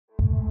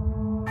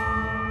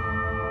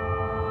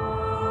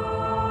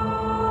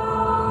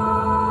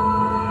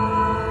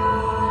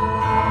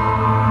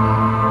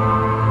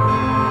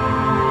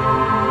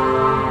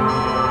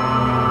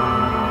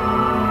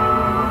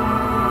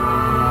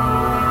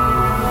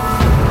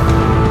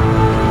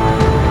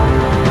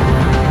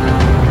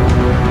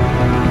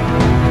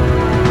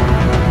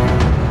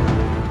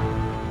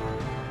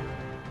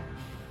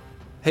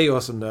Hey,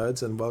 awesome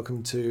nerds, and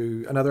welcome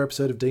to another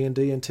episode of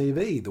D&D and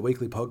TV, the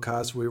weekly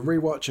podcast where we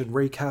rewatch and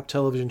recap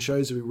television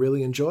shows that we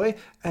really enjoy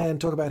and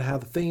talk about how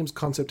the themes,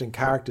 concept, and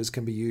characters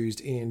can be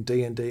used in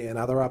D&D and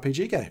other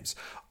RPG games.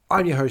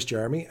 I'm your host,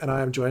 Jeremy, and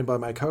I am joined by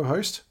my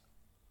co-host...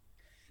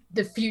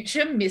 The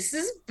future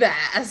Mrs.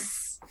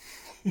 Bass.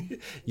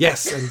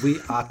 Yes, and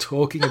we are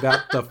talking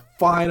about the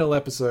final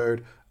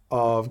episode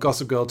of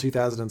Gossip Girl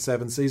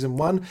 2007 Season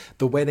 1,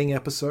 the wedding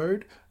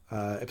episode,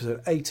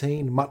 episode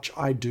 18, Much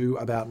I Do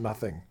About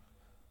Nothing.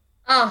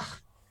 Oh,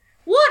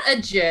 what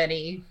a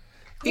journey.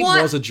 It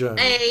was a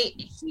journey. A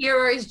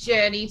hero's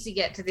journey to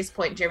get to this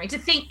point, Jeremy. To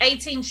think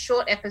 18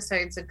 short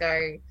episodes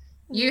ago,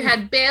 you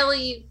had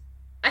barely...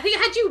 I think,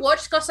 had you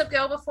watched Gossip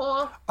Girl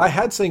before? I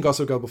had seen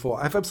Gossip Girl before.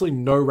 I have absolutely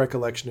no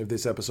recollection of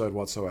this episode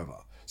whatsoever.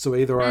 So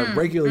either I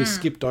regularly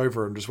skipped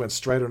over and just went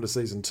straight on to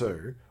Season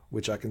 2,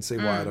 which I can see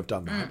why I'd have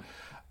done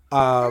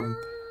that,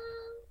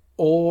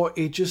 or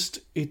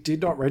it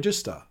did not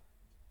register.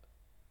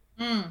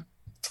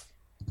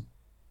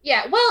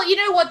 Yeah, well, you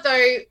know what,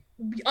 though?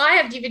 I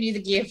have given you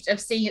the gift of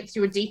seeing it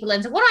through a deeper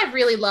lens. And what I've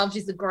really loved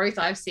is the growth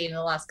I've seen in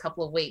the last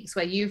couple of weeks,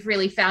 where you've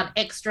really found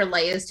extra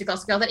layers to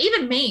Gossip Girl that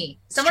even me,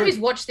 someone who's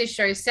watched this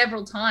show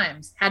several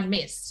times, had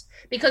missed.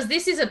 Because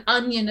this is an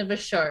onion of a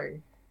show,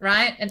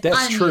 right?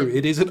 That's true.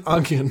 It is an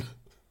onion.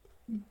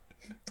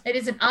 It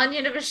is an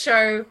onion of a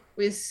show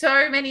with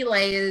so many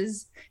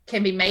layers.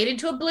 Can be made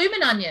into a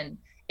bloomin' onion.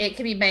 It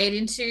can be made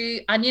into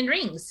onion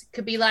rings.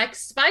 Could be like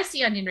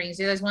spicy onion rings.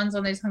 You know those ones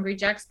on those Hungry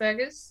Jack's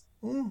burgers?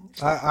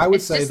 I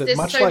would say that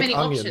much like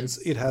onions,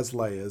 it has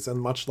layers,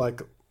 and much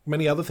like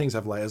many other things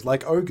have layers,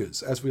 like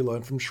ogres, as we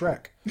learned from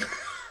Shrek.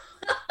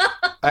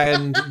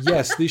 And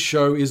yes, this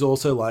show is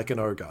also like an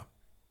ogre.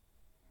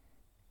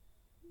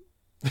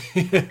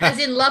 As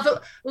in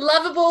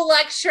lovable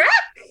like Shrek?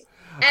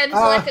 And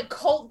like a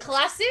cult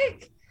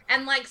classic?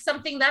 And like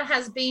something that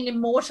has been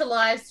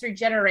immortalized through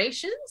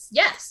generations?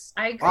 Yes,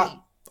 I agree.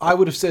 I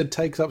would have said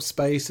takes up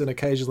space and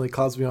occasionally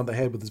clubs me on the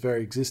head with its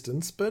very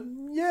existence, but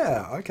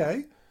yeah,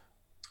 okay.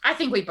 I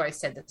think we both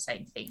said the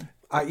same thing.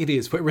 It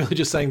is. We're really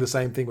just saying the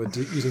same thing. We're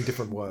using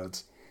different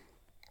words.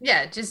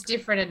 Yeah, just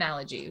different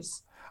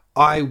analogies.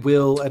 I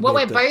will admit what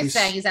we're both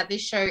saying is that this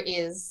show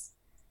is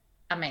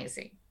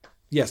amazing.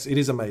 Yes, it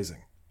is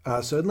amazing.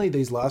 Certainly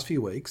these last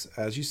few weeks,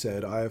 as you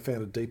said, I have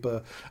found a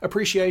deeper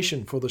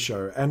appreciation for the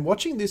show. And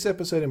watching this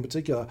episode in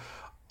particular,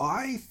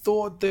 I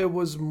thought there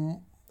was...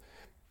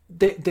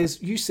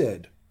 You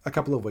said a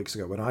couple of weeks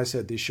ago when I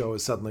said this show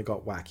has suddenly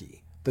got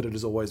wacky, that it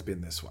has always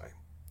been this way.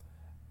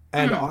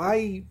 And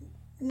I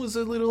was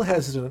a little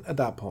hesitant at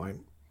that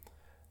point.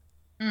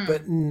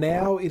 But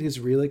now it has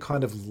really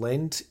kind of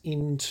lent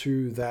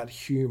into that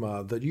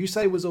humour that you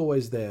say was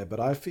always there. But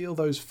I feel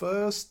those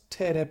first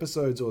 10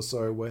 episodes or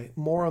so were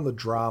more on the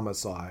drama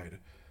side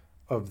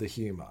of the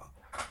humour.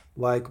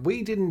 Like,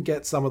 we didn't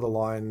get some of the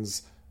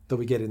lines that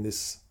we get in the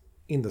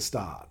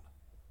start.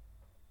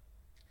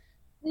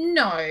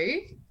 No,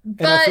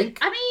 but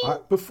I mean...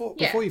 Before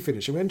you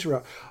finish, I'm going to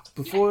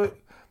interrupt.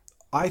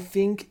 I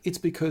think it's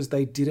because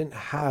they didn't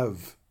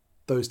have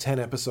those 10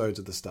 episodes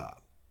at the start.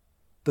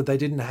 That they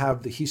didn't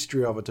have the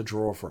history of it to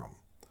draw from.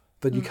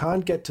 That you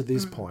can't get to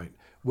this point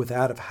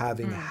without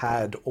having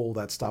had all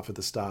that stuff at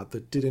the start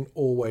that didn't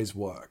always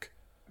work.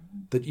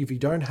 That if you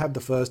don't have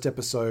the first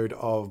episode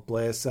of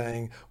Blair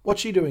saying,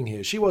 "What's she doing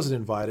here? She wasn't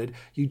invited,"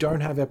 you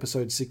don't have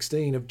episode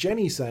 16 of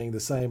Jenny saying the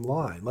same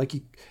line. Like,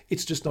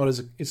 it's just not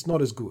as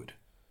good.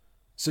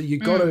 So you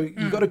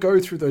gotta go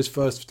through those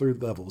first 3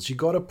 levels. You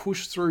gotta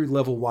push through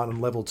level 1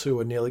 and level 2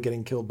 and nearly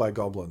getting killed by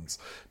goblins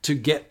to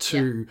get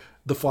to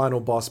the final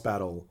boss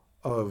battle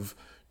of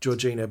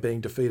Georgina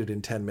being defeated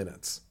in 10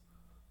 minutes.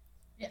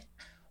 Yeah,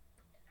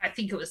 I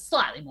think it was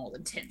slightly more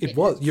than 10 minutes. It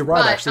was. You're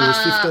right, actually. It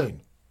was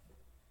 15.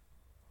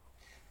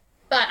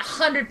 But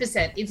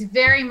 100%. It's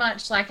very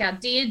much like our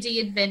D&D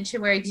adventure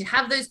where you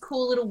have those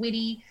cool little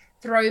witty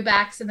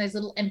throwbacks and those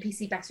little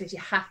NPC backstories you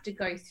have to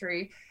go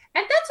through.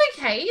 And that's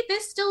okay.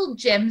 There's still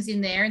gems in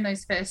there in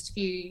those first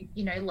few,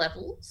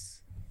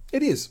 levels.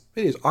 It is.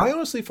 I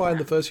honestly find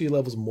the first few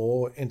levels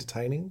more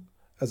entertaining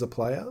as a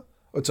player.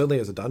 Or certainly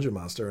as a dungeon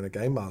master and a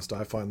game master,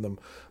 I find them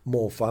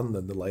more fun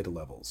than the later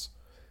levels.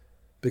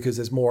 Because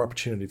there's more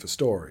opportunity for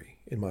story,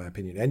 in my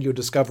opinion. And you're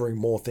discovering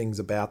more things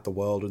about the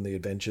world and the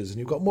adventures. And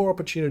you've got more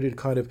opportunity to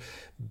kind of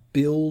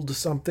build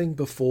something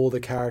before the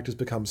characters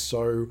become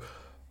so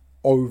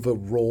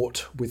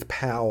overwrought with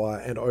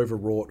power and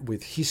overwrought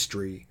with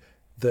history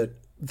that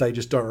they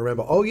just don't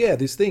remember, oh yeah,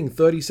 this thing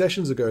 30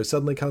 sessions ago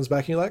suddenly comes back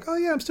and you're like, oh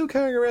yeah, I'm still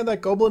carrying around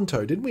that goblin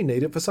toe. Didn't we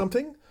need it for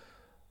something?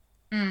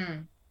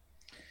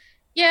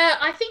 Yeah,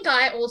 I think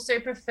I also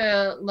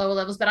prefer lower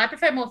levels, but I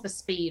prefer more for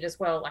speed as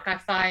well. Like, I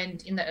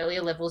find in the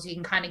earlier levels, you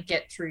can kind of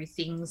get through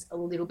things a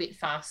little bit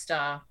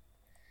faster.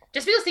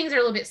 Just because things are a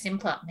little bit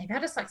simpler. Maybe I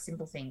just like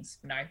simple things.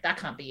 No, that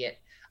can't be it.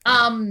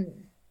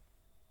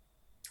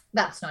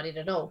 That's not it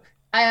at all.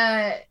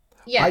 I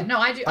do.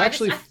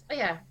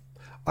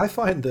 I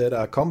find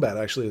that combat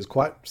actually is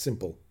quite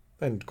simple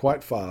and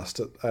quite fast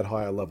at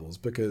higher levels,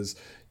 because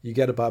you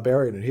get a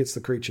barbarian, it hits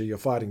the creature you're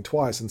fighting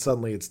twice, and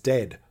suddenly it's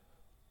dead.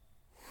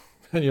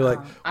 And you're like,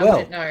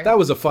 well, that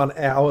was a fun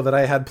hour that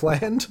I had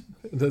planned.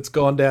 That's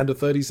gone down to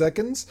 30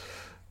 seconds.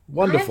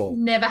 Wonderful. I've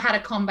never had a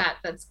combat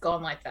that's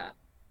gone like that.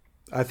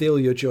 I feel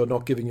you're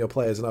not giving your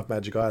players enough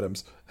magic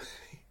items.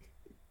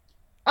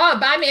 Oh,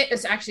 but I mean,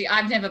 it's actually,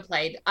 I've never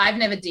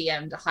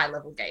DM'd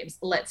high-level games,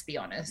 let's be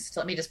honest.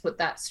 Let me just put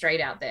that straight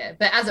out there.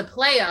 But as a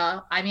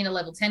player, I'm in a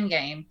level 10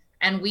 game,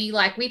 and we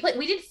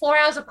did 4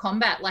 hours of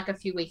combat like a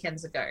few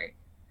weekends ago.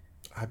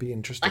 I'd be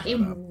interested like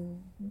in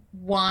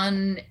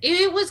one.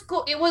 It was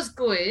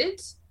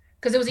good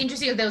because it was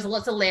interesting. There was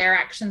lots of layer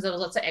actions. There was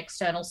lots of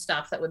external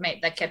stuff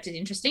that kept it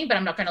interesting. But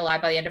I'm not going to lie.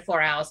 By the end of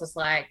 4 hours, I was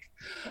like,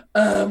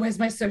 "Where's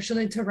my social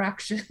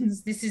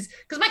interactions?" This is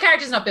because my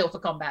character's not built for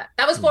combat.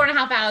 That was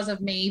 4.5 hours of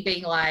me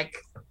being like,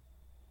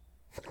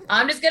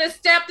 "I'm just going to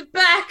stab the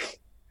back.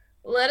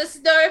 Let us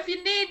know if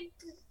you need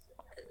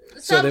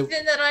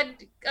something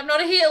I'm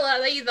not a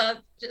healer either.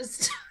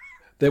 Just."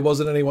 There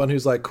wasn't anyone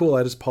who's like, cool,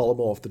 I just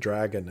polymorphed the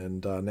dragon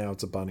and now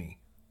it's a bunny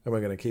and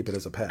we're going to keep it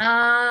as a pet.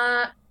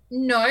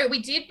 No,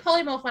 we did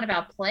polymorph one of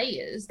our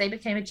players. They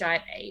became a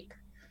giant ape.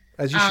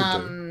 As you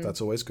should do. That's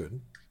always good.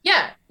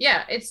 Yeah,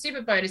 it's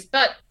super bonus.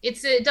 But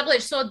it's a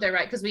double-edged sword though,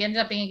 right? Because we ended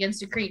up being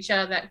against a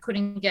creature that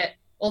couldn't get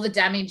all the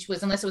damage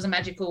unless it was a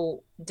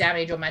magical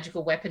damage or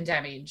magical weapon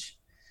damage.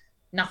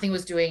 Nothing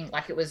was doing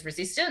like it was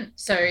resistant.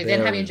 So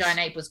then having a giant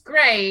ape was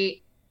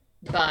great,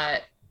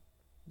 but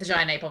the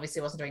giant ape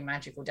obviously wasn't doing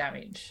magical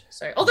damage.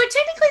 So, although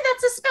technically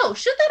that's a spell.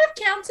 Should that have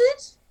counted?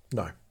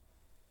 No.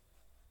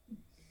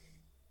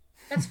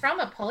 That's from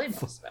a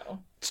polymorph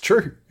spell. It's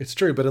true.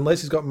 But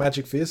unless he's got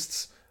magic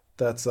fists,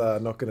 that's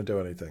not going to do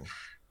anything.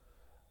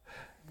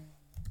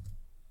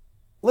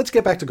 Let's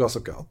get back to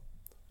Gossip Girl.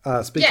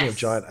 Speaking of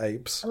giant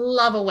apes.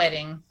 Love a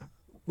wedding.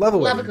 Love a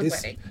good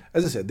wedding.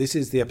 As I said, this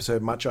is the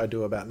episode Much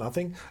Ado About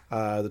Nothing.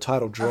 The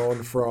title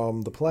drawn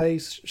from the play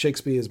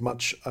Shakespeare's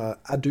Much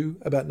Ado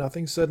About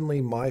Nothing.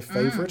 Certainly my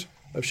favourite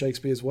of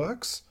Shakespeare's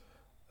works.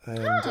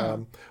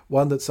 And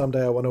one that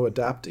someday I want to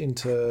adapt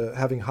into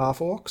having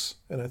half-orcs.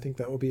 And I think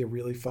that will be a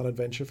really fun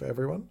adventure for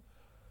everyone.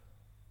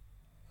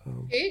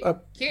 Cute. Has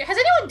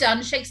anyone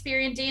done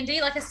Shakespearean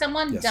D&D? Like, has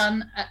someone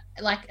done,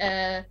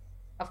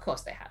 of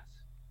course they have.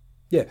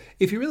 Yeah,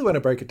 if you really want to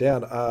break it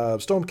down,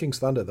 Storm King's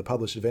Thunder, the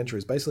published adventure,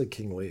 is basically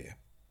King Lear.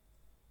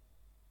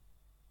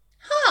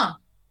 Huh.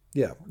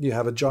 Yeah, you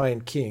have a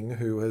giant king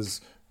who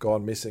has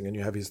gone missing, and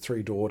you have his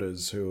 3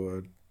 daughters who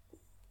are...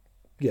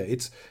 Yeah,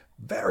 it's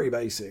very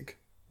basic.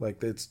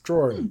 Like, it's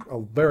drawing a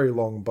very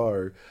long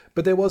bow.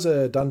 But there was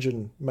a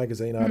Dungeon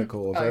magazine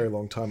article a very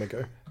long time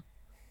ago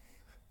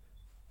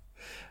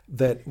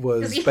that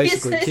was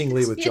basically King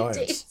Lear with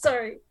giants.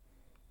 Sorry.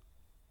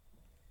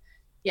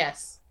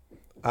 Yes.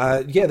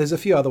 There's a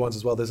few other ones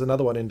as well. There's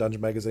another one in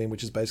Dungeon Magazine,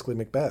 which is basically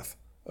Macbeth,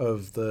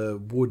 of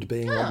the wood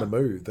being on the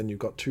move. Then you've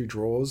got 2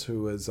 drawers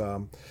who is, I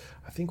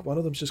think one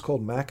of them's just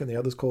called Mac and the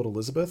other's called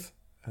Elizabeth.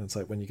 And it's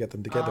like when you get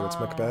them together, it's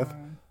Macbeth.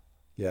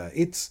 Yeah,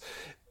 it's...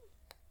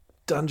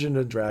 Dungeon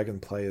and Dragon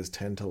players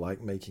tend to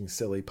like making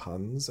silly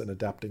puns, and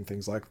adapting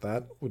things like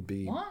that would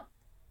be... What?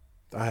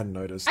 I hadn't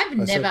noticed.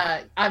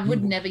 I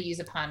would never use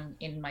a pun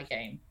in my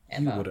game,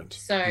 ever. You wouldn't.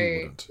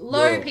 So,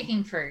 low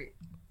picking fruit.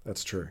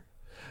 That's true.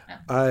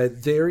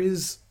 There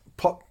is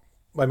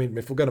I mean,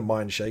 if we're going to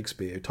mine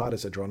Shakespeare,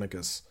 Titus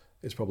Andronicus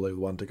is probably the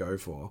one to go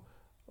for,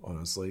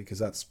 honestly, because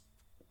that's...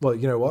 Well,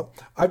 you know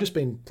what? I've just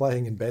been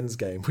playing in Ben's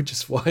game, which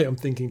is why I'm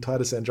thinking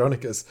Titus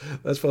Andronicus.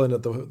 That's probably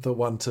not the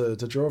one to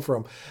draw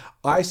from.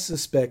 I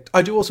suspect...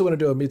 I do also want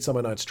to do a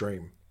Midsummer Night's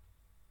Dream.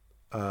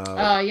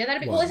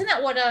 That'd be... Well, isn't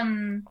that what...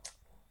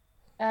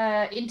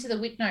 Into the...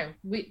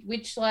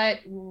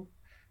 Witchlight...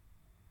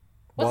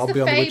 What's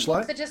the Fae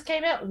book that just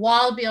came out?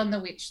 Wild Beyond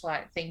the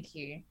Witchlight. Thank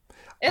you.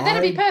 And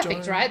that'd be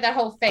perfect, right? That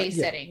whole Fae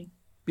setting.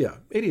 Yeah,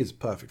 it is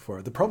perfect for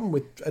it. The problem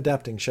with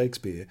adapting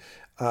Shakespeare,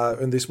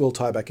 and this will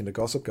tie back into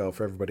Gossip Girl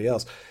for everybody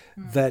else,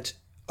 that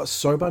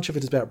so much of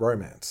it is about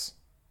romance,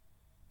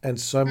 and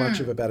so much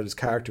of it is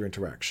character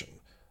interaction.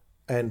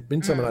 And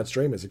Midsummer Night's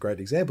Dream is a great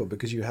example,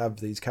 because you have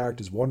these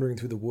characters wandering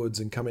through the woods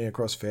and coming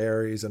across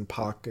fairies and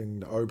Puck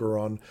and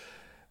Oberon,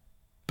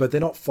 but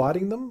they're not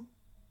fighting them.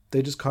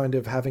 They're just kind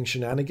of having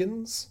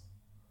shenanigans.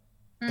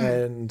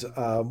 And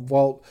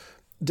while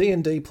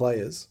D&D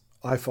players,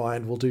 I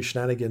find, will do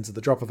shenanigans at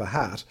the drop of a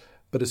hat,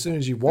 but as soon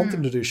as you want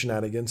them to do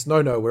shenanigans,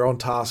 no, we're on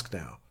task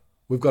now.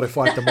 We've got to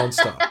fight the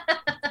monster.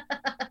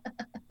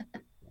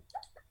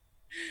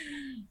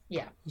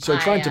 Yeah. So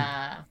trying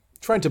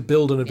to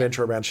build an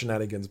adventure around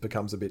shenanigans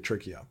becomes a bit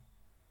trickier.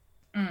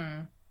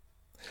 You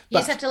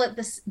just have to let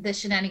the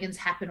shenanigans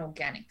happen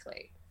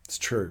organically. It's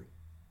true.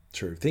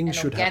 Things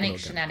should happen organically.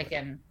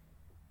 Shenanigan.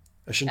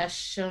 A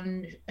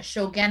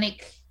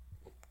shoganic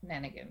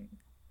shenanigan.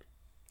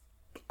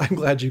 I'm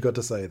glad you got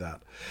to say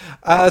that.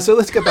 So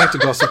let's get back to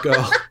Gossip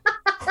Girl.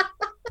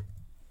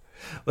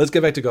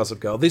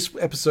 This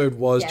episode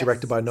was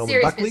directed by Norman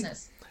Buckley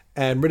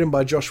and written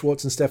by Josh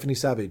Schwartz and Stephanie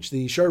Savage.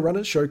 The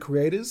showrunners, show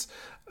creators,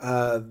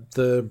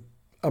 the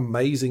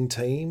amazing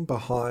team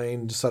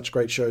behind such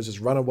great shows as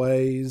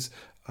Runaways.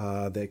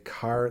 They're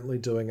currently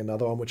doing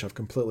another one, which I've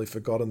completely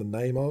forgotten the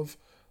name of.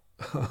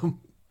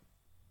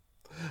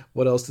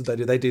 What else did they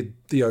do? They did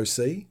The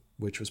OC,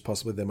 which was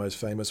possibly their most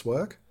famous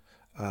work.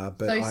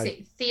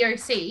 The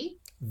OC?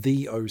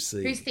 The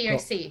OC. Who's The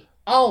OC?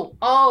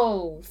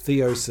 Oh.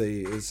 The OC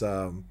is...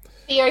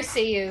 The OC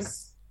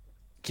is...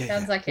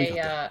 sounds like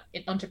an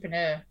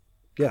entrepreneur.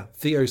 Yeah,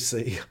 The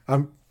OC.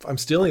 I'm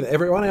stealing that.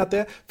 Everyone out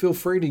there, feel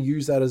free to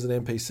use that as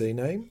an NPC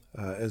name,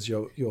 as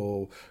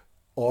your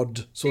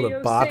odd sort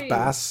of Bart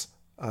Bass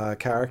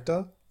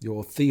character,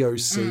 your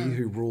Theoc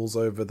who rules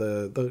over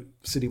the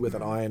city with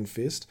an iron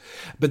fist.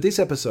 But this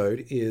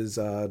episode is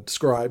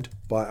described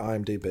by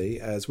IMDb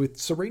as, with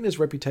Serena's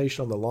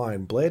reputation on the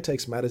line, Blair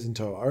takes matters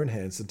into her own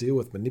hands to deal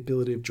with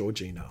manipulative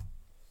Georgina.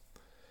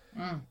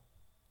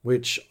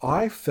 Which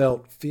I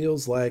felt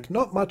feels like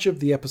not much of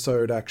the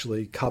episode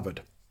actually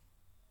covered.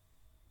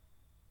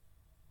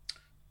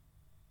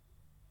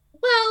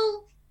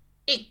 Well,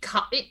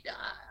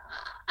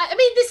 I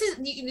mean,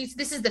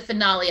 this is the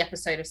finale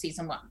episode of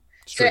season 1.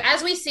 So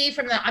as we see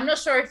from that, I'm not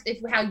sure if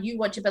how you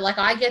watch it, but like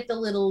I get the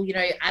little,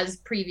 as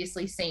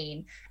previously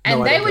seen,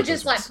 and they were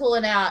just like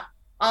pulling out.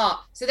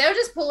 So they were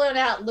just pulling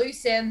out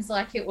loose ends,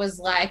 like it was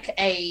like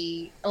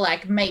a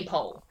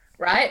maypole,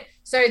 right?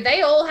 So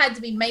they all had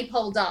to be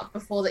maypoled up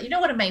before that. You know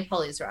what a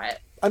maypole is, right?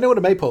 I know what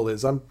a maypole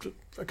is.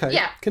 Okay.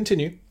 Yeah.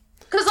 Continue.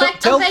 Because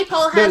a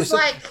maypole has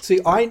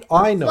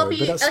I know,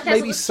 floppy, but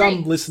maybe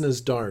some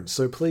listeners don't.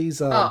 So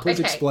please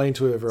explain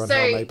to everyone how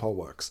a maypole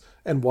works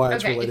and why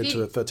it's related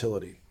to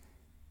fertility.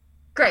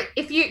 Great.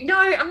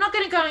 I'm not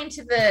going to go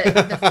into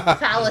the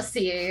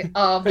fallacy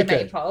of the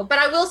maypole, but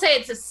I will say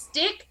it's a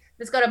stick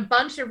that's got a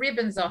bunch of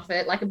ribbons off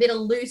it, like a bit of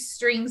loose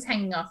strings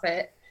hanging off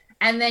it.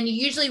 And then you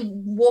usually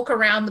walk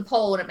around the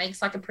pole and it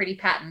makes like a pretty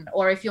pattern.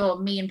 Or if you're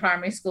me in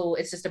primary school,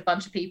 it's just a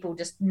bunch of people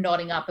just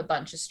knotting up a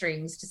bunch of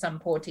strings to some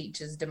poor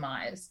teacher's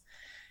demise.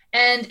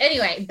 And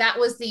anyway, that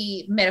was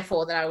the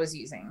metaphor that I was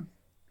using.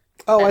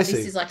 Oh, I see.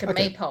 This is like a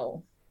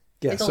maypole.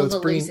 Yeah, with all the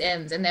loose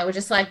ends. And they were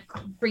just like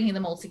bringing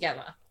them all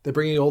together. They're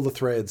bringing all the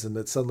threads and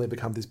it's suddenly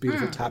become this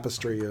beautiful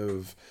tapestry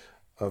of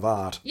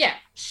art. Yeah,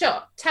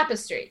 sure.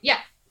 Tapestry. Yeah,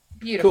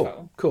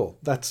 beautiful. Cool.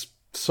 That's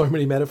so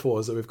many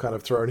metaphors that we've kind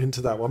of thrown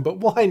into that one, but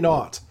why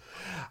not?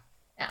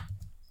 Yeah.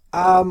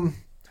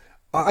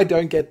 I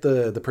don't get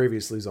the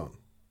previously on.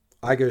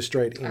 I go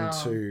straight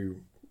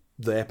into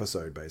the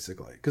episode,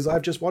 basically, because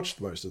I've just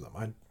watched most of them.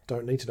 I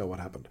don't need to know what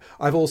happened.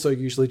 I've also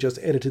usually just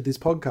edited this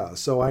podcast,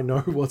 so I know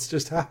what's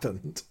just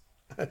happened.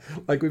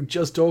 Like we've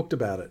just talked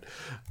about it.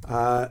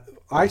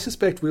 I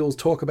suspect we'll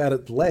talk about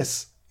it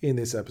less in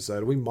this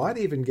episode. We might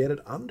even get it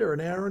under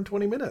an hour and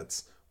 20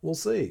 minutes. We'll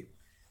see.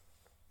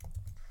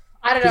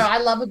 I don't know. I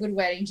love a good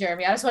wedding,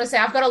 Jeremy. I just want to say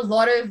I've got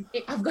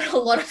a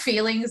lot of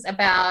feelings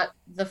about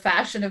the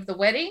fashion of the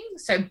wedding.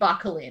 So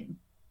buckle in.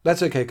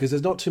 That's okay because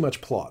there's not too much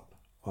plot,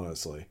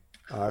 honestly.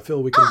 I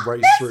feel we can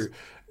race through.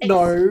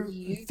 No,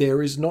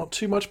 there is not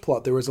too much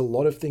plot. There is a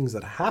lot of things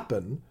that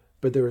happen,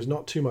 but there is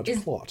not too much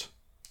plot.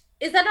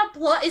 Is that not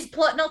plot? Is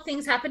plot not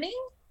things happening?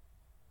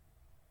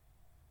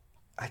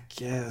 I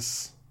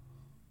guess.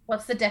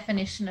 What's the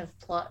definition of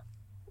plot?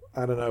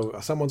 I don't know.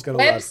 Someone's going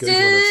to like Google it.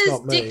 It's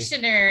not me.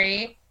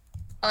 Dictionary.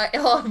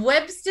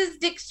 Webster's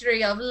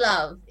Dictionary of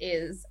Love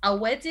is a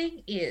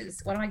wedding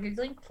is. What am I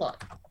Googling?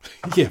 Plot.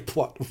 Yeah,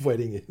 plot of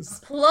wedding is.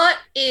 Plot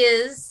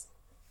is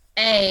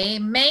a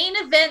main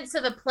events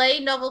of a play,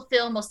 novel,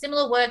 film, or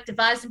similar work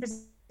devised and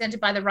presented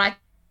by the writer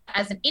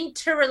as an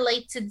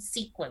interrelated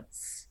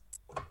sequence.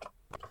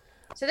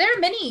 So there are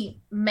many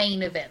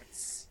main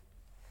events.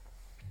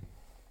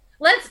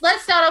 Let's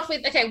start off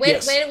with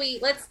where do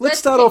we let's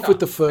start off with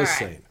the first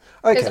scene.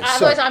 Okay, because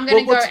otherwise I'm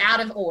going to go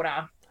out of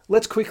order.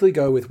 Let's quickly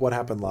go with what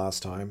happened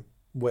last time,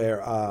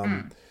 where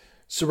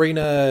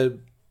Serena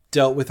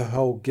dealt with the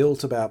whole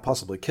guilt about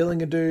possibly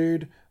killing a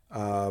dude.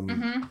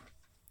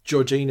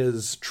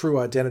 Georgina's true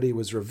identity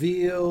was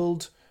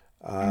revealed.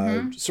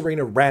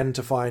 Serena ran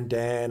to find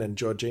Dan, and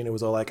Georgina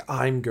was all like,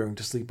 I'm going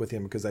to sleep with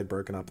him because they'd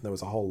broken up, and there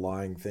was a whole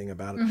lying thing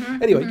about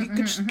it. Anyway, you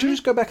could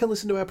just go back and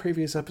listen to our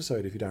previous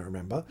episode if you don't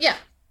remember. Yeah.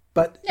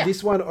 But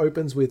this one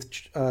opens with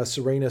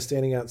Serena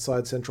standing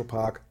outside Central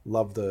Park.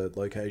 Love the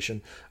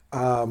location.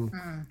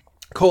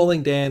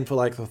 Calling Dan for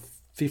like the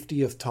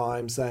 50th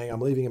time, saying, I'm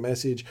leaving a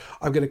message.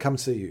 I'm going to come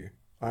see you.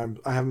 I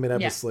haven't been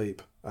able to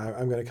sleep.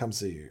 I'm going to come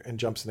see you. And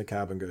jumps in a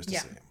cab and goes to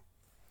see him.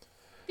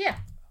 Yeah.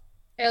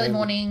 Early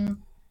morning.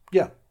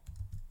 Yeah.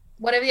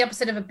 Whatever the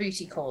opposite of a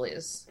booty call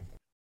is.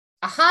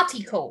 A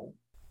hearty call.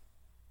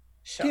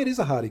 Sure. Yeah, it is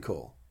a hearty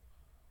call.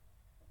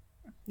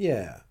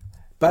 Yeah.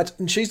 But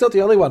she's not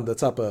the only one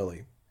that's up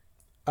early.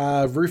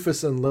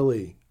 Rufus and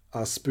Lily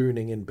are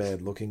spooning in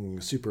bed, looking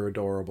super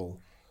adorable.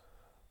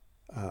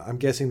 I'm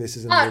guessing this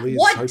is in Lily's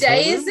hotel room. What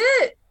day is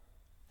it?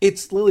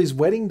 It's Lily's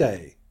wedding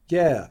day.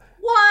 Yeah.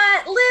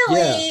 What?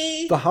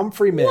 Lily? Yeah. The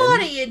Humphrey men.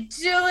 What are you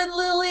doing,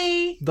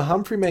 Lily? The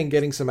Humphrey men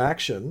getting some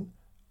action.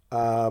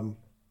 Though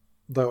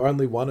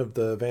only one of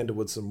the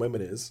Vanderwoodson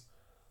women is.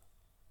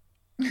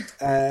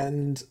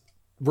 And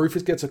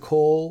Rufus gets a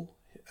call,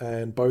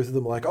 and both of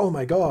them are like, "Oh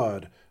my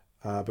god!"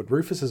 But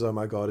Rufus's "Oh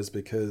my god" is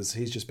because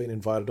he's just been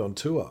invited on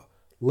tour.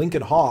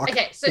 Lincoln Hawk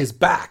is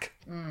back.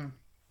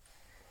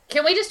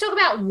 Can we just talk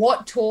about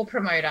what tour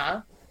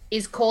promoter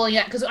is calling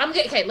it? Because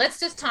let's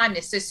just time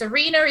this. So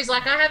Serena is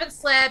like, I haven't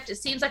slept. It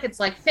seems like it's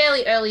like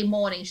fairly early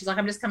morning. She's like,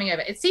 I'm just coming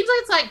over. It seems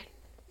like it's like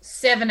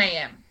 7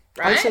 a.m.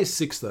 right? I'd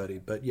say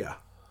 6:30, but yeah.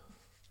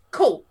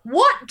 Cool.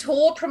 What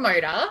tour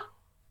promoter?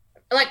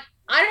 Like,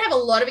 I don't have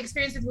a lot of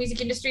experience with the music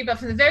industry, but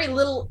from the very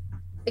little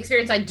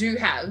experience I do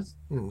have,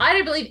 I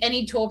don't believe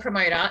any tour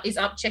promoter is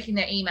up checking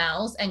their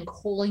emails and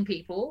calling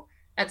people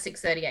at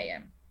 6:30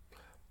 a.m.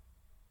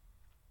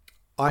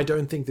 I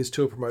don't think this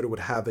tour promoter would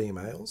have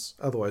emails.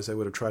 Otherwise, they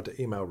would have tried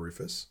to email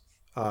Rufus.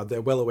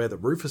 They're well aware that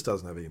Rufus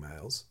doesn't have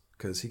emails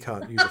because he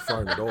can't use a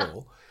phone at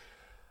all.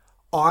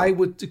 I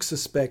would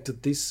suspect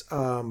that this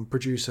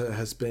producer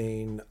has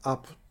been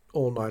up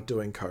all night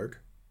doing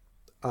coke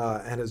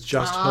and has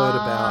just heard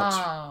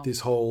about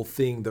this whole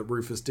thing that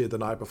Rufus did the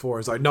night before.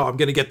 He's like, no, I'm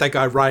going to get that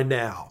guy right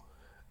now.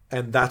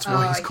 And that's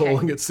why he's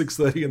calling at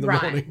 6:30 in the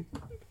morning.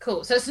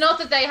 Cool. So it's not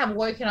that they have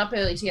woken up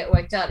early to get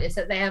worked out. It's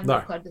that they have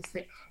not gone to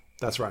sleep.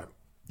 That's right.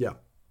 Yeah.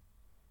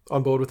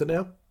 On board with it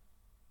now?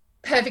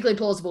 Perfectly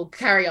plausible.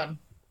 Carry on.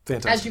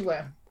 Fantastic. As you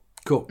were.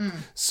 Cool.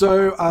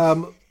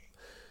 So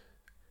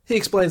he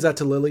explains that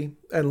to Lily,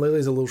 and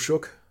Lily's a little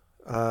shook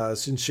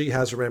since she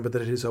has remembered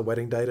that it is her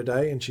wedding day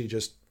today, and she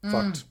just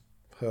fucked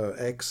her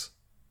ex.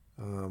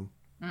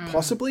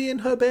 Possibly in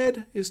her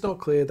bed. It's not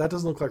clear. That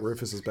doesn't look like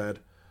Rufus's bed.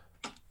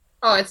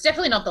 Oh, it's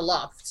definitely not the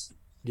loft.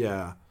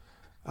 Yeah.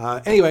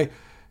 Anyway,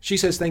 she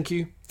says thank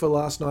you for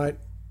last night.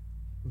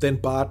 Then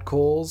Bart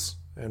calls,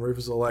 and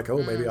Rufus is like,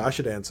 oh, maybe I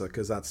should answer,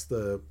 because that's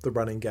the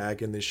running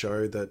gag in this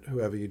show, that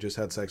whoever you just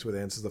had sex with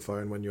answers the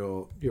phone when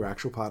your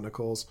actual partner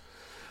calls.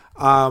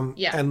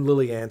 And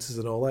Lily answers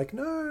and all like,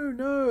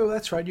 no,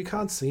 that's right. You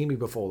can't see me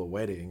before the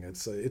wedding.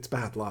 It's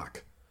bad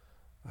luck.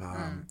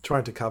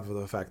 Trying to cover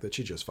the fact that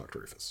she just fucked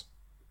Rufus.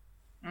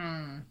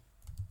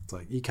 It's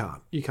like, you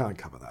can't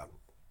cover that.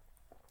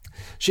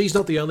 She's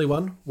not the only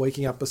one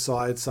waking up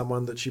beside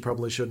someone that she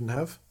probably shouldn't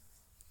have.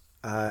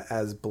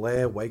 As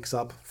Blair wakes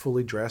up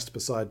fully dressed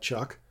beside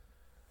Chuck.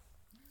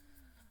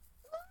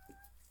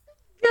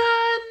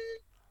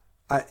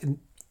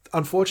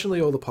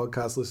 Unfortunately, all the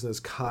podcast listeners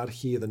can't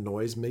hear the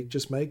noise Meek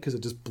just made because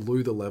it just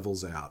blew the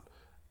levels out.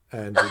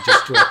 And it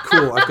just like,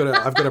 cool, I've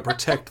got to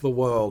protect the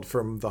world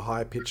from the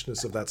high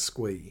pitchedness of that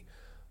squee.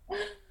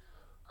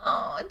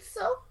 Oh,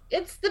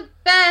 it's the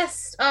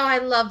best. Oh, I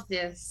love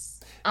this.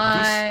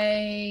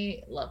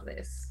 I love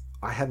this.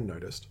 I hadn't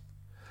noticed.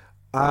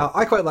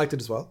 I quite liked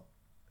it as well.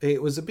 It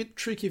was a bit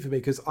tricky for me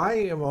because I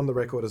am on the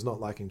record as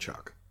not liking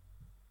Chuck.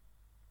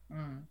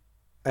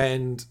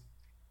 And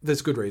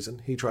there's good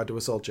reason. He tried to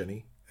assault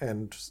Jenny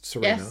and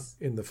Serena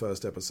in the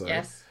first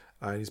episode.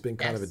 And he's been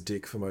kind of a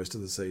dick for most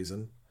of the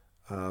season.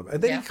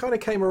 And then he kind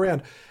of came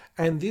around.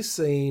 And this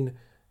scene,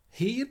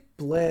 he and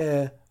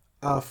Blair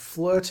are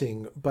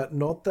flirting, but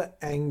not the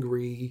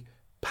angry,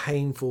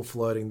 painful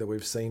flirting that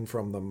we've seen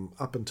from them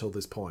up until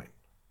this point.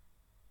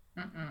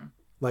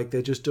 Like,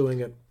 they're just doing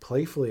it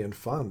playfully and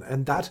fun.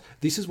 And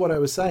this is what I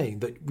was saying,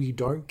 that we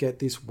don't get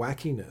this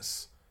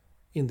wackiness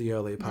in the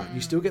earlier part.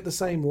 You still get the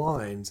same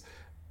lines,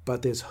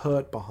 but there's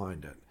hurt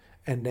behind it.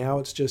 And now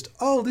it's just,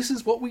 oh, this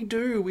is what we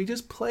do. We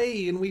just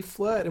play and we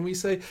flirt and we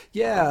say,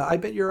 yeah, I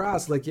bet your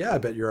ass. Like, yeah, I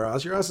bet your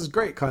ass. Your ass is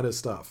great kind of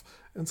stuff.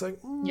 And it's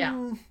like,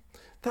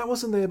 that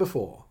wasn't there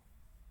before.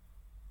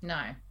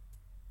 No.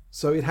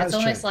 So it has It's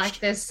almost changed. like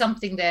there's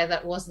something there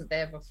that wasn't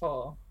there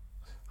before.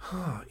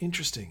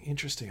 Interesting.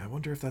 I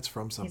wonder if that's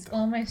from something. It's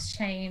almost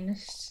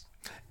changed.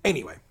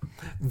 Anyway,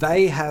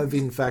 they have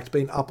in fact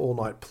been up all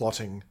night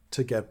plotting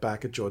to get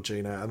back at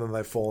Georgina, and then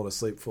they've fallen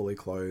asleep fully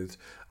clothed.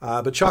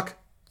 But Chuck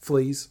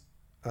flees.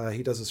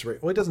 He does a Serena.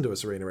 Well, he doesn't do a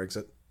Serena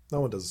exit.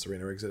 No one does a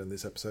Serena exit in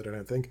this episode, I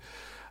don't think,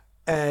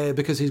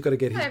 because he's got to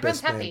get his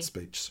best man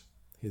speech,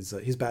 his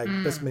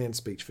best man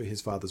speech for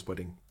his father's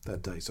wedding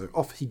that day. So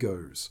off he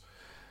goes.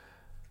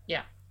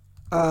 Yeah.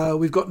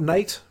 We've got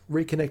Nate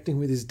reconnecting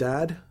with his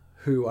dad,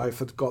 who I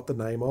forgot the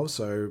name of,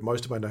 so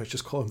most of my notes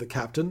just call him the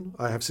captain.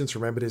 I have since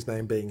remembered his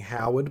name being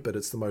Howard, but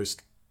it's the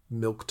most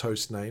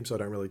milquetoast name, so I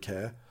don't really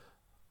care.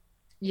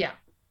 Yeah.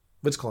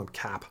 Let's call him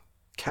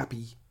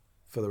Cappy,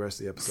 for the rest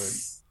of the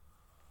episode.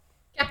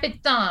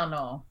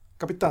 Capitano.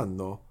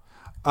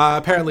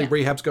 Apparently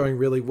rehab's going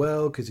really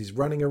well because he's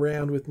running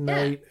around with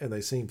Nate and they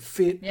seem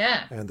fit.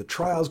 Yeah. And the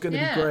trial's going to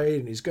be great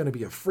and he's going to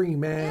be a free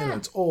man and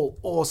it's all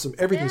awesome.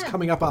 Everything's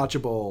coming up,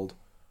 Archibald.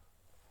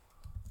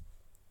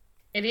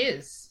 It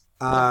is.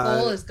 The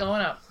ball is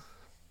going up.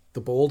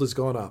 The ball has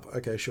gone up.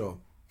 Okay, sure.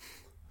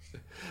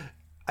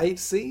 It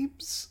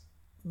seems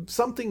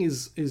something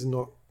is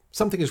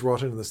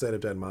rotten in the state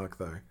of Denmark,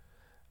 though,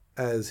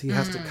 as he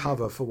has to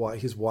cover for why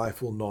his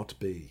wife will not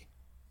be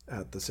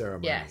at the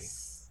ceremony.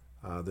 Yes.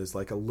 There's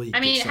like a leak. I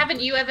mean,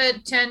 haven't you ever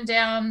turned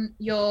down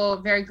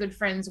your very good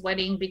friend's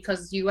wedding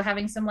because you were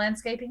having some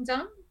landscaping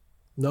done?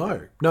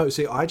 No.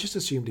 See, I just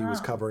assumed he was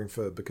covering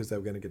because they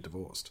were going to get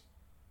divorced.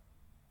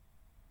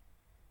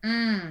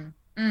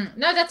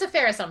 No, that's a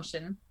fair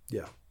assumption.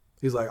 Yeah.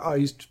 He's like, oh,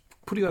 he's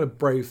putting on a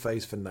brave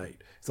face for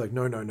Nate. It's like,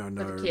 no. For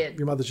the kid.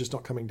 Your mother's just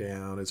not coming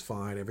down. It's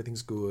fine.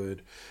 Everything's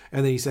good.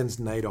 And then he sends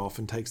Nate off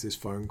and takes this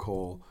phone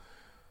call.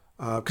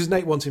 Because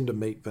Nate wants him to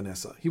meet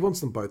Vanessa. He wants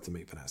them both to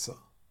meet Vanessa.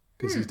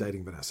 Because he's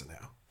dating Vanessa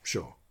now.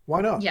 Sure.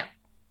 Why not? Yeah.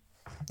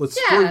 Let's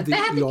prove the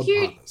odd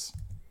partners.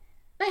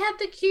 They had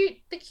the cute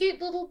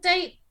little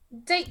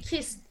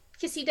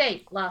kissy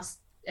date last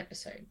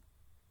episode.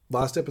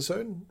 Last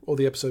episode? Or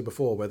the episode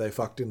before where they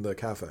fucked in the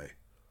cafe?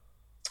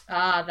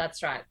 Ah,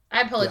 that's right.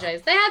 I apologize.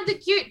 Yeah. They had the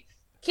cute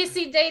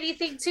kissy datey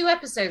thing 2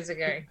 episodes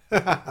ago.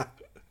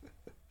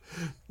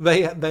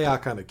 They are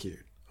kind of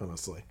cute,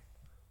 honestly.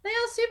 They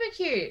are super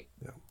cute.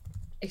 Yeah.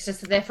 It's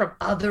just that they're from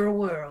other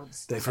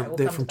worlds. They're from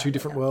 2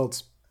 different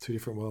worlds. 2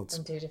 different worlds.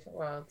 From 2 different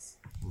worlds.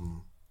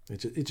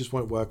 It just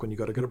won't work when you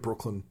got to go to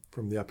Brooklyn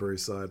from the Upper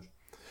East Side.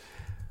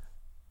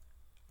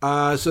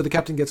 So the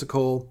captain gets a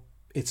call.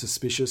 It's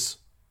suspicious.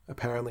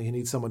 Apparently he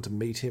needs someone to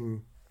meet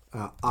him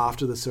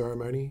after the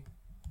ceremony.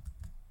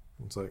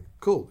 It's like,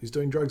 cool, he's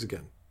doing drugs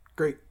again.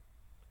 Great.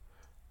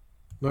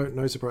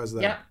 No surprise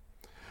there.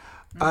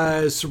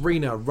 Yeah.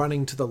 Serena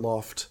running to the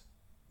loft,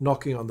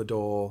 knocking on the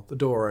door. The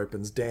door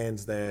opens.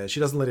 Dan's there. She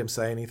doesn't let him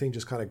say anything,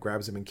 just kind of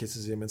grabs him and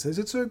kisses him and says,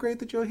 it's so great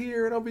that you're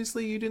here, and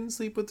obviously you didn't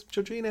sleep with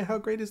Georgina. How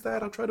great is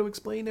that? I'll try to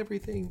explain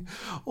everything.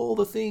 All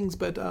the things,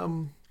 but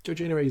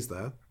Georgina is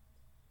there.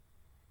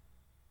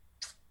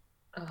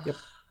 Yep.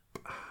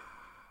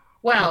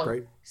 Well,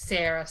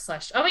 Sarah /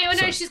 I mean, I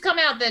know she's come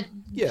out that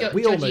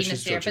we all know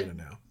she's Georgina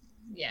now.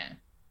 Yeah.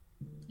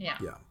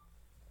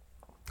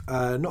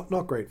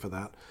 Not great for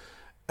that.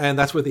 And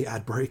that's where the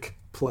ad break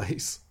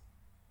plays.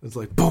 It's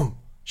like, boom,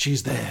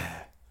 she's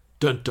there.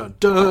 Dun, dun,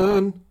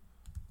 dun.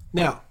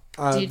 Now,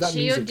 did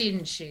she or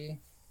didn't she?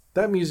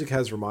 That music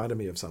has reminded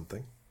me of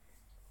something.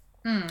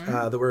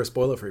 That we're a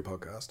spoiler-free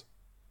podcast.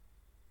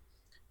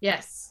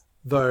 Yes.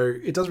 Though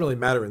it doesn't really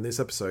matter in this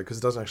episode because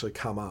it doesn't actually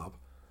come up.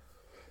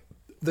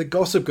 The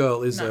Gossip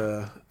Girl is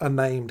a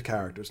named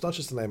character. It's not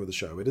just the name of the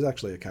show. It is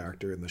actually a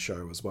character in the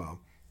show as well.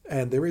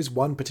 And there is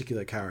one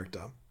particular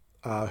character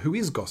who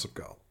is Gossip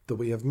Girl that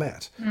we have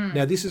met.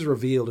 Now, this is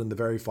revealed in the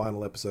very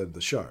final episode of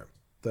the show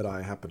that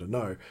I happen to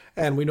know.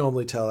 And we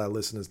normally tell our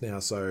listeners now,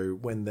 so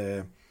when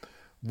they're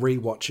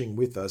rewatching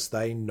with us,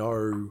 they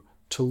know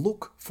to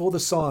look for the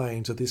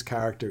signs that this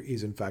character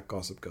is in fact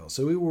Gossip Girl.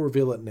 So we will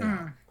reveal it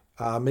now.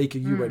 Meek, are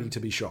you ready to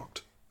be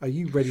shocked? Are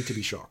you ready to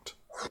be shocked?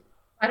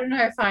 I don't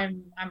know if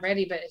I'm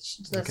ready, but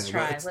let's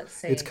try. Well, let's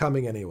see. It's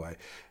coming anyway.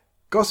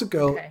 Gossip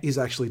Girl is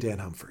actually Dan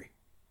Humphrey.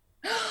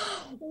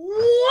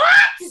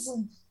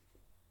 What?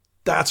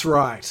 That's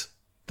right.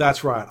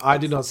 I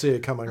did not see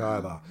it coming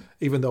either,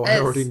 even though I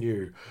already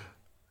knew.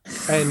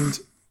 And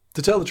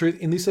to tell the truth,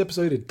 in this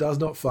episode, it does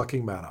not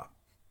fucking matter.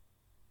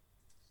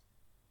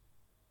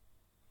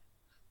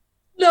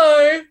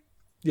 No.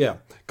 Yeah.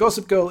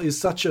 Gossip Girl is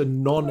such a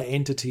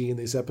non-entity in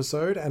this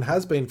episode and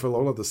has been for a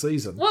lot of the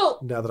season. Well,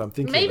 now that I'm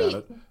thinking about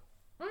it.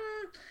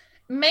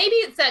 Maybe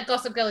it's that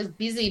Gossip Girl is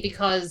busy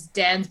because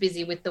Dan's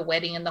busy with the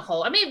wedding and the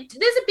whole... I mean,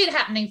 there's a bit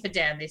happening for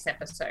Dan this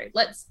episode.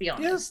 Let's be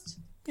honest.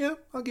 Yeah,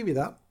 I'll give you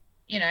that.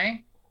 You know?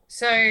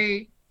 So,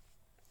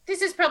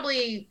 this is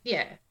probably...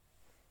 Yeah.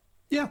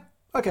 Yeah,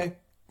 okay.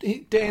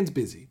 Dan's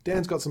busy.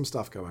 Dan's got some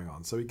stuff going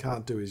on, so he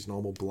can't do his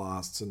normal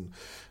blasts and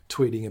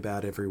tweeting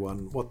about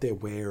everyone, what they're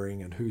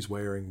wearing and who's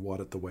wearing what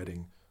at the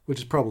wedding, which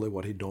is probably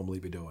what he'd normally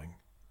be doing.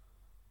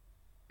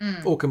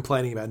 Or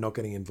complaining about not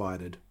getting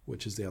invited,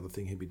 which is the other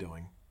thing he'd be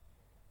doing.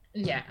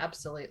 Yeah,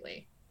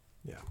 absolutely.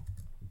 Yeah.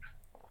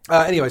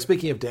 Anyway,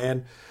 speaking of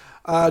Dan,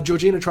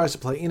 Georgina tries to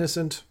play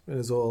innocent and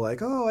is all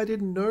like, oh, I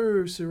didn't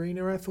know,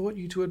 Serena. I thought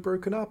you two had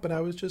broken up and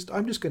I'm just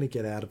going to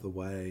get out of the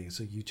way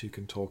so you two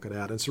can talk it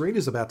out. And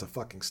Serena's about to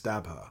fucking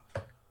stab her.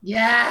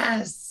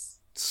 Yes.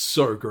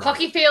 So great.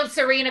 Hockeyfield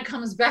Serena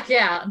comes back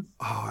out.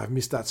 Oh, I've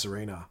missed that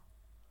Serena.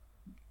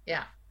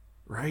 Yeah.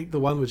 Right? The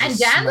one was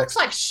just... And Dan looks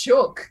like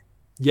shook.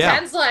 Yeah.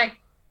 Dan's like,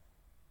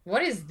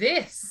 what is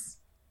this?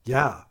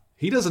 Yeah.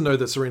 He doesn't know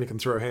that Serena can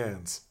throw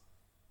hands.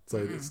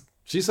 So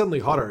she's suddenly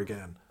hotter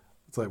again.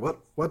 It's like,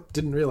 what?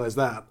 Didn't realize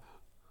that.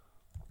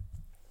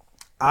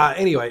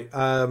 Anyway,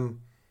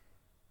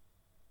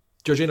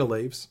 Georgina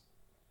leaves,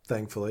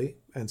 thankfully.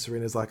 And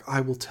Serena's like,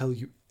 I will tell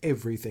you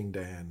everything,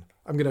 Dan.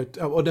 I'm going to...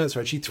 Oh, no, that's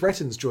right. She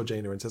threatens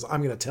Georgina and says,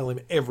 I'm going to tell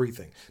him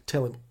everything.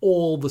 Tell him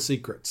all the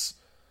secrets.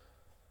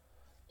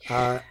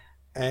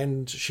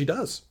 And she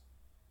does.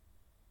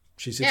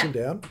 She sits him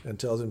down and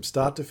tells him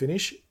start to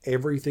finish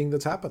everything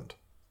that's happened.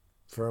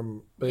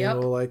 From being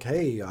all like,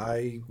 hey,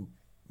 I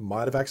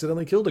might have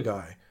accidentally killed a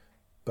guy.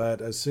 But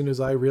as soon as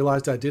I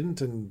realized I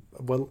didn't and,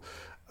 well,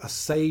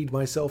 assailed?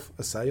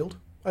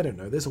 I don't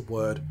know. There's a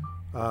word.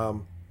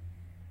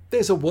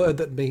 There's a word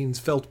that means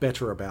felt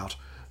better about.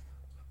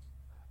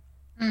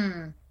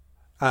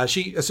 As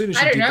soon as she I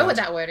don't did know what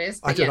that word is.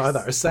 I don't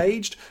either.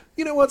 Assuaged.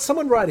 You know what?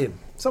 Someone write in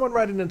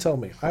and tell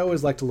me. I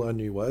always like to learn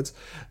new words.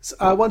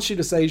 Once she'd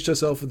assuaged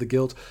herself with the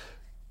guilt,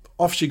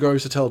 off she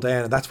goes to tell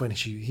Dan, and that's when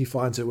he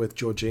finds her with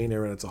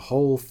Georgina, and it's a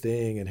whole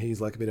thing, and he's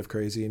like a bit of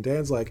crazy, and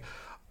Dan's like,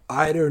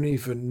 I don't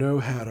even know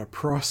how to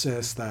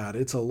process that.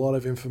 It's a lot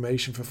of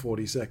information for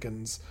 40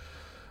 seconds.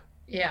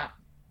 Yeah.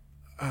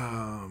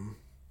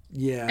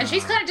 Yeah. And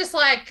she's kind of just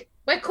like,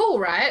 we're cool,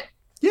 right?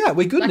 Yeah,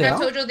 we're good like now. I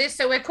told you this,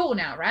 so we're cool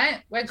now,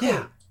 right? We're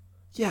cool.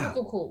 Yeah.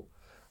 Cool.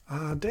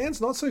 Dan's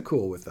not so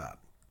cool with that.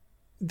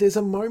 There's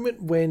a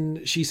moment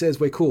when she says,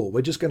 "We're cool.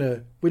 We're just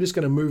gonna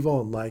move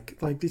on.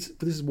 Like this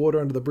is water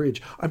under the bridge.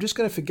 I'm just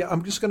gonna forget.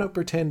 I'm just gonna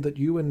pretend that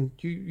you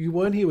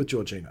weren't here with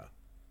Georgina.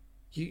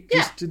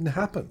 This didn't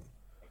happen."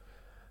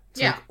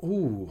 It's like,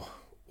 ooh,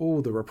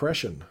 the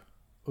repression.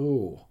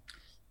 Ooh.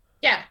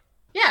 Yeah.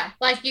 Yeah.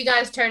 Like you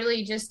guys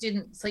totally just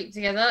didn't sleep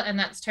together, and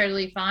that's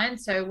totally fine.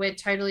 So we're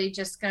totally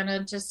just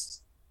gonna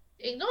just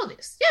ignore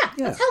this. Yeah.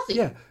 That's healthy.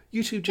 Yeah.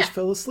 You two just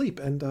fell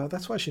asleep, and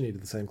that's why she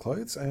needed the same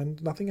clothes,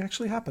 and nothing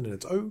actually happened, and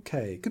it's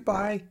okay.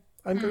 Goodbye.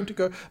 I'm going to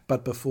go.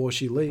 But before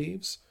she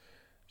leaves,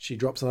 she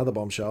drops another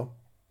bombshell.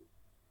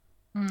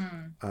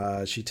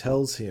 She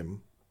tells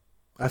him,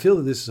 I feel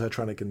that this is her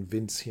trying to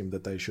convince him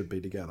that they should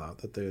be together,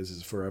 that theirs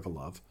is forever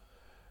love.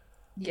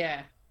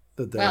 Yeah.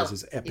 That theirs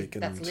is epic.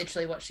 That's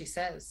literally what she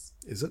says.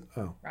 Is it?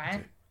 Oh. Right?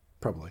 Okay.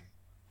 Probably.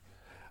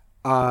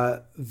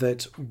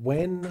 That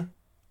when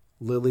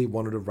Lily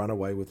wanted to run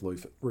away with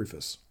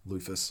Rufus.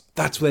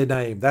 That's their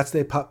name. That's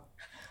their pup.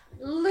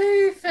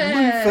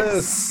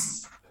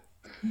 Lufus.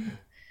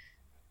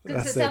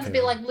 Because it sounds a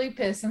bit like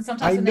lupus, and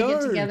sometimes when they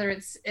get together,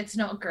 it's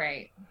not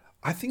great.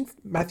 I think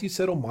Matthew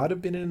Settle might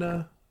have been in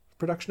a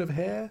production of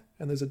Hair,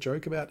 and there's a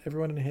joke about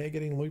everyone in Hair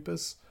getting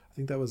lupus. I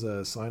think that was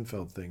a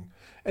Seinfeld thing.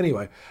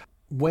 Anyway,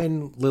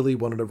 when Lily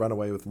wanted to run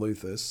away with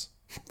Rufus,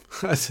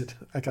 I said,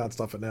 I can't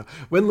stop it now.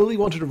 When Lily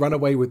wanted to run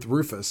away with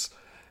Rufus,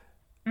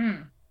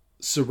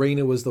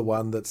 Serena was the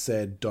one that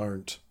said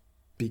don't,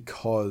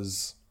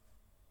 because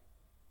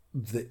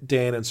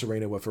Dan and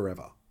Serena were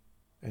forever,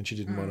 and she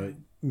didn't want to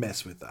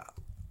mess with that,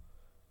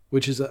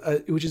 which is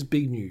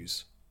big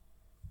news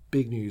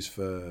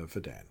for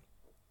Dan.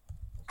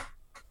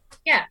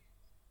 Yeah.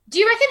 Do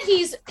you reckon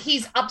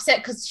he's upset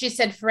because she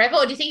said forever,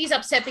 or do you think he's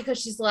upset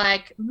because she's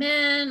like,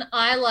 man,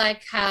 I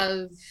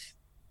have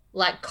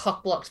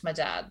cock blocked my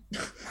dad?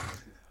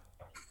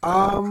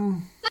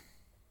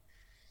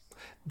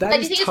 That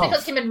do you think it's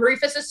because him and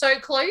Rufus are so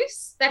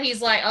close that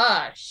he's like,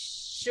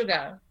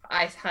 sugar,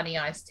 honey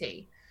iced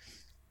tea?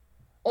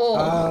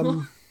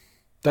 Or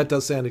that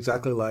does sound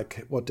exactly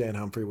like what Dan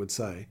Humphrey would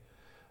say.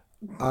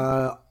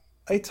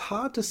 It's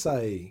hard to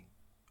say.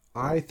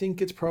 I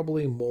think it's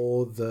probably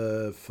more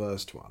the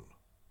first one.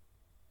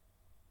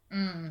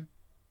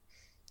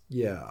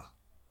 Yeah.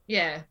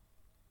 Yeah.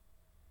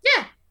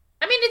 Yeah.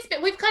 I mean,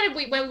 we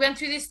went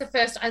through this the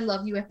first I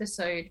Love You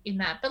episode in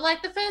that, but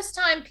the first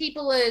time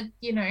people are,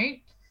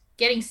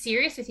 getting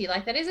serious with you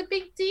like that is a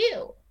big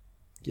deal.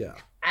 Yeah.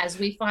 As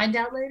we find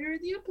out later in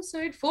the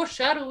episode,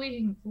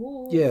 foreshadowing.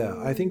 Ooh. Yeah,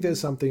 I think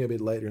there's something a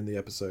bit later in the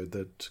episode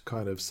that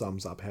kind of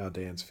sums up how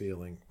Dan's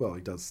feeling. Well,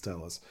 he does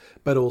tell us.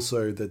 But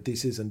also that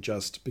this isn't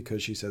just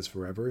because she says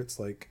forever.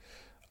 It's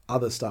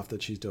other stuff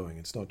that she's doing.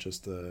 It's not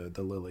just the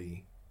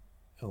Lily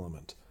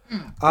element.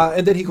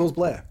 And then he calls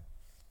Blair.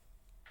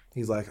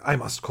 He's like, I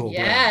must call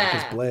Blair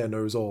because Blair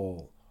knows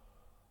all.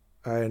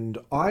 And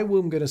I'm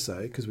going to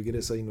say, because we get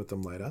a scene with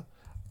them later,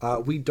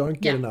 we don't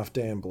get enough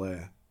Dan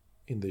Blair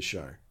in this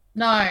show.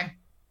 No.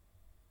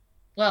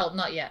 Well,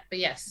 not yet, but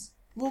yes.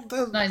 Well,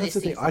 that's the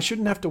thing. I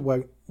shouldn't have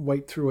to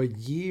wait through a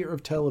year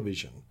of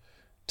television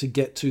to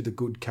get to the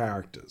good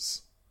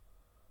characters.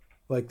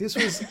 This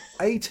was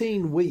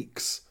 18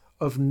 weeks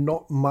of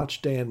not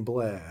much Dan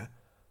Blair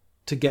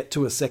to get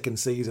to a second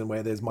season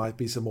where there might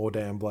be some more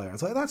Dan Blair.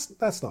 It's like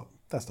that's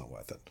not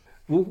worth it.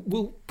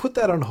 We'll put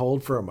that on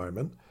hold for a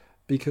moment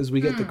because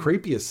we get the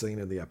creepiest scene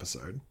in the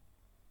episode,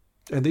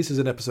 and this is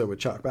an episode with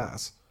Chuck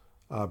Bass,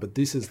 but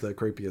this is the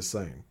creepiest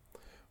scene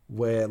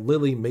where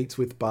Lily meets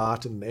with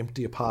Bart in an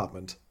empty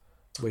apartment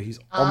where he's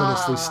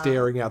ominously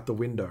staring out the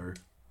window.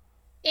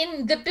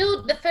 In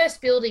the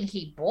first building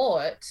he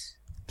bought.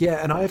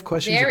 Yeah, and I have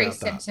questions about that. Very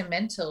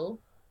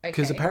sentimental.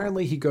 Because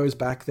apparently he goes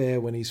back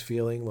there when he's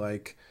feeling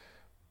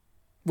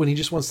when he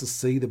just wants to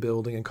see the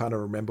building and kind of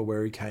remember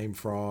where he came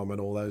from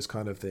and all those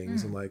kind of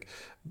things.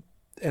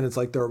 And it's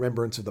the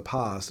remembrance of the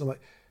past. I'm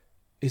like,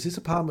 is this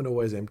apartment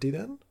always empty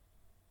then?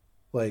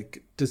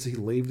 Does he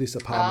leave this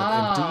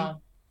apartment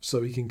empty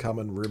so he can come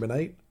and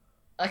ruminate?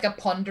 Like a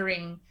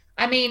pondering.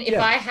 I mean, if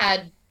I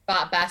had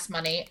Bart Bass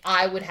money,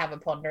 I would have a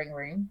pondering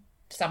room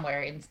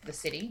somewhere in the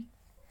city.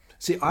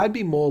 See, I'd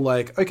be more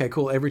like, okay,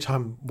 cool. Every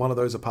time one of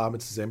those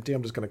apartments is empty,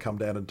 I'm just going to come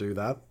down and do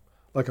that.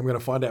 I'm going to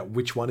find out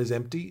which one is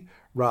empty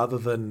rather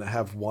than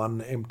have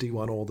one empty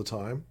one all the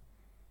time.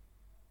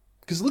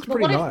 Because it looks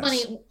pretty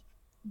nice.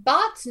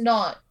 Bart's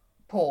not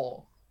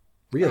poor.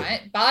 Really?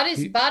 Right? Bart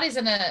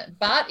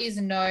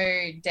is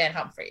no Dan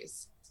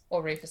Humphries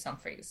or Rufus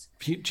Humphries.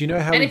 Do you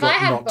know how he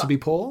got not to be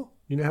poor?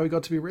 You know how he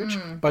got to be rich?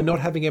 By not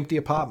having empty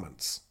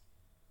apartments.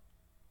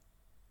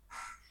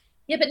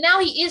 Yeah, but now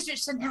he is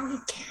rich, so now he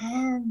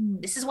can.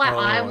 This is why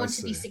I want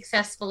to be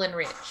successful and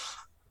rich.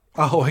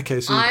 Oh,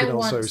 okay. So you can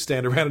also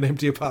stand around in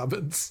empty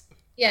apartments.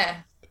 Yeah.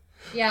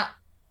 Yeah.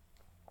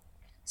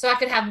 So I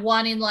could have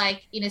one in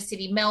like inner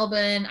city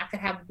Melbourne. I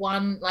could have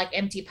one like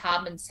empty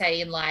apartment,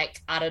 say in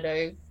like, I don't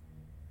know.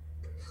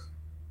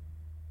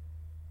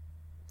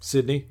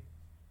 Sydney.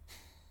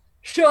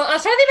 Sure. I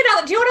was trying to think of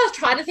another. Do you know what I was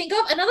trying to think of?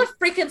 Another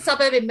freaking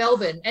suburb in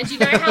Melbourne. And do you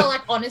know how,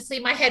 like, honestly,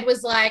 my head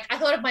was like, I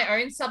thought of my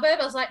own suburb.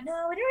 I was like, no,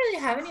 we don't really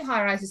have any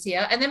high rises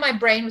here. And then my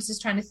brain was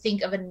just trying to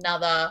think of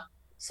another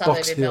suburb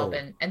Box in Hill.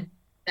 Melbourne. And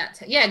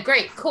that's, yeah,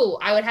 great, cool.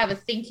 I would have a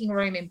thinking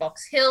room in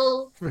Box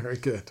Hill, Very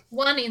good.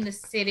 one in the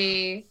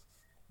city.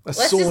 A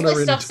Let's just sauna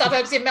list in. off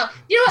suburbs in Melbourne.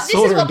 You know what? This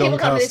Sauna is what in people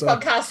come to this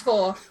Doncaster. podcast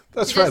for.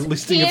 That's To right. just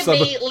Listing of hear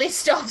suburbs. me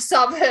list off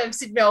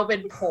suburbs in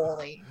Melbourne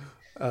poorly.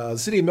 The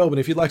City of Melbourne,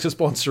 if you'd like to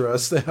sponsor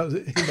us, our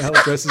email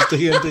address is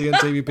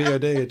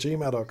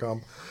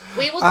dndandtvpod@gmail.com.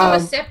 We will do a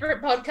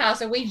separate podcast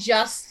and we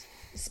just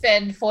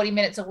spend 40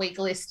 minutes a week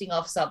listing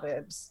off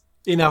suburbs.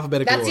 In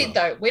alphabetical That's order. it,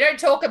 though. We don't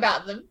talk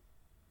about them.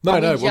 No,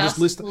 We we'll just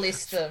list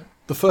them.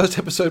 The first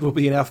episode will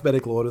be in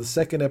alphabetical order. The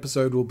second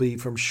episode will be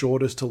from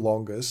shortest to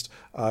longest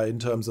in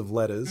terms of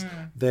letters.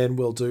 Then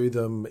we'll do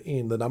them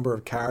in the number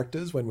of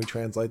characters when we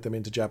translate them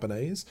into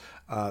Japanese.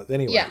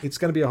 Anyway, Yeah. it's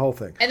going to be a whole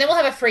thing. And then we'll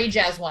have a free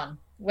jazz one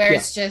where Yeah.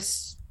 it's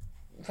just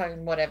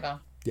fucking whatever.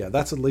 Yeah,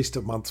 that's at least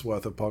a month's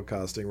worth of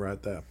podcasting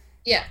right there.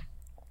 Yeah.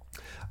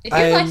 If you'd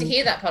like to And-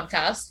 hear that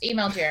podcast,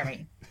 email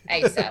Jeremy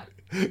ASAP.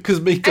 Because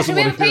Meek doesn't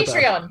Actually, we want have a to hear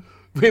about it. Patreon.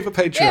 We have a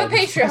Patreon. We have a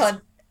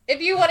Patreon. If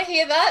you want to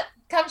hear that,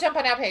 come jump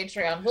on our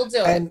Patreon. We'll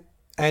do it.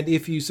 And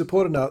if you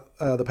support enough,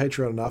 the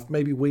Patreon enough,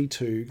 maybe we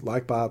too,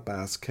 like Bart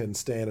Bass, can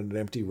stand in an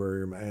empty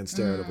room and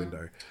stare out a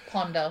window.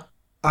 Ponder.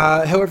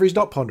 However, he's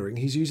not pondering.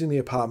 He's using the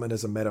apartment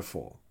as a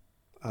metaphor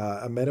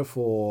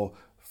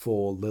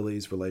for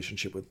Lily's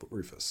relationship with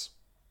Rufus.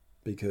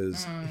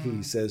 Because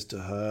he says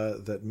to her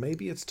that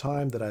maybe it's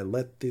time that I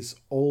let this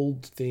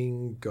old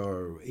thing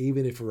go,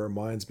 even if it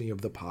reminds me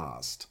of the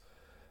past.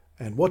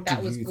 And what That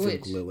do was you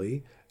good. think,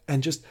 Lily?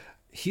 And just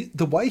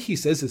the way he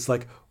says it's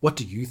like, what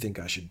do you think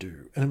I should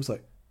do? And I was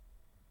like,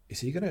 is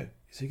he gonna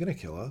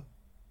kill her?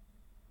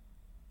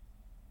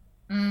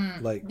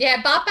 Like,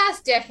 Yeah, Bart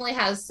Bass definitely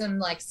has some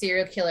like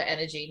serial killer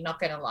energy, not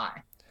gonna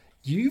lie.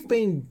 you've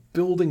been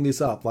building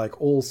this up like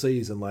all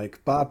season,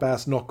 like Bart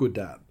Bass, not good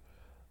dad.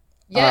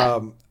 Yeah.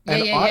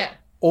 And yeah.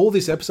 all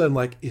this episode, I'm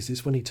like, is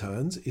this when he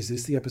turns? Is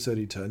this the episode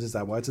he turns? Is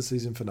that why it's a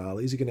season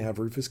finale? Is he going to have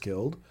Rufus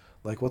killed?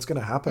 Like, what's going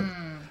to happen?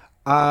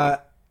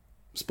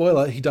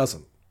 Spoiler, he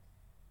doesn't.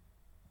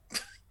 I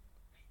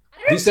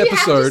don't know This if you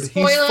have to episode,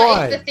 he's spoiler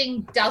fine. if the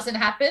thing doesn't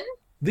happen.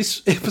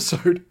 This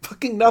episode,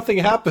 fucking nothing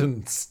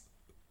happens.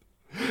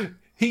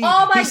 He,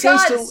 Oh my he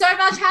says god, to- so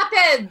much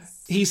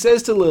happens. He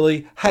says to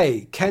Lily,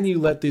 hey, can you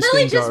let this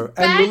Lily thing just go? And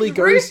banged Lily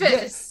goes,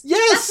 Rufus.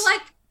 yes. That's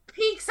like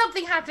peak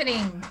something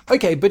happening.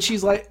 Okay, but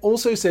she's like,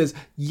 also says,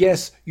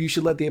 yes, you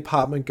should let the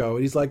apartment go.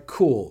 And he's like,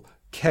 cool,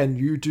 can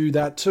you do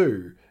that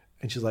too?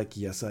 And she's like,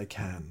 yes, I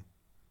can.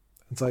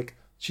 It's like,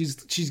 she's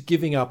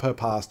giving up her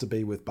past to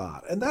be with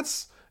Bart. And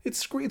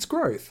it's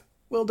growth.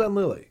 Well done,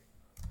 Lily.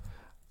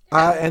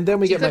 And then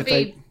we She get my could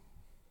favorite. be.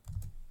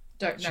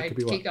 Don't know. could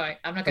be what? Keep going.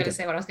 I'm not going to Okay.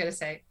 say what I was going to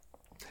say.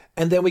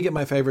 And then we get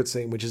my favorite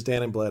scene, which is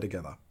Dan and Blair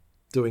together,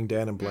 doing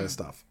Dan and Blair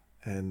stuff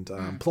and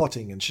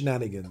plotting and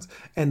shenanigans.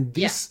 And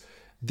this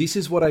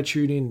is what I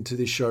tune in to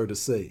this show to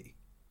see: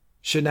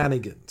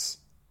 shenanigans.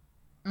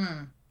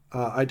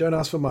 I don't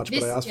ask for much,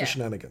 but I ask for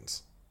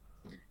shenanigans.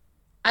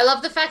 I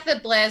love the fact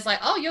that Blair's like,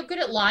 "Oh, you're good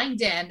at lying,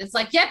 Dan." It's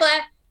like, "Yeah,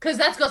 Blair, because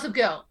that's Gossip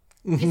Girl.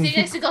 You sit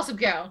next to Gossip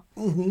Girl.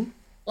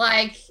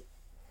 Like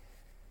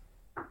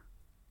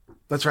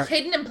That's right.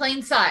 hidden in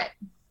plain sight."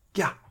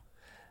 Yeah.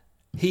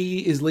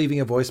 He is leaving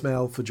a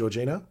voicemail for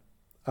Georgina,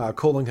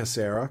 calling her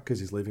Sarah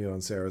because he's leaving it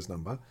on Sarah's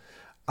number,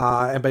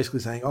 and basically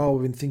saying, "Oh,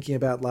 we've been thinking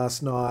about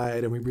last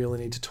night, and we really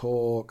need to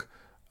talk."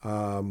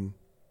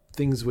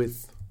 Things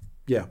with,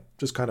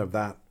 just kind of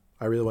that.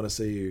 I really want to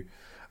see you.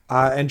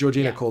 And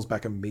Georgina calls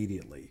back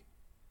immediately,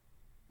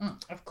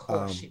 Of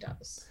course she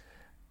does.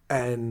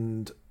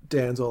 and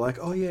Dan's all like,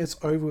 "Oh yeah, it's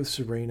over with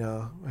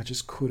Serena. I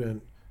just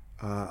couldn't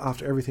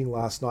after everything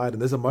last night."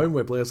 And there's a moment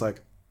where Blair's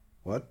like,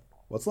 "What?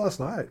 What's last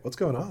night? What's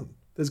going on?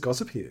 There's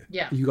gossip here.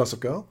 Yeah. Are you Gossip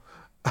Girl?"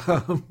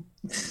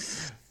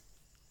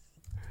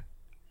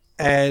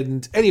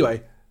 And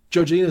anyway,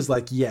 Georgina's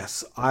like,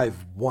 "Yes,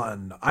 I've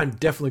won. I'm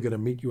definitely going to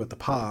meet you at the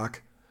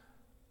park,"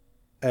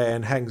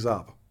 and hangs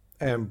up.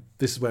 And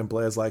this is when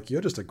Blair's like,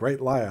 "You're just a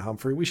great liar,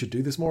 Humphrey. We should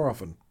do this more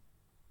often."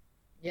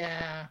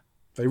 Yeah.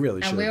 They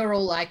really And should. we were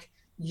all like,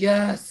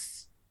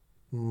 "Yes."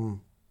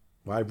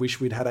 I wish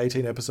we'd had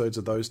 18 episodes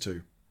of those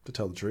two, to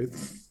tell the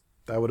truth.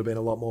 That would have been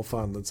a lot more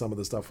fun than some of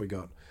the stuff we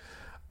got.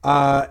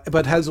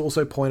 But has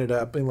also pointed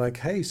out, being like,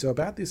 "Hey, so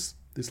about this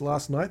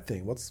last night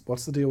thing,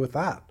 what's the deal with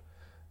that?"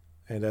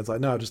 And Dad's like,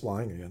 "No, just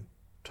lying again.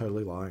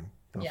 Totally lying.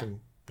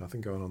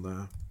 Nothing going on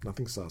there.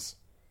 Nothing sus."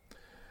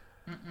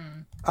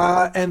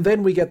 And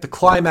then we get the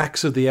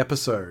climax of the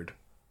episode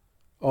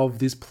of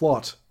this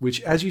plot, which,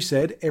 as you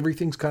said,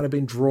 everything's kind of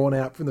been drawn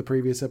out from the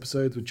previous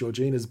episodes with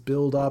Georgina's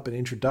build-up and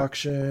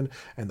introduction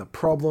and the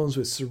problems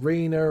with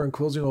Serena and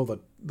causing all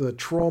the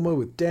trauma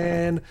with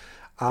Dan.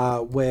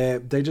 where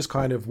they're just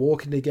kind of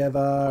walking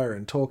together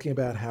and talking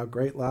about how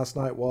great last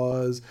night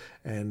was.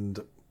 And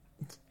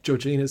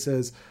Georgina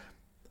says,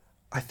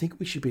 I think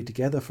we should be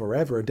together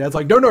forever. And Dad's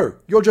like, no,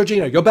 you're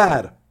Georgina, you're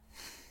bad.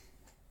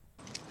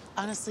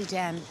 Honestly,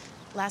 Dan,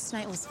 last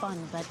night was fun,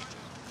 but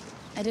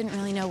I didn't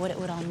really know what it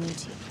would all mean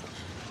to you.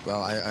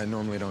 Well, I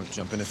normally don't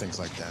jump into things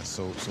like that,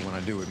 so when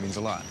I do, it means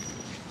a lot.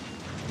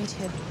 Me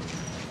too.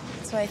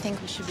 That's why I think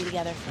we should be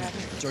together forever.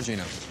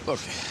 Georgina, look,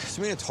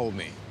 Serena told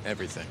me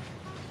everything.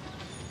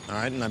 All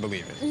right, and I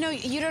believe it. No,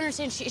 you don't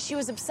understand. She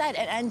was upset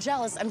and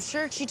jealous. I'm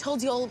sure she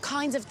told you all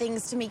kinds of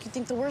things to make you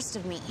think the worst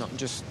of me. No,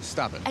 just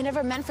stop it. I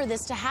never meant for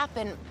this to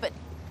happen, but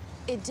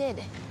it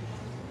did.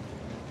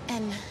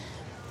 And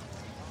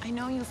I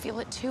know you feel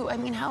it too. I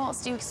mean, how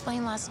else do you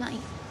explain last night?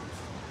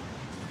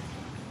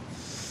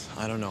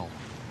 I don't know,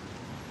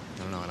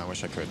 and I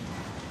wish I could.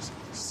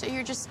 So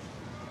you're just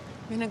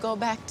gonna go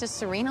back to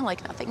Serena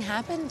like nothing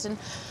happened and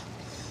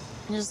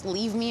just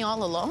leave me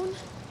all alone?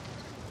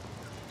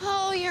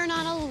 Oh, you're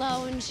not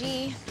alone,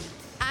 G.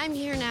 I'm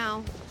here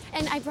now,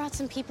 and I brought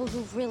some people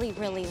who really,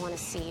 really want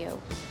to see you.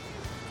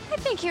 I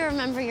think you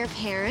remember your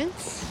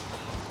parents.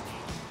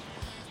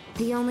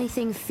 The only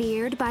thing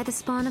feared by the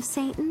spawn of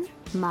Satan?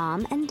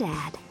 Mom and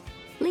Dad.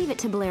 Leave it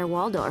to Blair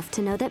Waldorf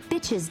to know that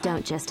bitches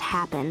don't just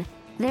happen.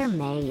 They're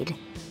made.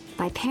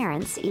 By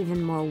parents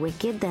even more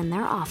wicked than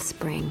their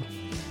offspring.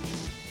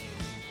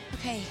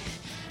 Okay,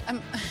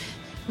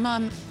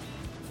 Mom,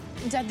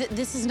 Dad,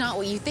 this is not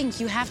what you think.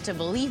 You have to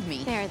believe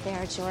me.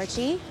 There,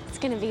 Georgie. It's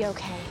gonna be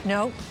okay.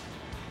 No,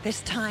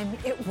 this time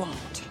it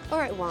won't.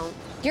 Or it won't.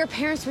 Your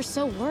parents were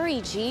so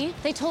worried, G.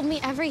 They told me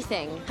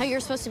everything. How you're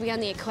supposed to be on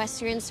the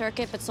equestrian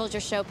circuit but sold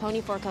your show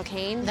pony for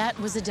cocaine. That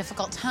was a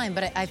difficult time,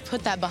 but I've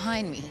put that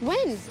behind me.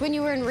 When? When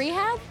you were in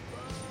rehab?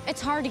 It's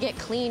hard to get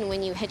clean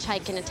when you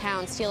hitchhike in a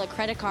town, steal a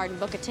credit card, and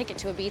book a ticket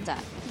to Ibiza.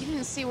 You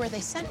didn't see where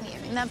they sent me. I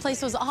mean, that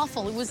place was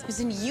awful. It was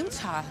in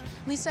Utah.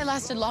 At least I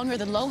lasted longer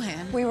than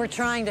Lohan. We were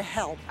trying to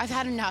help. I've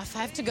had enough. I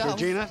have to go.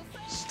 Georgina,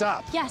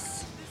 stop.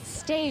 Yes.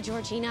 Stay,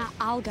 Georgina.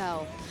 I'll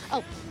go.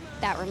 Oh,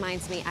 that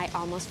reminds me. I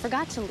almost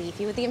forgot to leave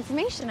you with the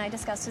information I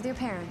discussed with your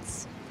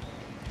parents.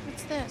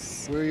 What's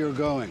this? Where you're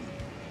going.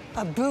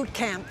 A boot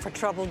camp for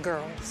troubled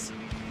girls.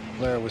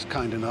 Blair was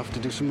kind enough to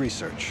do some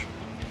research.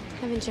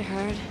 Haven't you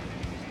heard?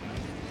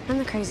 I'm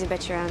the crazy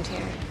bitch around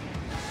here.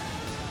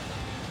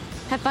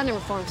 Have fun in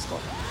reform school.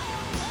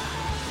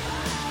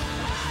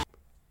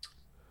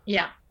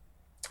 Yeah.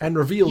 And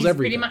reveals He's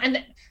everything. pretty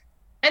much,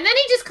 and then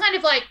he just kind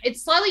of like,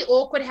 it's slightly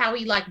awkward how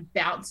he like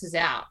bounces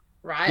out,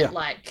 right? Yeah.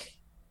 Like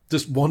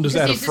just wanders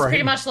out of he's just frame.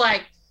 pretty much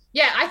like,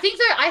 yeah, I think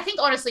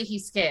honestly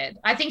he's scared.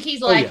 I think he's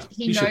like, yeah,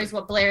 he he knows should.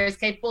 what Blair is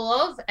capable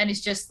of, and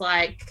it's just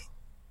like,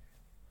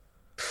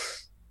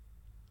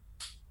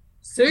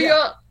 see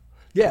ya.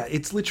 Yeah,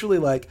 it's literally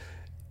like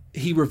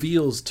he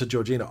reveals to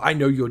Georgina, I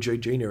know you're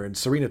Georgina, and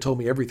Serena told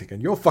me everything,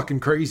 and you're fucking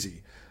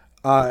crazy.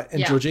 And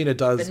Yeah. Georgina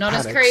does But not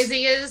panics. as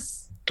crazy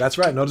as That's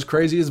right, not as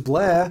crazy as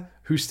Blair,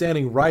 who's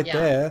standing right Yeah.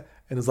 there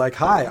and is like,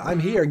 hi, I'm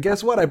here, and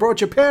guess what? I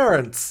brought your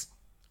parents.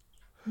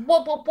 And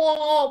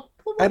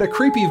a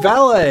creepy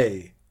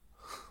valet.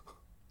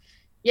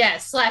 Yeah,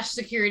 /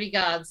 security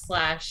guard /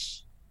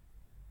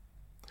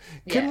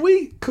 Could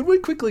we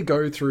quickly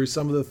go through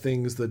some of the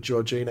things that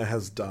Georgina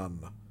has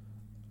done?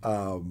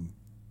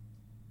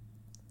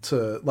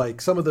 To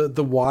like some of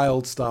the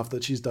wild stuff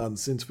that she's done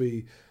since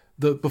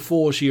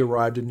before she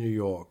arrived in New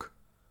York.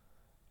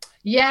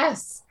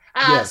 Yes.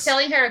 Yes.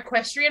 Selling her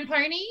equestrian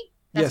pony.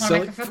 That's Yeah,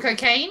 one for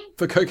cocaine.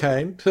 For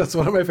cocaine. That's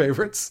one of my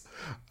favorites.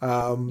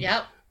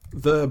 Yep.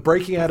 The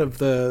breaking out of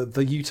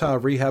the Utah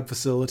rehab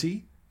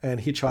facility and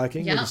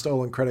hitchhiking Yep. with a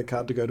stolen credit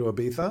card to go to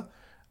Ibiza.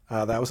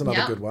 That was another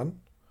Yep. good one.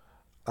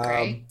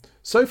 Great.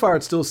 So far,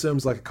 it still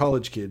seems like a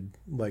college kid,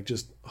 like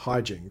just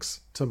hijinks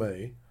to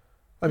me.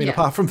 I mean, Yeah.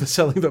 apart from the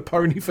selling the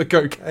pony for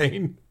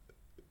cocaine.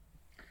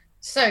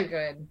 So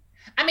good.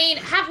 I mean,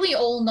 have we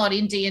all not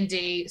in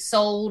D&D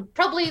sold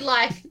probably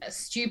like a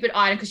stupid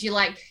item because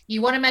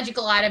you want a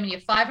magical item and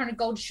you're 500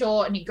 gold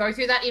short and you go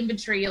through that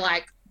inventory, you're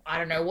like, I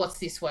don't know, what's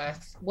this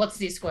worth? What's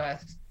this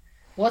worth?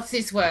 What's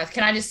this worth?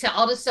 Can I just sell?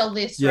 I'll just sell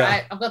this, Yeah.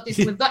 right? I've got this.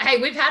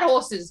 We've had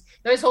horses.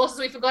 Those horses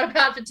we forgot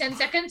about for 10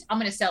 seconds. I'm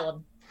going to sell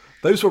them.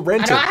 Those were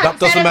rented. I That haven't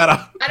doesn't fed them-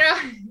 matter.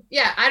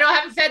 I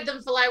haven't fed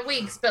them for like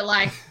weeks, but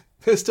like,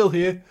 They're still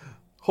here.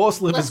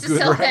 Horse liver let's is just good,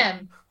 sell right?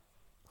 them.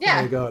 Yeah.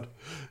 Oh my god.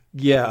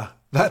 Yeah,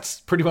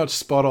 that's pretty much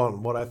spot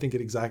on what I think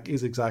it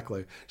is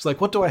exactly. It's like,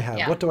 what do I have?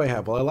 Yeah. What do I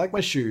have? Well, I like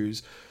my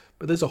shoes,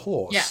 but there's a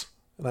horse. Yeah.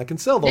 And I can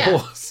sell the Yeah.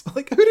 horse.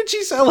 Like, who did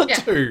she sell it Yeah.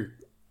 to?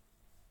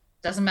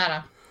 Doesn't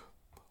matter.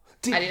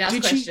 I didn't ask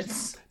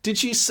questions. Did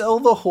she sell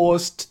the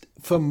horse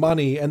for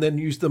money and then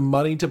use the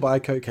money to buy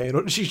cocaine?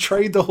 Or did she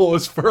trade the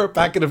horse for a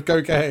packet of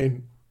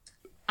cocaine?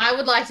 I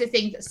would like to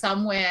think that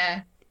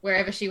somewhere,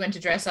 wherever she went to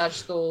dressage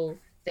school,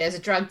 there's a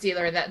drug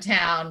dealer in that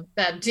town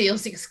that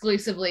deals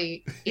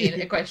exclusively in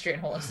equestrian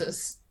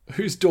horses.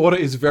 Whose daughter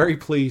is very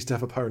pleased to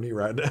have a pony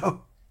right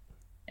now.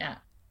 Yeah.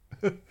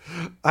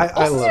 I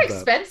Horses love are that.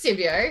 expensive,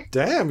 yo.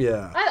 Damn,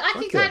 yeah. I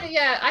Fuck can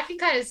yeah. I can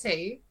kind of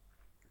see.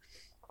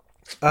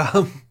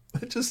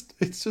 It's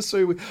just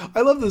so weird.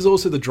 I love there's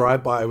also the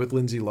drive-by with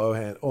Lindsay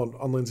Lohan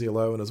on Lindsay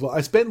Lohan as well.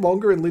 I spent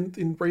longer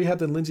in rehab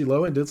than Lindsay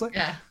Lohan did. It's like,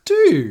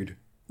 dude,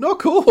 not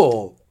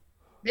cool.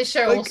 This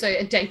show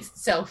also dates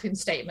itself in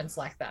statements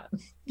like that.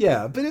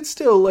 Yeah, but it's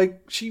still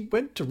like she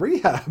went to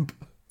rehab.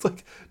 It's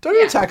like,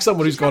 don't attack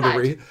someone who's gone to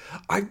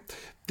rehab.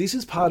 This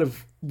is part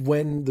of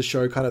when the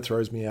show kind of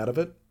throws me out of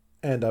it,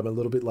 and I'm a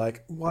little bit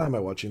like, why am I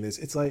watching this?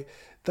 It's like,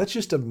 that's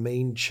just a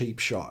mean, cheap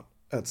shot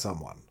at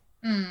someone.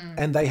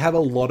 And they have a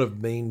lot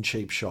of mean,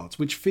 cheap shots,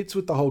 which fits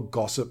with the whole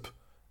gossip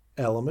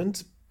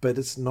element, but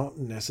it's not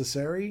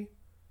necessary.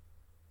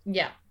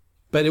 Yeah.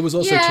 But it was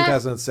also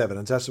 2007,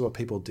 and that's what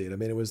people did. I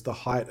mean, it was the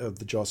height of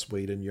the Joss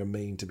Whedon, you're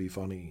mean to be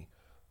funny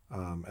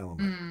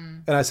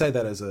element. And I say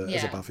that as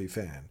a Buffy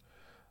fan.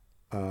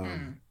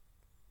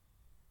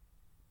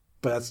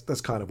 But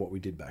that's kind of what we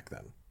did back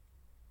then.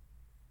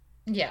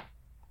 Yeah.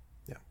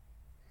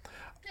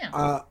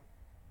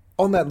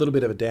 On that little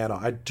bit of a downer,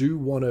 I do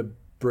want to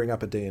bring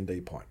up a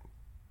D&D point,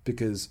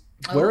 because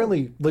we're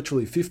only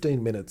literally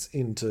 15 minutes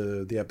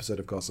into the episode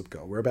of Gossip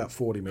Girl. We're about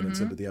 40 minutes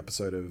into the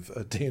episode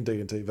of D&D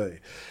and TV.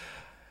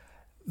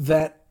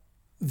 That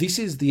this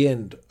is the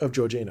end of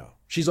Georgina.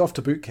 She's off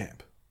to boot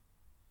camp.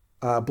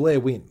 Blair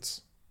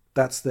wins.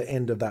 That's the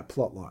end of that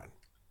plot line.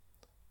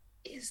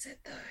 Is it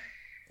though?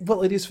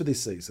 Well, it is for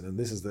this season, and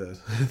this is the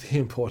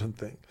important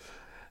thing.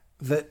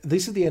 That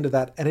this is the end of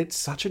that, and it's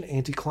such an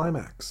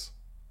anticlimax.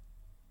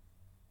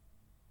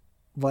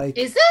 Like,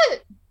 is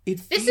it?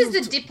 This is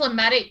the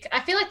diplomatic. I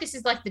feel like this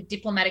is like the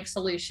diplomatic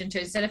solution to,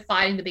 instead of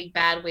fighting the big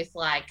bad with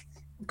like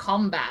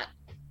combat.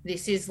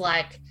 This is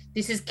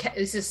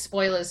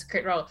spoilers,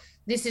 crit roll.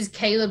 This is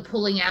Caleb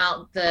pulling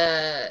out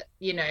the,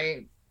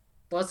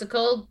 what's it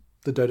called?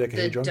 The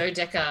dodecahedron. The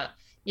dodeca.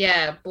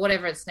 Yeah,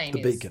 whatever its name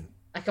is. The beacon.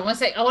 Like I want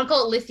to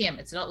call it lithium.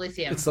 It's not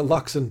lithium. It's the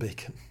Luxon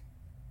beacon.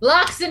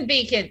 Luxon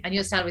beacon. I knew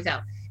it started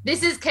without.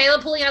 This is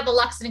Caleb pulling out the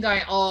Luxon and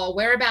going, oh,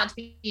 we're about to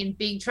be in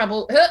big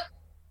trouble.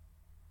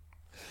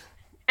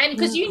 And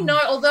because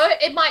although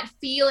it might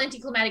feel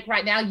anticlimactic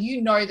right now,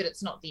 you know that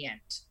it's not the end.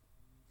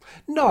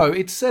 No,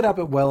 it's set up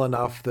it well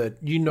enough that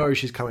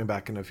she's coming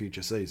back in a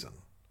future season.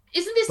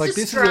 Isn't this like,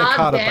 just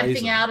Strahd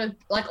vamping out of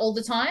like all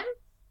the time?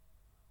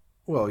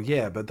 Well,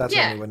 yeah, but that's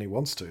only when he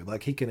wants to.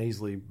 Like, he can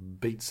easily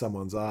beat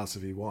someone's ass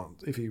if he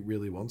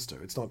really wants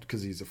to. It's not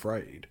because he's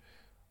afraid.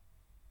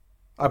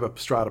 I'm a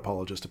Strahd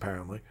apologist,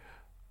 apparently.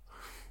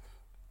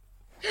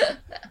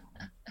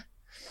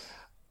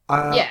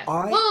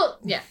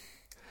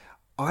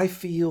 I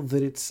feel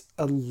that it's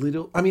a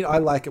little... I mean, I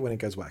like it when it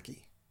goes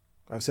wacky.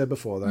 I've said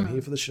before that I'm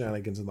here for the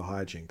shenanigans and the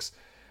hijinks.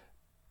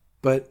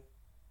 But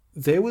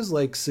there was,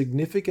 like,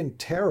 significant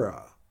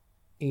terror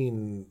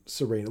in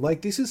Serena.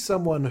 Like, this is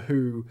someone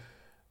who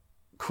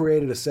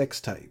created a sex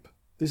tape.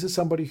 This is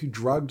somebody who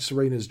drugged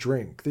Serena's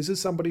drink. This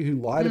is somebody who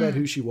lied about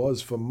who she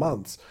was for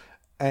months.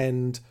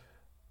 And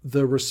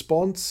the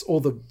response, or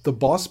the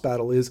boss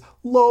battle is,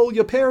 lol,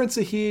 your parents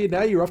are here.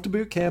 Now you're off to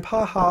boot camp.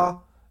 Ha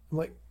ha. I'm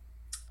like...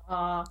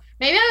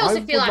 maybe I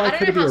also feel like I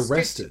don't know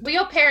how strict. Were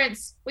your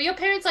parents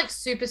like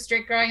super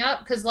strict growing up?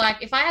 Because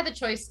like if I had the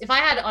choice, if I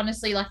had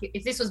honestly like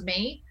if this was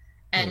me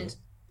and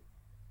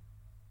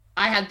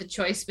I had the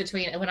choice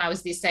between when I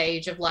was this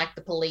age of like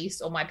the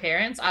police or my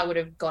parents, I would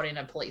have got in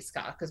a police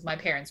car because my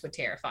parents were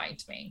terrifying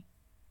to me.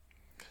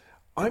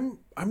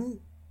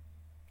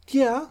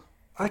 Yeah,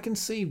 I can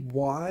see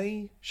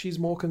why she's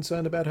more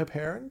concerned about her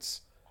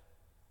parents,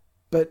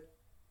 but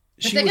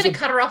they're going to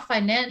cut her off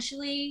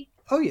financially.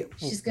 Oh yeah,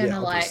 she's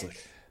gonna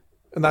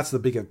and that's the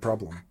bigger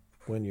problem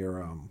when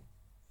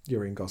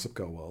you're in Gossip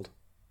Girl world.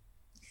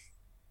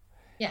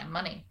 Yeah,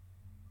 money.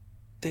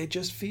 There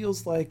just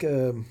feels like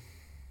to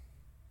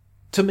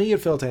me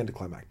it felt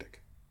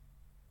anticlimactic.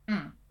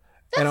 That's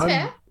and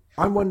fair.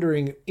 I'm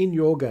wondering, in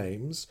your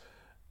games,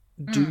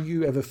 do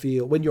you ever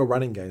feel, when you're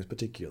running games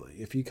particularly,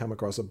 if you come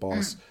across a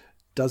boss,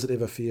 does it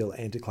ever feel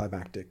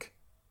anticlimactic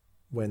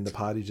when the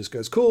party just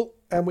goes cool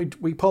and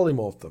we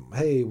polymorph them?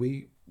 Hey,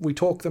 we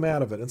talk them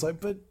out of it. And it's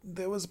like, but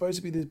there was supposed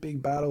to be this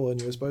big battle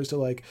and you were supposed to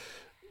like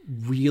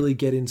really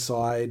get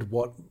inside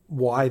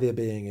why they're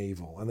being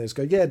evil. And they just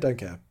go, yeah, don't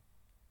care.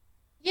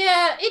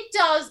 Yeah, it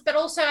does. But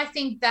also I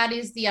think that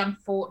is the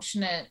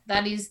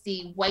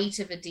weight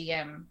of a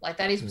DM. Like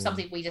that is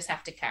something we just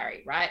have to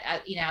carry, right?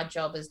 In our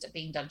job as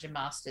being dungeon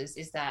masters,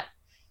 is that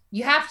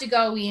you have to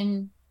go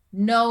in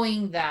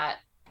knowing that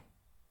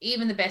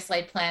even the best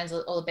laid plans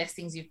or the best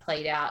things you've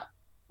played out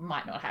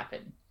might not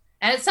happen.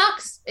 And it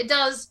sucks. It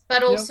does.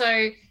 But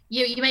also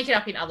you make it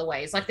up in other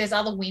ways. Like there's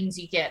other wins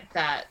you get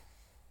that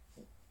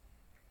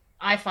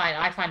I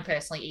find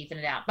personally even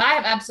it out. But I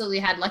have absolutely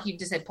had, like you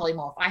just said,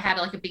 polymorph. I had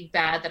like a big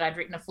bad that I'd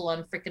written a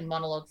full-on freaking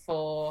monologue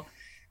for,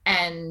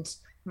 and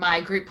my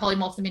group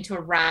polymorphed them into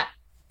a rat,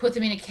 put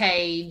them in a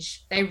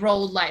cage. They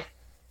rolled like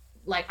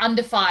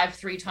under 5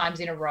 3 times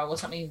in a row or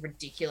something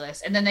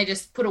ridiculous. And then they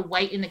just put a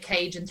weight in the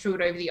cage and threw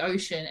it over the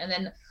ocean. And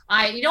then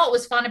you know what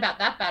was fun about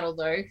that battle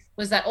though,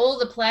 was that all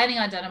the planning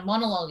I'd done and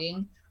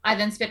monologuing, I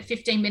then spent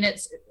 15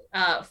 minutes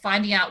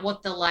finding out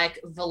what the like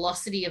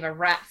velocity of a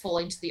rat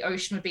falling to the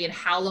ocean would be and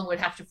how long it would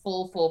have to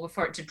fall for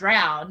before it to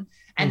drown,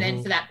 and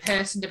then for that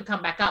person to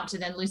come back up to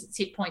then lose its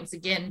hit points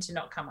again to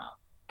not come up.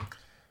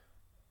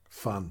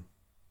 Fun.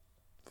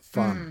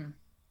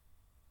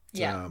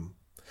 Yeah.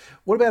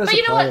 What about as but a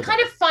you know player? what?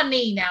 Kind of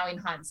funny now in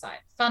hindsight.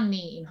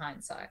 Funny in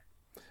hindsight.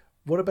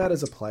 What about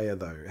as a player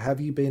though? Have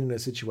you been in a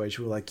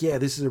situation where like, yeah,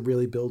 this is a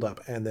really build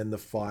up, and then the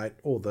fight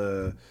or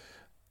the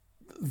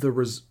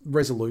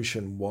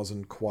resolution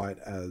wasn't quite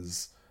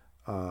as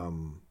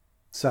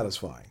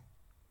satisfying?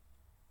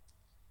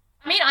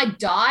 I mean, I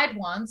died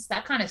once.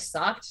 That kind of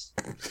sucked.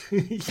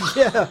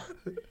 Yeah.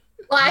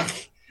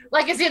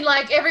 Like as in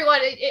like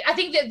everyone, I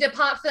think that the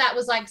part for that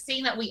was like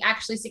seeing that we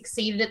actually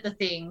succeeded at the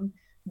thing,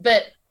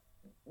 but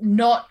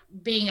not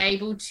being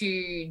able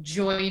to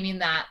join in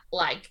that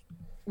like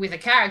with a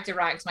character,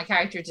 right? Because my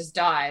character just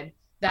died.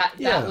 That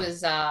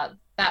was a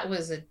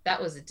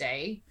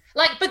day.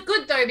 Like, but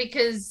good though,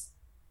 because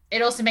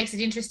it also makes it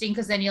interesting,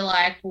 because then you're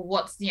like,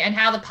 well, and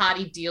how the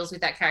party deals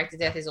with that character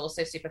death is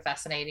also super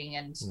fascinating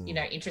and you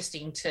know,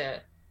 interesting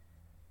to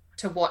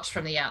watch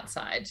from the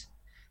outside.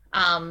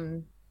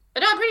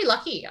 But no, I'm pretty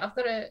lucky. I've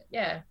got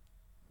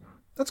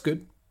That's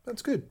good.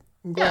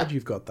 I'm glad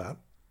you've got that.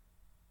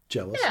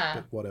 Jealous,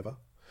 but whatever.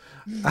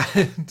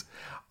 And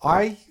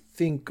I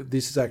think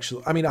this is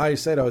actually, I mean, I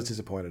said I was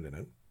disappointed in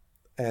it,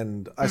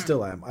 and I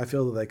still am. I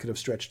feel that they could have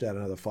stretched out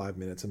another 5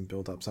 minutes and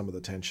built up some of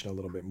the tension a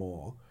little bit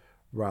more,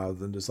 rather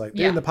than just like,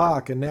 they're in the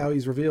park and now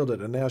he's revealed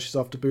it and now she's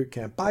off to boot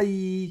camp.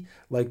 Bye.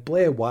 Like,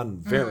 Blair won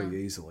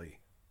very easily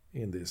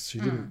in this. She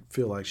didn't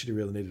feel like she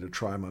really needed to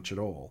try much at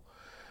all.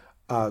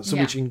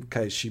 Which in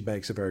case she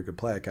makes a very good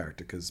player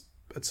character, because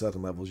at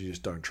certain levels you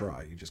just don't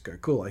try. You just go,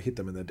 cool, I hit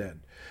them and they're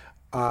dead.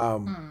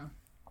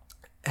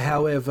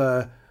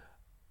 However,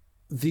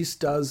 this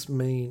does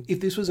mean, if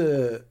this was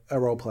a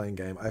role-playing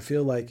game, I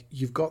feel like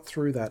you've got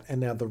through that, and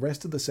now the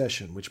rest of the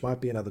session, which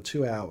might be another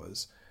 2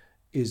 hours,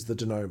 is the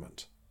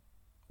denouement,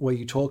 where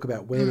you talk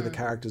about where do the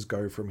characters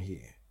go from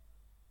here?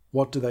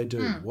 What do they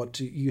do? What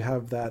do you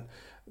have that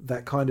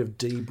kind of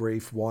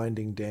debrief,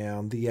 winding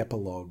down, the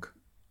epilogue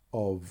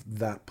of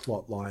that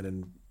plot line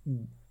and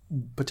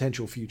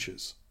potential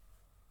futures.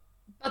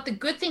 But the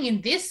good thing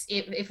in this,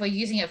 if we're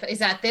using it, is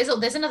that there's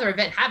another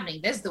event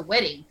happening. There's the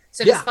wedding.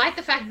 So despite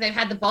the fact that they've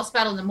had the boss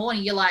battle in the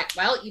morning, you're like,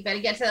 well, you better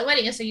get to that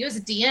wedding. And so you as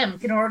a DM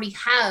can already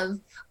have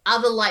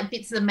other like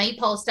bits of the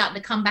maypole starting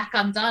to come back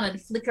undone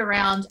and flick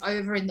around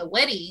over in the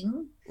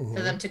wedding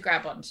for them to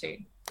grab onto.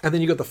 And then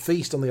you got the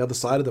feast on the other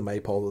side of the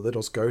maypole that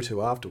they'll just go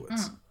to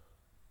afterwards.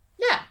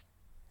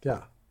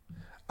 Yeah.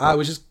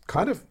 Which is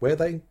kind of where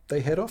they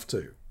head off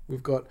to.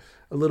 We've got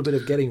a little bit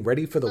of getting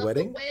ready for the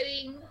wedding.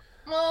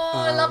 Oh,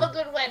 I love a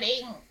good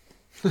wedding.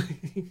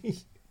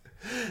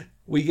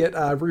 We get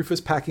Rufus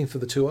packing for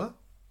the tour.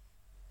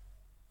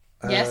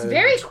 Yes,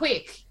 very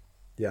quick.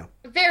 Yeah.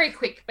 Very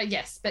quick, but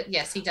yes,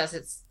 he does.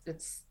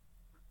 It's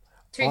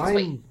too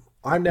sweet.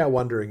 I'm now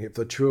wondering if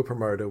the tour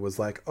promoter was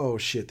like, oh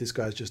shit, this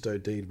guy's just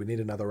OD'd. We need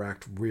another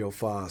act real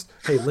fast.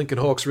 Hey, Lincoln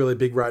Hawk's really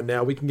big right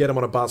now. We can get him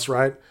on a bus,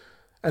 right?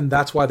 And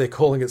that's why they're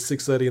calling at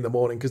 6:30 in the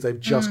morning, because they've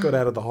just got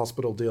out of the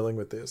hospital dealing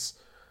with this.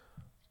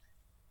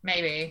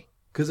 Maybe.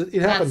 Because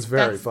it happens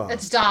very fast.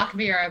 It's Dark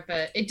Mirror,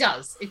 but it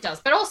does.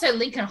 But also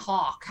Lincoln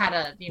Hawk had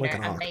a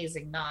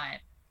amazing night.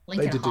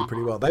 They did do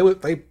pretty well. They were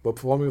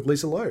performing with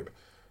Lisa Loeb.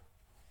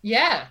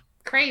 Yeah,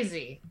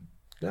 crazy.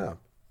 Yeah.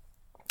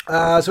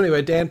 So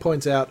anyway, Dan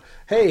points out,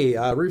 hey,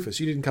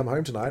 Rufus, you didn't come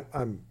home tonight.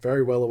 I'm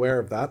very well aware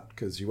of that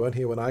because you weren't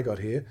here when I got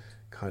here,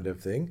 kind of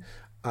thing.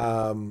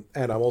 And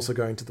I'm also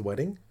going to the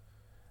wedding.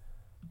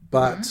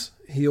 But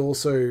he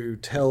also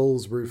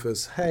tells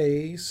Rufus,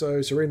 hey,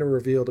 so Serena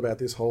revealed about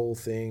this whole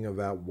thing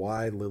about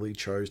why Lily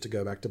chose to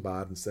go back to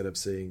Bard instead of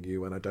seeing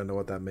you, and I don't know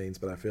what that means,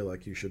 but I feel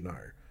like you should know.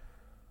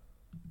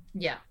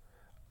 Yeah.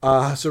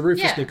 So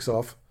Rufus nicks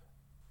off,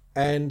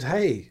 and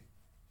hey,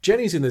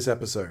 Jenny's in this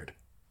episode.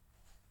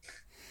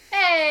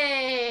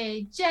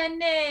 Hey,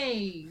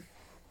 Jenny!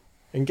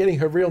 And getting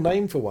her real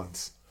name for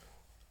once.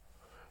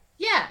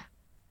 Yeah.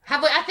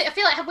 I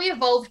feel like have we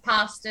evolved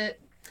past it?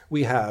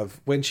 We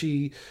have. When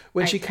she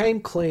came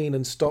clean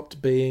and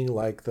stopped being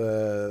like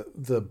the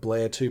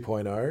Blair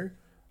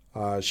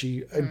 2.0,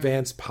 she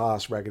advanced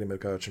past Raggedy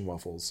McGurch and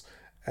Waffles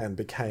and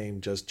became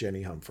just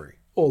Jenny Humphrey,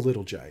 or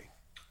Little J.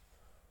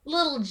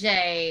 Little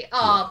J.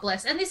 Oh,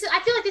 bless. And I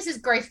feel like this is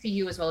growth for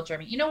you as well,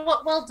 Jeremy. You know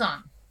what? Well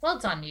done. Well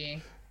done,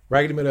 you.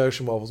 Raggedy McGurch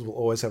and Waffles will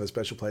always have a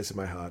special place in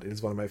my heart. It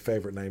is one of my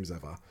favorite names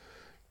ever.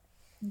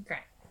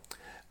 Great.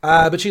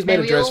 But she's made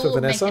a dress for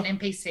Vanessa. Make an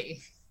NPC.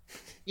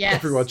 Yes.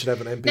 Everyone should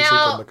have an NPC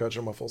from McGurch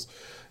and Waffles.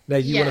 Now,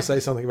 you want to say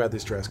something about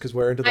this dress, because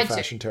we're into the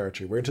fashion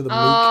territory. We're into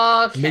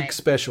the Meek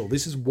special.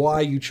 This is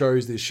why you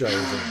chose this show,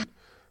 isn't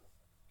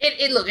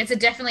it? Look, it's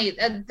definitely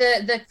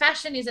the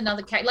fashion is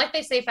another character. Like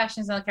they say,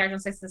 fashion is another character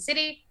on Sex and the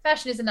City.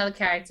 Fashion is another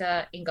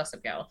character in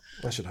Gossip Girl.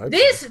 I should hope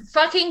this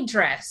fucking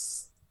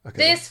dress. Okay.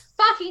 This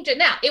fucking dress.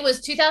 Now, it was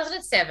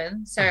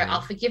 2007, so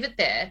I'll forgive it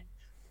there.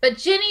 But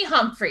Jenny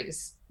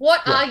Humphreys,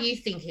 What are you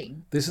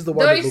thinking? This is the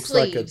one that Those looks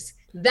sleeves,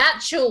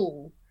 that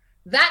tulle,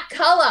 that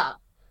color.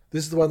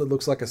 This is the one that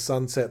looks like a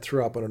sunset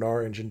threw up on an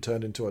orange and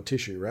turned into a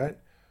tissue, right?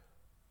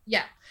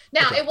 Yeah.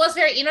 Now, Okay. it was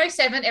very, in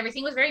 '07,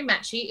 everything was very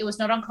matchy. It was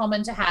not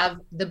uncommon to have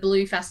the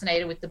blue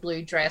fascinator with the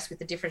blue dress with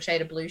the different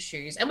shade of blue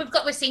shoes. And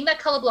we're seeing that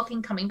color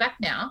blocking coming back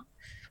now.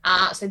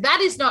 So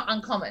that is not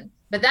uncommon.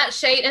 But that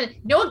shade, and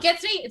you know what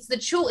gets me? It's the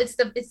tulle. It's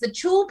the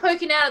tulle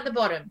poking out at the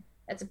bottom.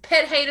 That's a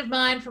pet hate of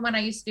mine from when I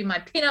used to do my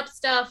pinup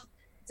stuff.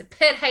 It's a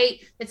pet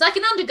hate. It's like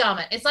an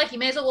undergarment. It's like you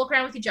may as well walk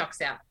around with your jocks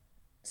out.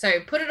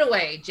 So put it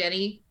away,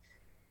 Jenny.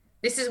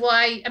 This is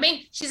why, I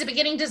mean, she's a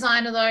beginning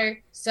designer though.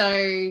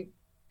 So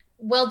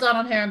well done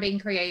on her on being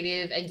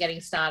creative and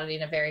getting started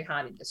in a very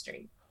hard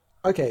industry.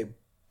 Okay,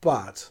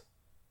 but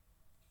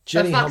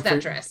But fuck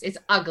that dress. It's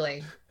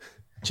ugly.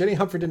 Jenny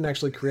Humphrey didn't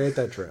actually create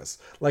that dress.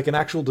 Like an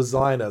actual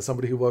designer,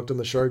 somebody who worked on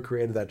the show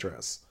created that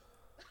dress.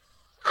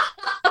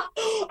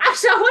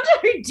 Actually, I wonder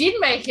who did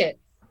make it.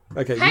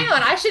 Okay, Hang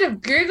on, I should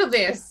have Googled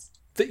this.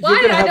 you're Why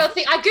did gonna I have- not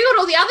think? I Googled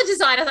all the other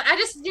designers. I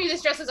just knew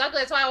this dress was ugly.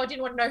 That's why I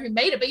didn't want to know who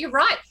made it. But you're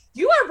right.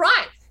 You are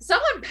right.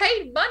 Someone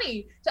paid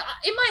money.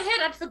 In my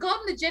head, I'd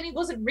forgotten that Jenny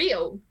wasn't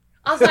real.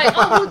 I was like,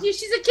 oh, well,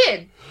 she's a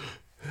kid.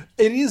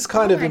 It is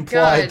kind of my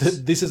implied God.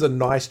 that this is a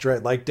nice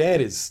dress. Like, Dan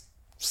is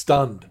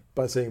stunned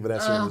by seeing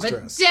Vanessa in this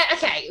dress.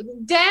 Okay,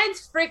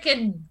 Dan's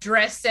freaking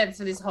dress sense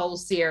for this whole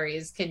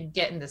series can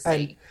get in the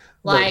And seat.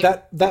 look,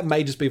 Like, that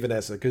may just be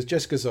Vanessa, because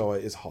Jessica Zoa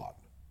is hot.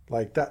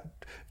 Like, that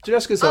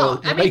Jessica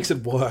Zoa I mean, makes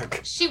it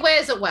work. she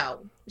wears it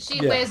well. She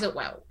Yeah. wears it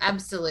well.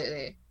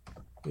 Absolutely.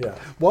 Yeah.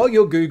 While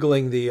you're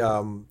googling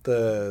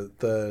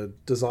the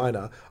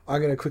designer, I'm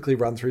going to quickly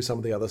run through some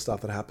of the other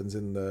stuff that happens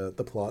in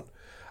the plot.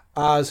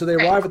 So they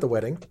arrive at the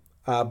wedding.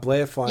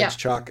 Blair finds Yeah.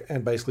 Chuck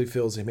and basically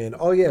fills him in.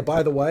 Oh yeah,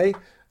 by the way,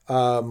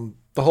 the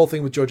whole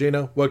thing with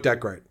Georgina worked out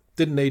great.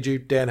 Didn't need you.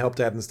 Dan helped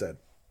out instead.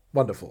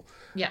 Wonderful.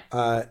 Yeah.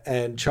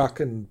 And Chuck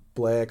and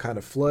Blair kind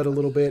of flirt a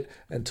little bit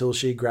until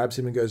she grabs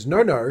him and goes,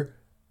 no,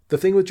 the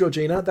thing with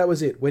Georgina, that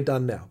was it. We're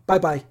done now.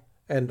 Bye-bye.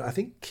 And I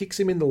think kicks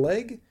him in the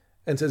leg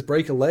and says,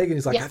 break a leg. And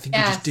he's like, I think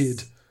you just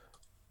did.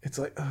 It's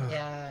like, oh,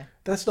 Yeah.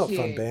 that's not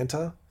fun Cute.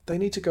 banter. They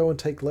need to go and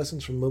take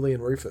lessons from Lily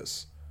and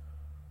Rufus.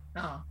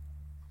 Oh.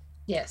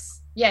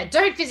 Yes. Yeah,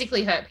 don't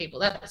physically hurt people.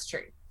 That's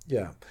true.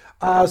 Yeah.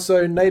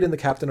 So Nate and the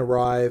captain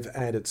arrive,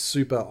 and it's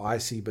super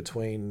icy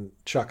between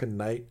Chuck and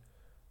Nate.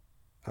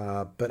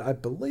 But I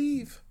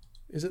believe,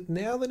 is it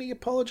now that he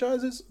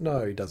apologizes?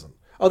 No, he doesn't.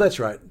 Oh, that's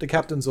right. The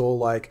captain's all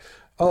like,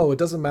 oh, it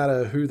doesn't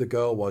matter who the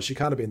girl was. She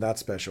can't have been that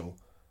special.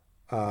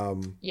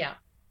 Yeah.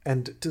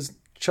 And does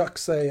Chuck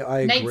say,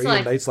 I Nate's agree? like-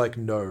 And Nate's like,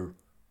 no,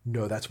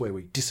 that's where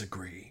we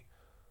disagree.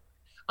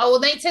 Oh, well,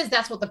 Nate says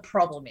that's what the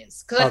problem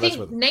is. Because Oh, I that's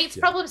think what- Nate's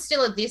yeah. problem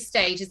still at this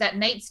stage is that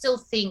Nate still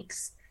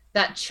thinks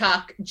that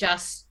Chuck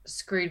just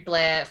screwed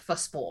Blair for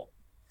sport.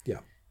 Yeah.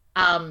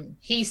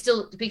 He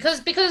still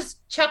because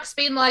Chuck's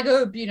been like,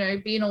 oh,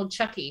 being all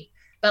Chucky.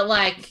 But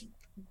like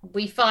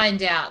we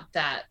find out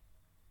that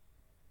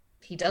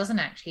he doesn't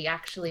actually. He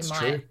actually It's might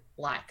true.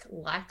 like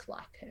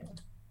her.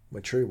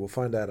 We're true. We'll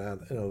find out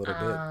in a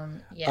little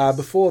bit. Yes.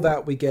 Before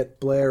that, we get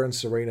Blair and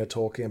Serena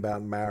talking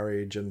about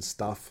marriage and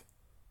stuff.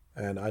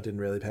 And I didn't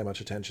really pay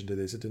much attention to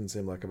this. It didn't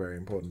seem like a very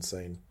important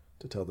scene,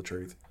 to tell the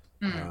truth.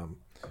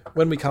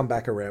 When we come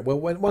back around,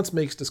 once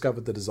Meeks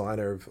discovered the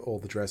designer of all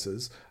the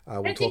dresses, we'll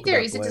I don't talk think there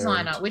about is a Blair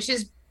designer, which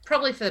is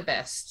probably for the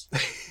best.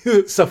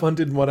 and- Someone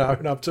didn't want to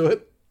own up to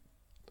it,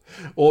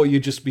 or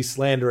you'd just be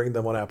slandering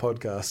them on our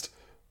podcast.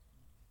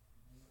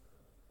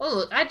 Well,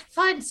 look, I'd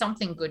find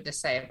something good to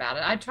say about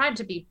it. I tried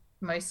to be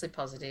mostly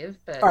positive,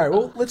 but All right,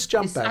 well, let's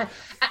jump back.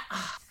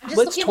 I'm just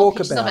Let's looking at more talk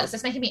pictures of about- it. It's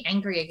just making me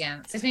angry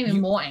again. It's just making me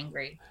more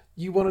angry.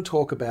 You want to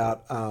talk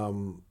about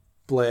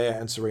Blair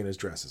and Serena's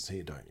dresses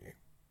here, don't you?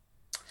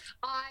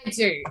 I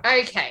do.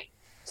 Okay.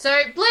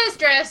 So Blair's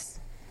dress,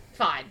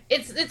 fine.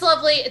 It's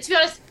lovely. To be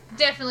honest,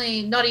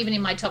 definitely not even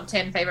in my top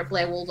 10 favorite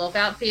Blair Waldorf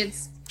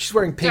outfits. She's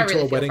wearing pink Don't to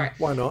really a feel wedding. for it.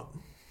 Why not?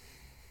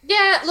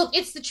 Yeah, look,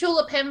 it's the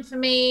tulip hem for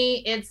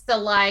me. It's the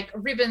like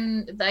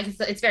ribbon, like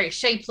it's very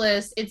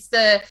shapeless.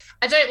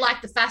 I don't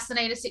like the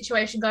fascinator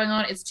situation going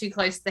on. It's too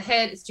close to the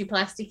head. It's too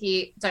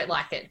plasticky. Don't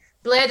like it.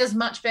 Blair does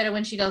much better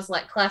when she does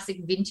like classic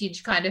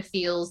vintage kind of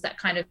feels, that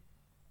kind of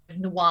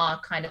noir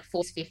kind of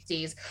 40s,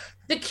 50s.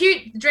 The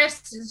cute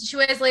dress she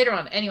wears later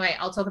on. Anyway,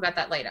 I'll talk about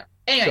that later.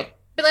 Anyway, Sure.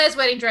 Blair's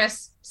wedding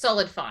dress,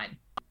 solid, fine.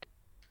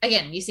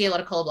 Again, you see a lot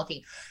of color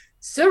blocking.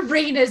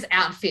 Serena's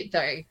outfit,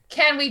 though,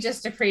 can we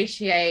just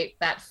appreciate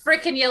that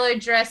freaking yellow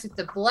dress with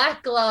the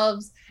black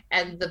gloves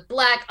and the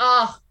black?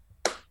 Oh,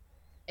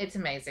 it's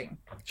amazing.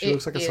 She It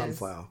looks like a is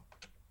sunflower.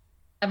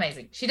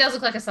 Amazing. She does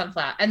look like a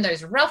sunflower, and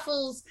those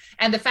ruffles,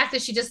 and the fact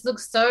that she just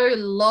looks so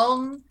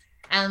long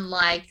and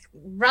like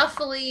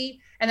ruffly,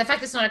 and the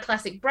fact that it's not a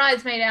classic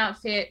bridesmaid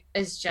outfit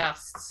is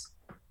just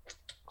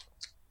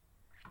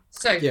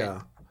so good.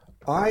 Yeah.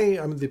 I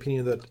am of the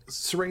opinion that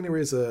Serena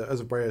is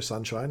a ray of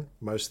sunshine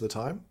most of the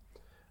time.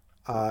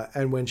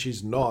 And when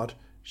she's not,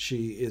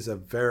 she is a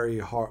very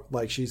hot,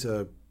 like she's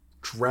a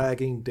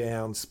dragging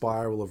down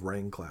spiral of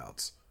rain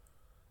clouds.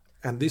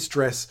 And this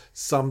dress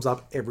sums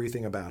up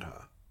everything about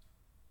her.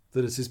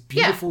 That it's this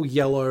beautiful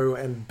yellow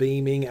and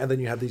beaming, and then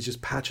you have these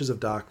just patches of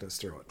darkness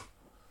through it.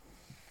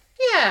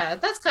 Yeah,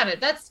 that's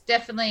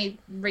definitely,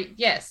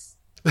 yes.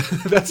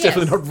 That's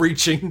definitely not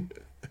reaching.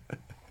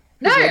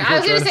 No, I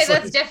was going to say say.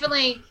 that's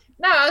definitely,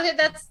 no, I think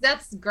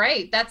that's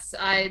great. That's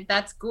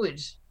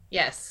good.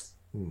 Yes.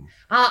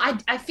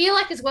 I feel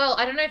like as well,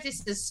 I don't know if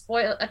this is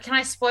spoil. Can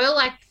I spoil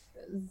like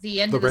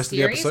the end of the rest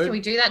series? of the episode? Can we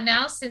do that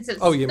now? Since it's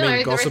Oh, you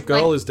mean Gossip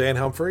Girl is Dan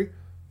Humphrey?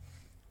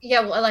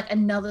 Yeah, well, like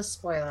another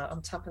spoiler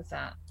on top of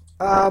that.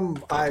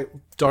 I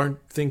don't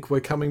think we're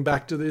coming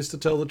back to this to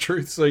tell the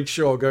truth. So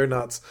sure, go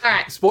nuts. All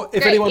right.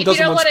 If anyone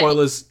doesn't want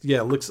spoilers,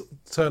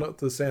 turn up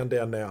the sound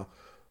down now.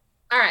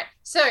 All right.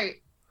 So,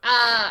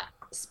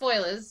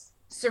 spoilers.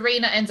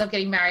 Serena ends up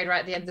getting married right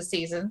at the end of the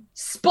season.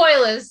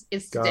 Spoilers.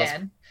 It's to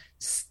Dan.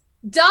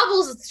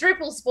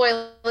 Triple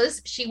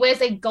spoilers. She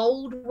wears a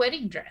gold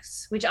wedding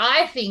dress, which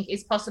I think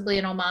is possibly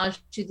an homage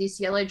to this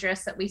yellow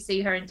dress that we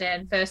see her and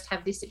Dan first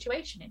have this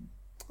situation in.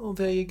 Oh,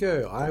 there you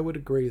go. I would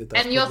agree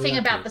that's and your thing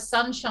about the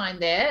sunshine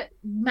there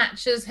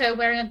matches her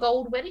wearing a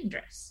gold wedding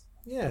dress.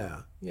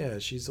 Yeah,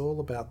 she's all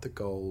about the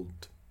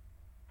gold.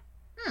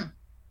 I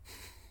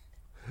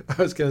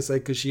was going to say,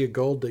 because she a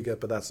gold digger,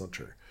 but that's not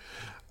true.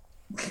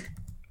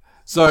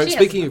 So,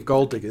 speaking of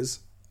gold diggers,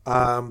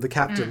 the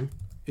captain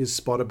is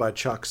spotted by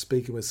Chuck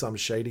speaking with some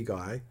shady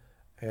guy,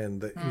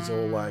 and he's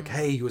all like,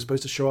 hey, you were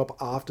supposed to show up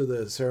after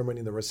the ceremony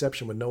and the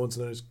reception when no one's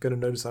going to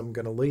notice I'm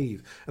going to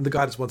leave. And the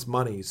guy just wants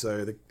money,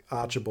 so the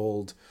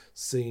Archibald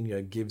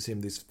Sr. gives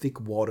him this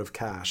thick wad of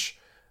cash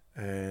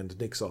and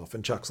nicks off.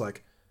 And Chuck's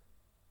like,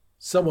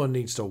 someone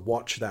needs to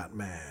watch that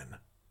man.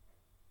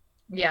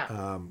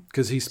 Yeah.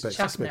 Because he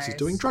suspects he's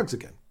doing drugs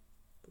again.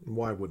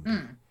 Why wouldn't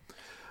he?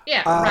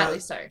 Yeah, rightly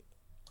so.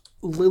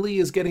 Lily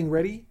is getting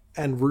ready,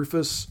 and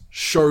Rufus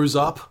shows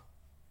up.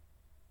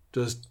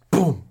 Just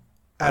boom,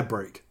 ad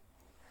break.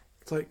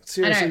 It's like,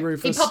 seriously,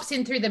 Rufus? He pops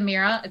in through the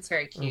mirror. It's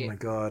very cute. Oh my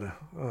god.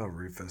 Oh,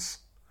 Rufus.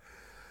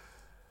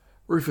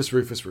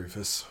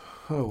 Rufus.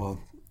 Oh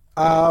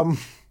well.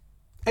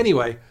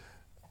 Anyway,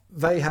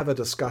 they have a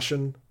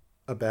discussion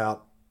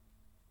about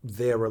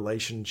their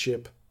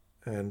relationship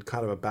and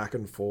kind of a back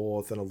and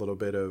forth and a little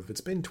bit of,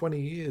 it's been 20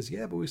 years,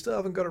 yeah, but we still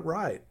haven't got it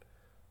right.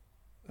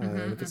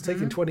 If it's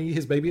taken 20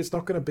 years, maybe it's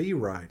not going to be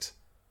right.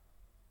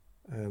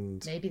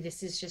 And maybe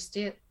this is just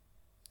it.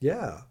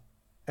 Yeah.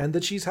 And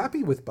that she's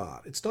happy with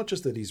Bart. It's not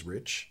just that he's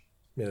rich.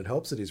 I mean, it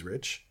helps that he's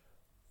rich.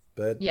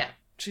 But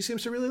she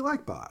seems to really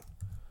like Bart.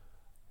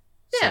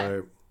 Yeah.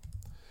 So,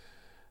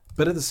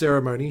 but at the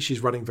ceremony, she's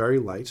running very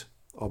late,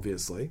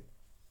 obviously.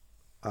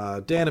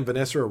 Dan and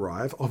Vanessa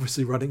arrive,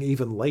 obviously running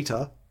even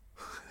later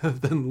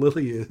than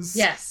Lily is.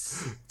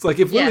 Yes. It's like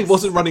if Lily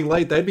wasn't running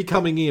late, they'd be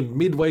coming in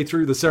midway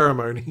through the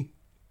ceremony.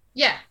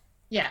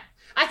 Yeah.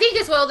 I think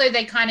as well, though,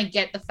 they kind of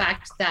get the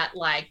fact that,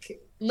 like,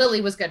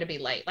 Lily was going to be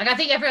late. Like, I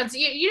think everyone's...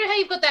 You know how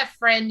you've got that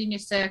friend in your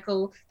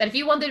circle that if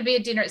you wanted to be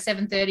at dinner at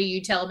 7:30, you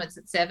tell them it's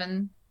at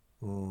 7?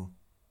 Well,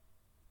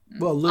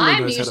 Lily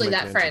I'm knows usually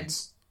how to make that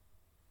entrance.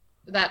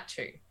 friend.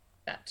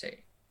 That too.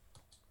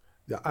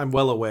 Yeah, I'm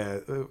well aware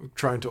of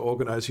trying to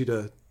organise you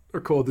to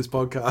record this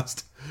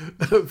podcast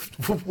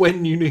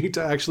when you need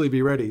to actually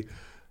be ready.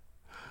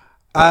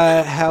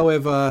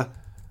 However,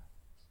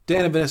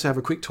 Dan and Vanessa have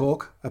a quick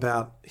talk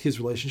about his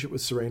relationship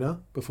with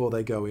Serena before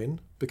they go in,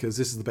 because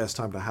this is the best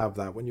time to have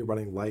that when you're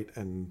running late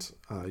and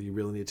you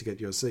really need to get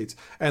your seats.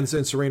 And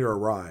then Serena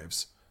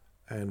arrives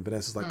and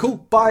Vanessa's like, cool,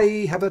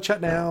 bye, have a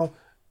chat now,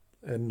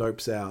 and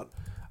nopes out.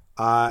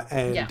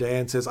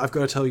 Dan says, I've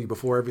got to tell you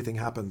before everything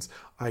happens,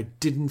 I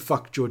didn't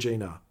fuck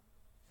Georgina,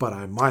 but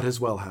I might as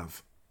well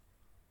have.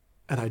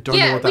 And I don't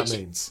know what that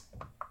means.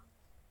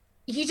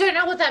 You don't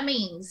know what that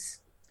means?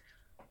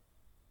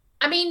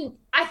 I mean,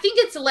 I think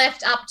it's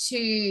left up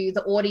to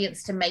the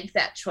audience to make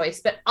that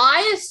choice, but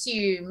I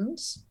assumed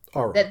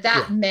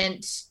that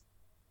meant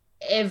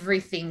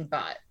everything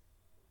but.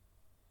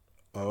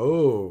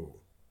 Oh.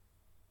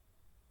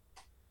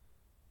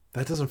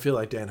 That doesn't feel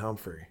like Dan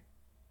Humphrey.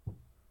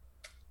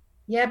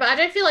 Yeah, but I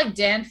don't feel like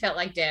Dan felt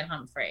like Dan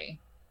Humphrey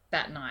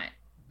that night.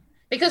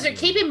 Because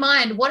keep in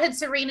mind, what had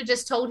Serena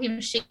just told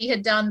him she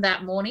had done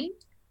that morning?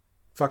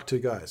 Fuck 2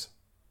 guys.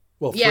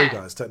 Well, 3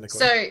 guys, technically.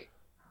 So,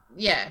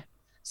 yeah.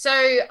 So,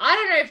 I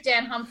don't know if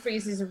Dan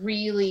Humphries is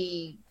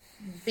really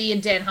being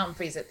Dan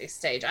Humphries at this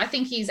stage. I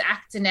think he's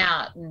acting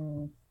out.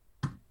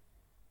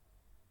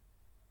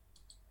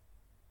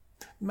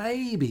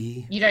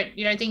 Maybe. You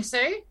don't think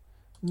so?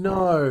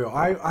 No,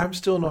 I'm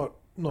still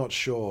not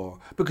sure.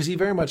 Because he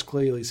very much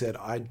clearly said,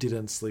 I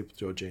didn't sleep with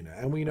Georgina.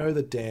 And we know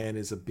that Dan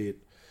is a bit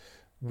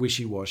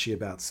wishy-washy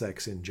about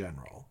sex in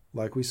general.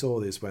 Like, we saw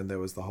this when there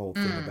was the whole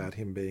thing about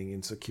him being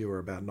insecure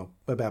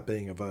about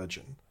being a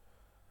virgin.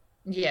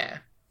 Yeah.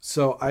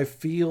 So I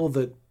feel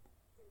that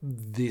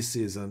this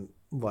isn't,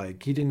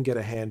 like, he didn't get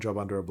a hand job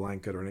under a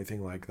blanket or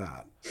anything like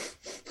that.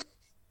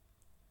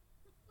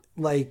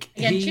 Like,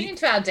 tune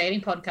into our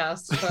dating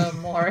podcast for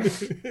more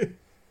of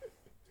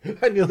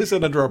I nearly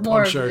said under a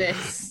poncho. More of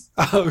this.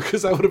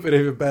 Because that would have been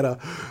even better.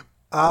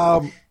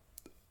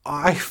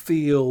 I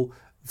feel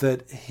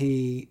that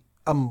he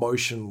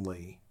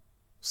emotionally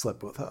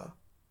slept with her.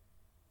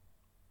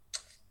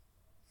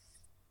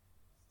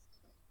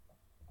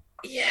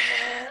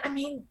 Yeah, I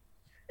mean,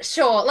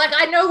 sure. Like,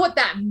 I know what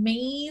that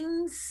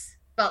means,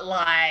 but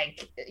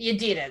like, you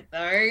didn't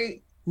though.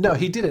 No,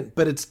 he didn't,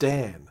 but it's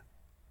Dan.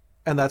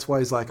 And that's why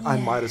he's like, I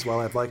might as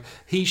well have. Like,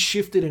 he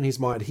shifted in his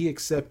mind. He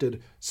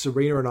accepted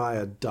Serena and I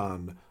are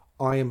done.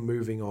 I am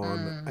moving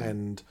on,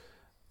 and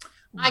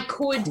I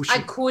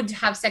could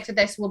have sex with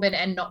this woman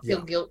and not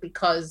feel guilt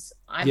because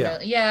I'm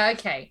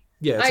okay.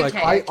 Yeah, it's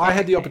okay, like I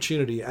had the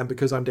opportunity, and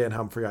because I'm Dan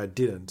Humphrey, I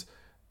didn't.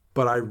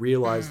 But I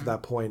realized at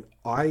that point,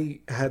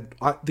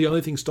 the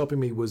only thing stopping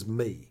me was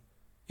me.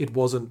 It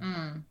wasn't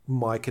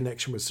my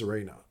connection with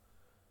Serena.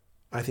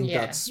 I think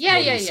that's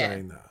what he's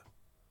saying there.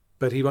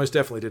 But he most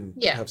definitely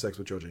didn't have sex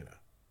with Georgina.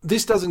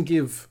 This doesn't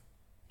give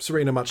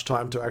Serena much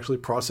time to actually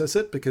process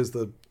it because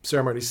the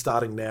ceremony's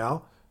starting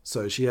now,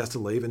 so she has to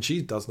leave, and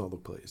she does not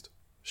look pleased.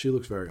 She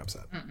looks very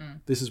upset.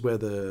 This is where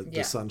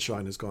the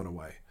sunshine has gone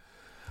away.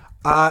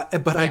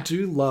 But I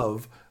do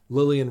love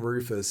Lily and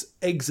Rufus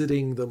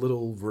exiting the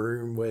little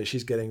room where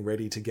she's getting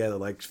ready together,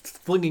 like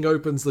flinging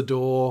opens the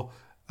door.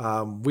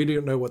 We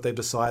don't know what they've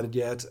decided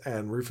yet.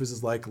 And Rufus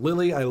is like,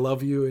 Lily, I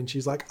love you. And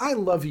she's like, I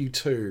love you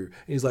too.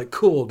 And he's like,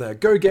 cool, now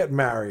go get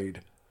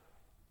married.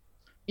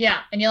 Yeah.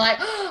 And you're like,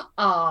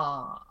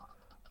 oh.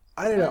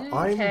 I don't know.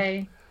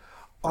 Okay.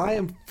 I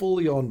am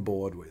fully on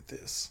board with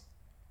this.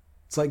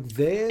 It's like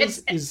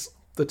theirs is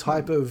the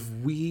type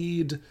of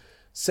weird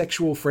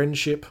sexual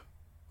friendship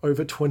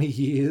over 20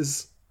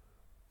 years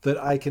that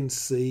I can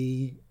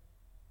see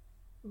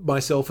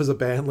myself as a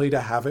band leader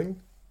having.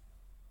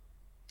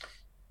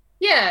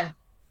 Yeah.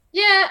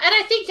 Yeah. And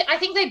I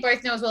think they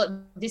both know as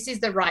well, this is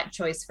the right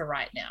choice for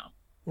right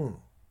now.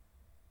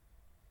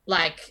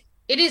 Like,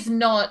 it is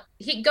not,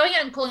 going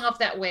out and calling off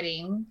that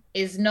wedding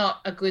is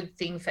not a good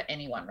thing for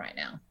anyone right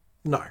now.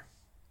 No.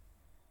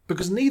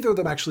 Because neither of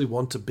them actually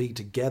want to be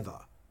together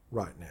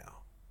right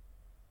now.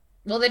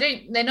 Well,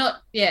 they're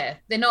not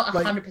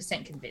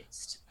 100%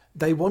 convinced.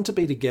 They want to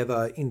be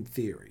together in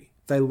theory.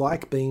 They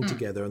like being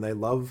together and they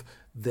love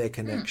their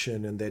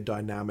connection and their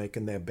dynamic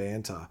and their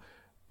banter.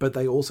 But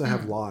they also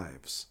have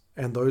lives.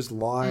 And those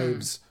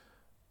lives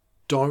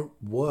don't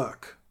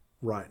work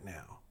right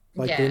now.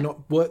 Like they're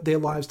not, their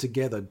lives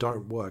together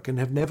don't work and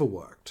have never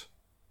worked.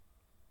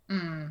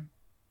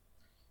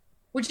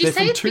 Would you say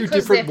from it's two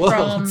because different they're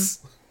worlds?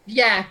 from...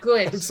 Yeah,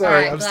 good. I'm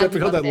sorry, right, I'm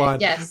stepping on that line,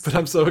 yes. but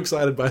I'm so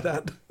excited by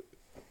that.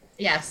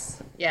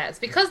 Yes, yeah, it's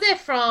because they're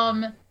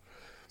from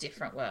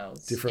different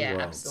worlds. Different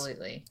worlds.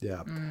 Absolutely.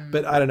 Yeah,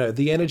 but I don't know,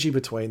 the energy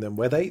between them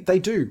where they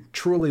do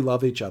truly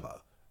love each other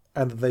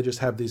and they just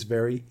have this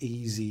very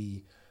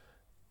easy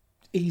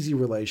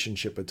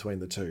relationship between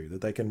the two,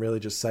 that they can really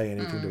just say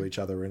anything to each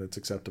other and it's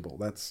acceptable.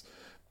 That's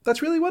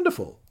really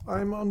wonderful.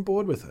 I'm on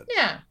board with it.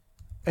 Yeah.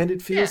 And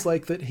it feels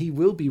like that he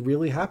will be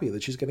really happy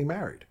that she's getting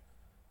married.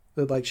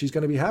 That like she's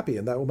going to be happy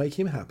and that will make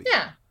him happy.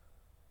 Yeah.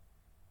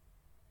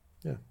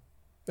 Yeah.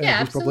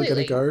 And he's probably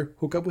going to go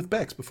hook up with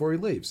Bex before he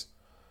leaves.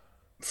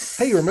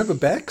 Hey, you remember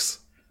Bex?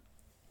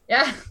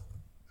 Yeah.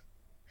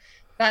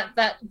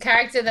 That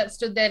character that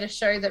stood there to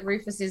show that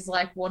Rufus is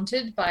like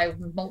wanted by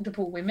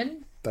multiple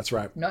women. That's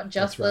right. Not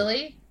just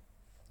Lily.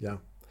 Yeah.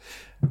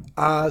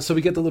 So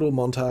we get the little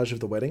montage of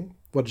the wedding.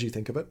 What did you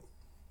think of it?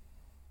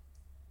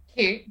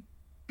 Cute.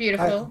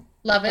 Beautiful.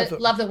 Love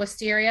it. Love the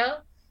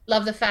wisteria.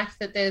 Love the fact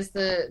that there's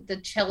the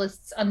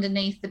cellists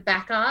underneath the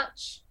back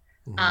arch.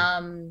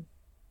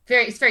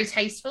 It's very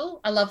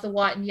tasteful. I love the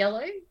white and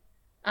yellow.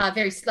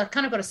 Very like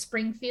kind of got a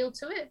spring feel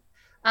to it.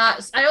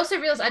 I also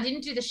realized I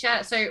didn't do the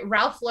shout. So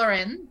Ralph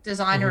Lauren,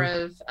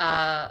 designer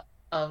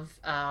of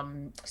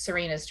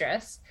Serena's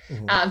dress,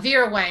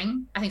 Vera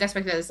Wang. I think I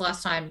spoke about this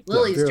last time.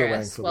 Lily's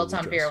dress. Well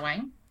done, Vera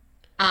Wang.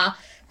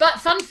 But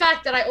fun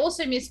fact that I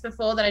also missed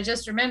before that I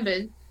just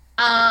remembered.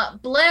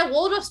 Blair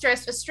Waldorf's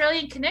dress,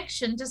 Australian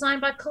Connection,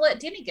 designed by Colette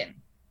Dinnigan.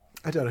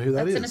 I don't know who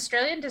that is.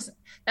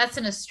 That's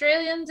an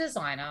Australian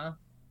designer.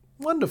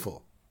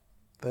 Wonderful.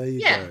 There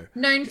you go.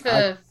 Known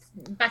for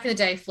back in the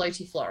day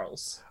floaty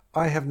florals.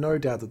 I have no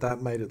doubt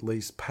that made at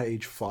least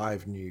page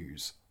 5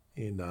 news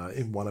in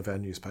one of our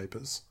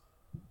newspapers.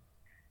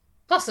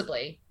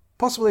 Possibly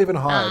even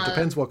higher. It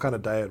depends what kind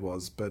of day it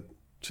was, but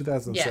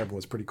 2007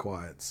 was pretty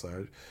quiet,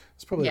 so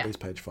it's probably at least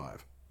page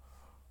 5.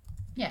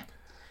 Yeah.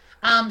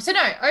 So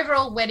no,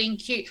 overall wedding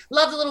cute.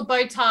 Love the little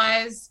bow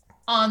ties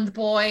on the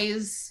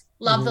boys.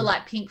 Love the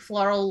like pink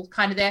floral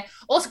kind of there.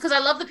 Also, because I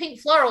love the pink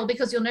floral,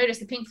 because you'll notice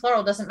the pink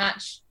floral doesn't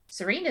match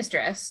Serena's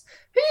dress.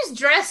 Whose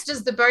dress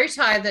does the bow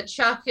tie that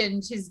Chuck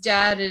and his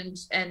dad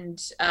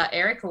and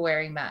Eric are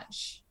wearing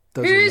match?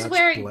 Who's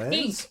wearing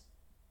pink?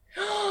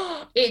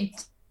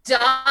 It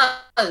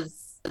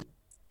does.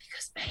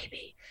 Because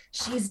maybe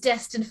she's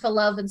destined for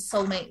love and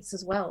soulmates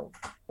as well.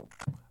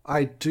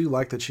 I do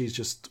like that she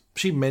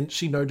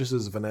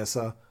notices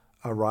Vanessa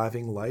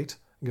arriving late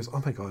He goes,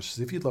 oh my gosh, as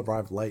if you'd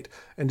arrived late,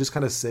 and just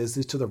kind of says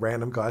this to the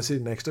random guy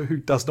sitting next to her who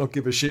does not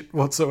give a shit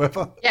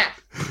whatsoever. Yeah.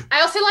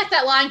 I also like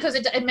that line because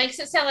it makes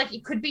it sound like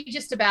it could be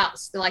just about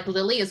like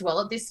Lily as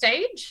well at this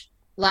stage.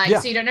 Like,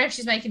 Yeah. so you don't know if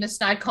she's making a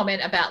snide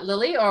comment about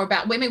Lily or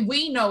about women.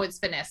 We know it's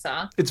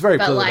Vanessa. It's very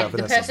But clear like about the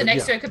Vanessa, person but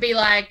next to yeah. her could be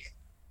like,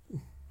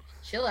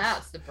 chill out,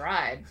 it's the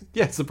bride.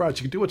 Yeah, it's the bride.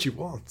 She can do what she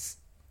wants.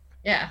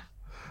 Yeah.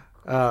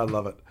 I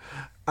love it.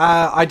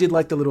 I did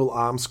like the little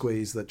arm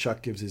squeeze that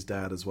Chuck gives his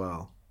dad as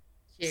well.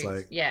 Cute. It's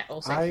like, Yeah,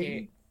 also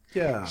cute.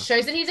 Yeah.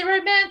 Shows that he's a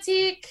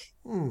romantic.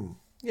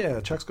 Yeah,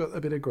 Chuck's got a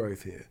bit of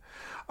growth here.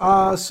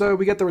 So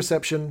we get the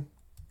reception.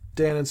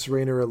 Dan and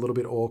Serena are a little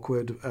bit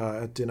awkward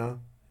at dinner.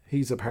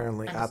 He's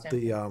apparently at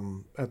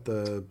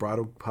the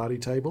bridal party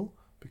table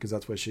because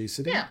that's where she's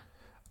sitting.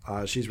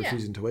 Yeah. She's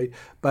refusing to eat,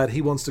 but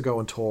he wants to go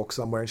and talk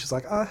somewhere, and she's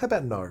like, how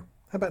about no?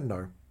 How about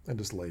no? And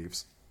just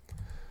leaves.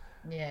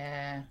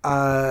 Yeah.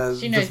 Uh,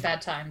 She knows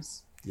bad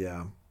times.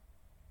 Yeah.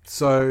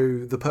 So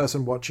the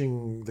person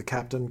watching the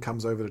captain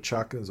comes over to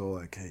Chuck and is all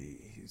like, hey,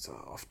 he's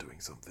off doing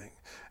something.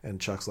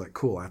 And Chuck's like,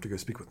 cool, I have to go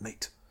speak with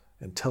Nate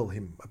and tell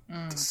him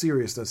the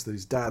seriousness that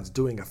his dad's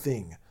doing a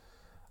thing.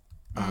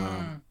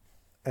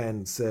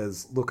 And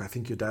says, look, I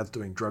think your dad's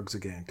doing drugs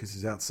again because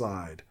he's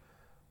outside.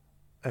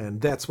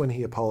 And that's when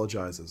he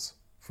apologizes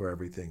for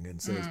everything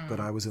and says, but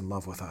I was in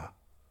love with her.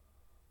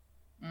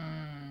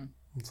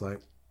 It's like,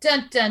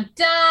 Dun dun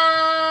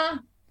dun.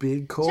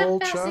 big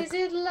call, Chuck. Is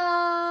in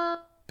love.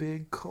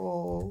 Big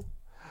call.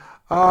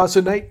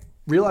 So Nate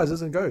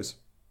realizes and goes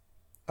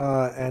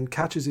and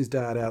catches his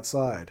dad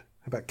outside.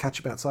 How about catch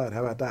him outside?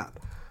 How about that?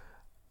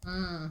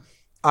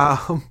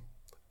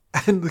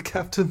 And the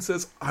captain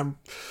says,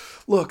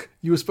 look,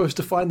 you were supposed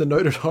to find the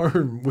note at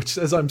home, which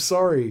says I'm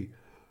sorry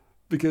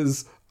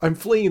because I'm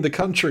fleeing the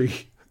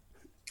country.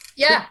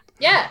 Yeah,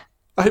 yeah.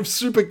 I'm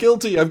super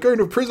guilty. I'm going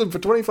to prison for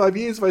 25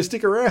 years if I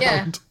stick around.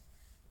 Yeah.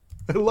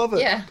 I love it.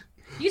 Yeah.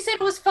 You said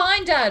it was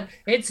fine, Dad.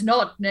 It's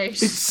not,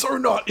 Nate. It's so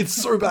not. It's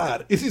so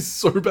bad. It is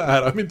so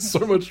bad. I'm in so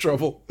much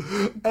trouble.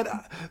 And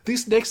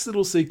this next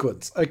little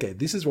sequence, okay,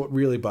 this is what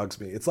really bugs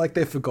me. It's like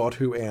they forgot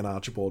who Anne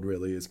Archibald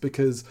really is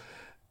because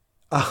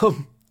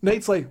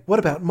Nate's like, what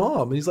about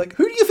Mom? And he's like,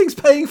 who do you think's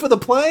paying for the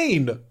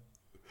plane?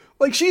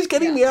 Like, she's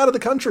getting me out of the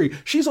country.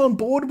 She's on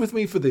board with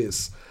me for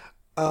this.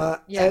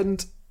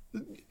 And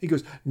he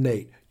goes,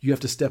 Nate, you have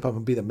to step up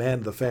and be the man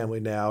of the family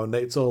now. And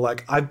Nate's all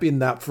like, I've been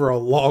that for a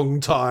long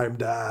time,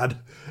 Dad.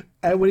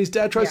 And when his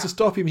dad tries to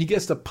stop him, he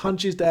gets to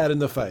punch his dad in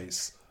the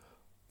face.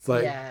 It's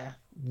like,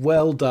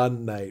 well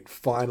done, Nate,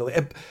 finally.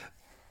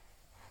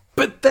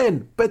 But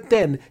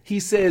then he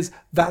says,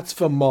 that's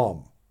for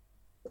Mom.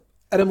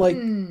 And I'm like,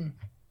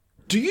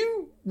 do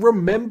you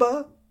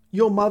remember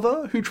your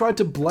mother who tried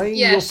to blame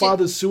your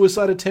father's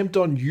suicide attempt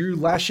on you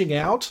lashing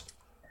out?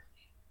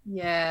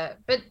 Yeah,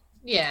 but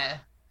yeah.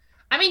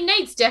 I mean,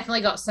 Nate's definitely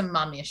got some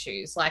mum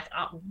issues, like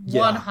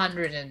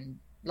 100 and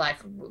like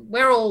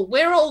we're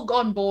all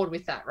on board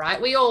with that,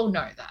 right? We all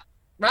know that,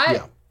 right?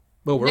 Yeah.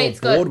 Well, we're Nate's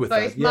all bored got with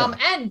both that. Yeah. mum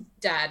and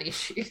dad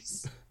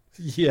issues.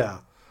 Yeah.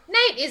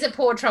 Nate is a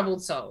poor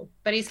troubled soul,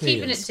 but he's He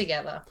keeping it is.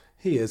 together.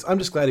 He is. I'm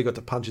just glad he got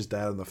to punch his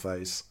dad in the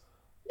face.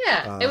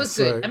 Yeah, it was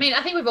good. I mean,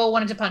 I think we've all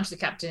wanted to punch the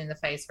captain in the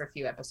face for a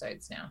few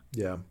episodes now.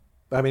 Yeah.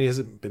 I mean, he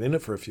hasn't been in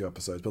it for a few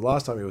episodes, but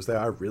last time he was there,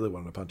 I really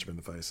wanted to punch him in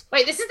the face.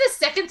 Wait, this is the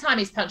second time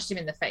he's punched him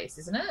in the face,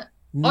 isn't it?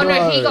 Oh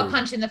no, he got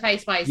punched in the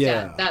face by his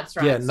dad. That's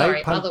right. Yeah,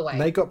 Sorry, other way.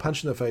 Nate got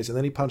punched in the face, and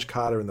then he punched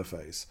Carter in the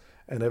face.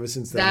 And ever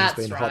since then, That's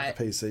he's been right. hot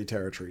PC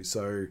territory.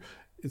 So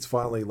it's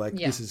finally like,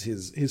 this is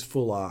his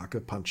full arc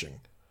of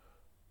punching.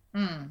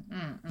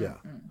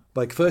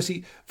 Like first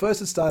it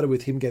started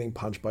with him getting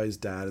punched by his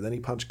dad, and then he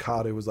punched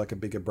Carter, who was like a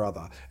bigger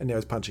brother, and now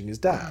he's punching his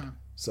dad.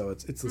 So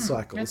it's the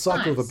cycle, the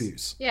cycle of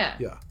abuse. Yeah.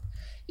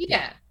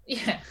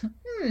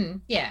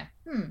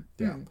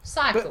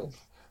 Cycle.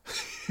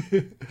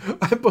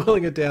 I'm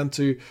boiling it down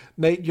to,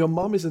 Nate, your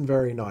mom isn't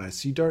very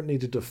nice. You don't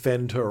need to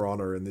defend her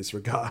honor in this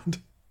regard.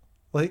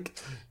 Like,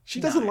 she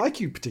doesn't like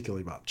you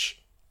particularly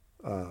much.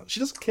 She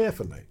doesn't care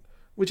for Nate,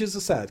 which is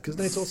sad because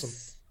Nate's awesome.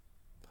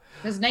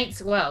 Because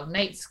Nate's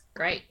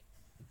great.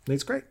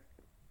 Nate's great.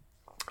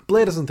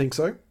 Blair doesn't think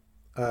so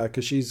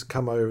because she's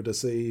come over to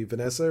see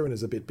Vanessa and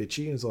is a bit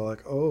bitchy and is all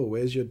like, oh,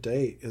 where's your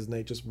date? Has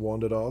Nate just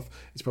wandered off?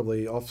 He's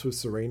probably off with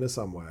Serena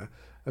somewhere.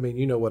 I mean,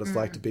 you know what it's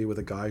like to be with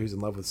a guy who's in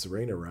love with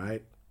Serena,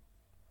 right?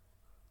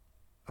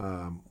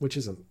 Which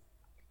isn't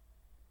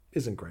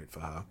great for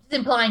her. It's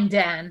implying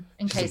Dan,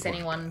 in She's case implying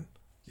anyone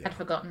Dan. had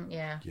forgotten.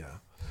 Yeah.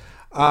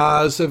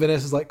 So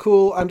Vanessa's like,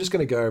 cool, I'm just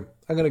going to go.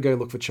 I'm going to go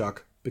look for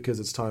Chuck because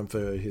it's time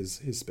for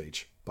his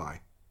speech.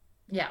 Bye.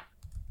 Yeah.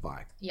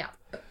 Bye. Yeah.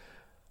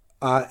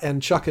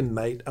 And Chuck and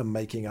Nate are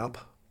making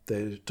up.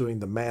 They're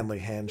doing the manly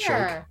handshake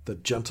Yeah.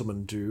 that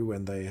gentlemen do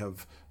when they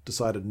have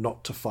decided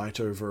not to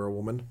fight over a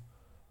woman.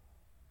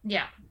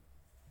 Yeah.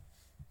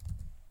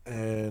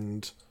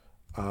 And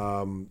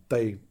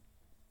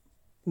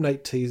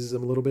Nate teases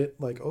him a little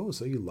bit, like, oh,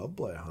 so you love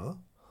Blair, huh?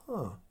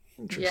 Huh,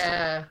 interesting.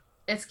 Yeah.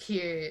 It's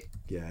cute.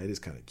 Yeah, it is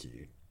kind of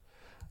cute.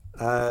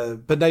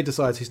 But Nate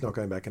decides he's not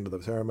going back into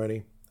the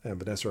ceremony. And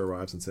Vanessa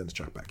arrives and sends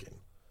Chuck back in.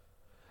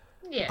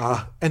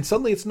 Yeah. And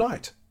suddenly it's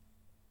night.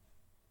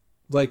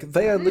 Like,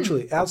 they are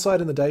literally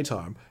outside in the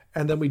daytime,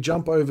 and then we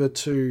jump over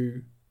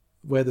to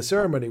where the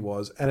ceremony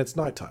was, and it's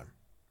nighttime.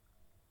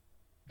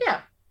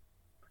 Yeah.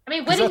 I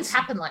mean, weddings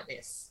happen like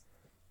this.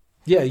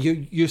 Yeah,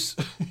 you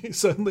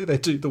certainly they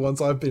do, the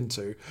ones I've been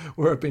to,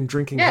 where I've been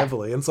drinking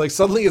heavily, and it's like,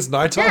 suddenly it's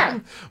nighttime? Yeah.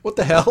 What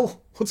the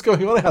hell? What's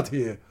going on out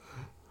here?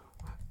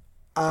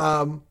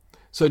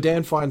 So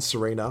Dan finds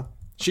Serena.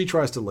 She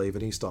tries to leave,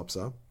 and he stops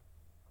her.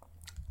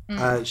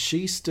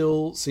 She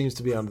still seems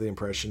to be under the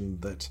impression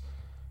that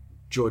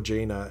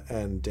Georgina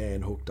and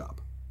Dan hooked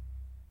up.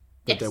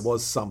 That there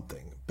was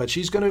something. But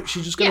she's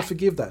just gonna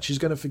forgive that. She's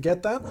gonna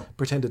forget that,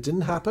 pretend it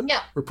didn't happen,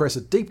 repress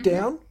it deep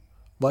down,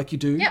 like you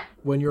do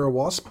when you're a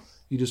wasp.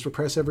 You just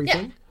repress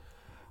everything.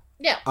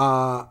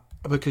 Yeah.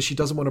 Because she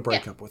doesn't want to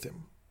break up with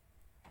him.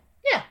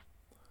 Yeah.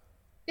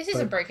 This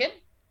isn't broken.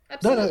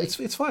 Absolutely. No,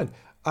 it's fine.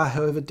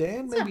 However,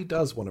 Dan maybe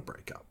does want to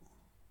break up.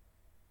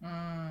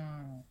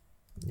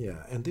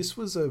 Yeah, and this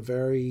was a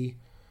very...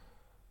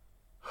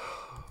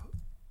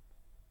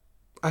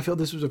 I feel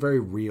this was a very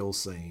real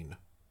scene.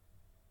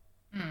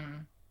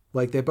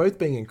 Like, they're both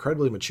being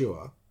incredibly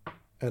mature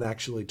and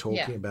actually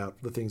talking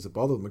about the things that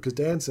bother them. Because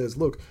Dan says,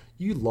 look,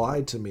 you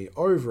lied to me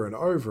over and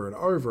over and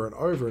over and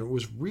over, and it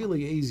was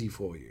really easy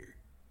for you.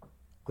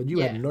 But you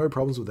had no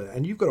problems with it.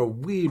 And you've got a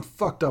weird,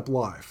 fucked up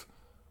life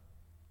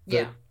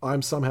that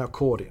I'm somehow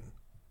caught in.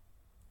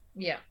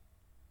 Yeah.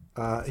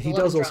 He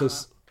does also...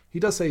 He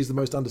does say he's the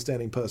most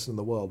understanding person in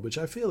the world, which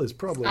I feel is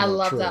probably not true. I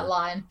love that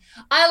line.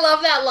 I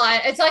love that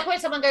line. It's like when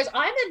someone goes,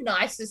 I'm the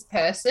nicest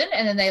person,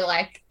 and then they,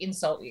 like,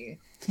 insult you.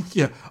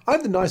 Yeah,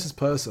 I'm the nicest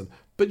person,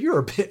 but you're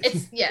a bitch.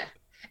 It's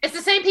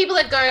the same people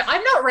that go,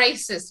 I'm not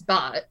racist,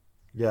 but...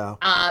 Yeah.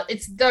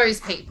 It's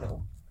those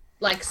people.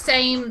 Like,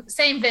 same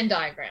Venn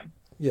diagram.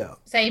 Yeah.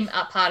 Same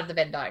part of the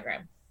Venn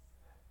diagram.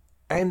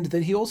 And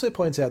then he also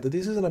points out that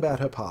this isn't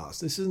about her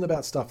past. This isn't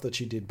about stuff that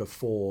she did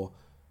before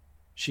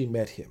she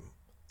met him.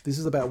 This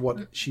is about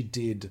what she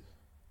did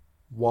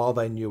while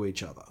they knew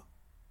each other.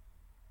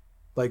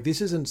 Like,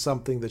 this isn't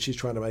something that she's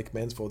trying to make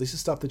amends for. This is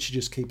stuff that she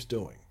just keeps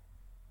doing.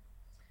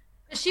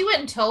 She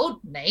went and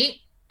told Nate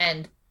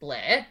and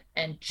Blair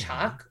and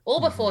Chuck all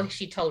before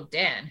she told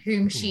Dan,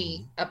 whom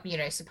she,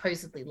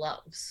 supposedly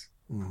loves.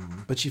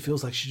 But she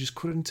feels like she just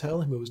couldn't tell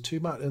him. It was too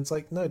much. And it's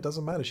like, no, it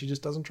doesn't matter. She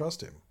just doesn't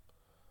trust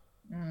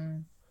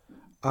him.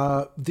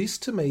 This,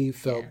 to me,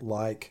 felt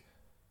like...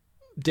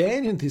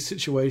 Dan in this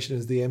situation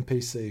is the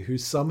NPC who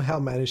somehow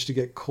managed to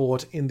get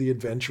caught in the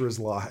adventurers'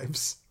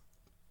 lives.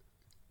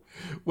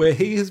 Where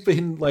he has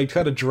been, like,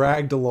 kind of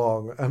dragged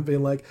along and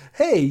been like,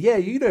 hey, yeah,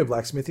 you know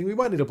blacksmithing. We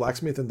might need a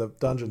blacksmith in the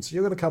dungeon, so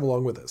you're going to come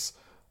along with us.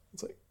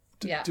 It's like,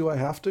 do I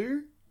have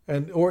to?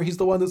 Or he's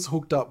the one that's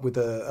hooked up with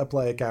a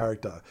player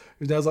character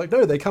who's now like,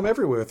 no, they come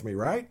everywhere with me,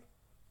 right?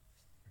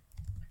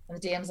 And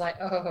the DM's like,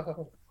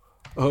 oh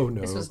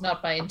no. This was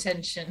not my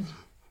intention.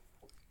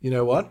 You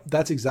know what?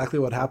 That's exactly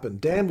what happened.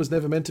 Dan was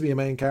never meant to be a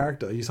main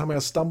character. He somehow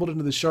stumbled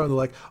into the show and they're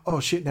like, oh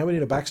shit, now we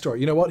need a backstory.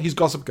 You know what? He's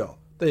Gossip Girl.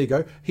 There you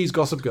go. He's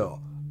Gossip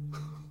Girl.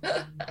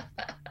 We're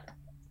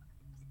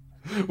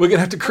going to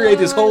have to create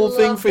this whole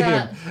thing for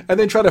him and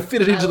then try to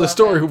fit it into the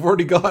story we've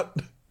already got.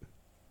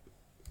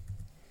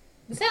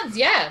 It sounds,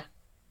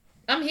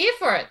 I'm here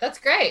for it. That's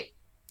great.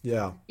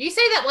 Yeah. You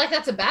say that like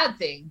that's a bad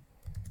thing.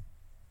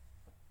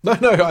 No,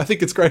 I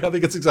think it's great. I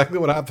think it's exactly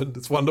what happened.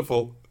 It's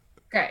wonderful.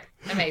 Great.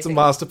 Amazing. It's a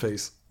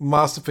masterpiece.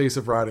 Masterpiece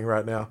of writing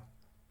right now.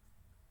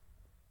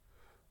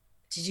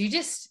 Did you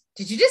just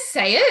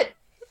say it?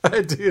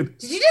 I did.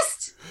 Did you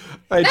just?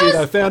 I did.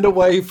 I found a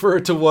way for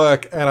it to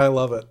work and I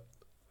love it.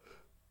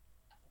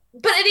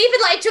 But it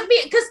even like took me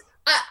because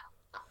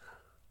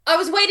I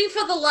was waiting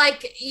for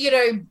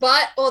the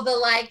but or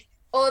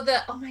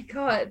the oh my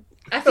God.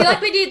 I feel like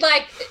we need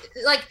like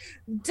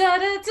da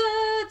da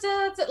da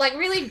da da, like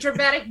really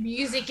dramatic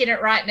music in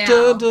it right now,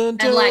 dun, dun,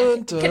 dun, and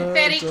like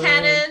confetti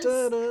cannons,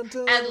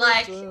 and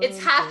like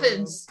it's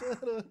happened,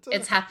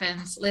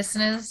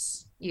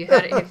 listeners. You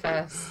heard it here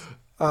first.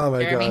 Oh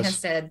my Jeremy gosh. has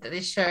said that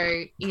this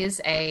show is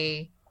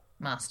a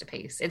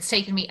masterpiece. It's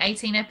taken me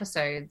 18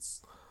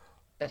 episodes,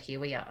 but here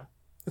we are.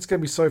 It's going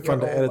to be so fun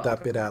You're to all edit that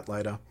welcome. bit out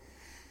later.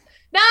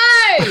 No.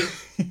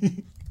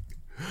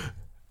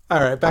 All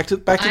right, back to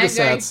the I'm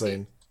sad going to-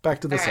 scene.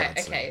 Back to the All sad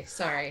right. scene. Okay.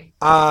 Sorry.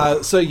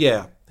 So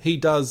yeah, he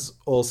does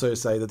also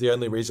say that the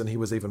only reason he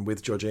was even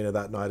with Georgina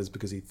that night is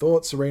because he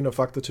thought Serena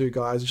fucked the two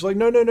guys. And she's like,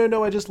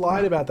 no, I just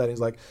lied about that. And he's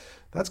like,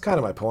 that's kind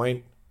of my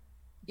point.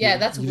 Yeah,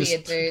 that's you weird,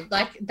 just- dude.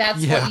 Like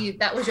that's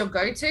that was your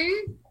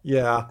go-to.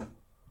 Yeah.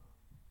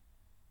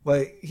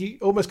 Like, he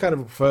almost kind of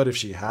preferred if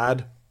she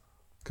had,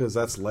 because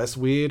that's less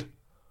weird.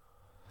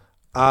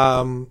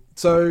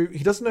 So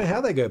he doesn't know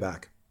how they go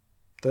back.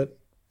 That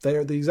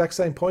they're at the exact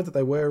same point that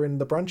they were in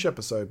the brunch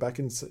episode back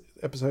in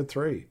episode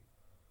 3.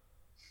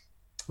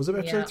 Was it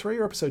episode 3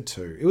 or episode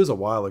 2? It was a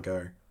while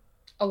ago.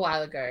 A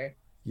while ago.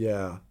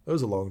 Yeah, it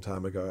was a long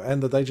time ago.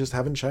 And that they just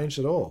haven't changed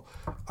at all.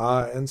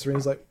 And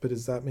Serena's like, but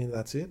does that mean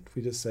that's it? If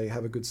we just say,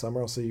 have a good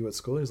summer, I'll see you at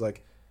school? And he's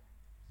like,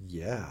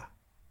 yeah.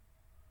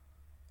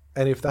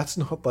 And if that's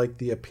not like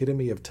the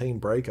epitome of teen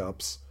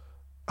breakups,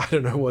 I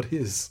don't know what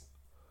is.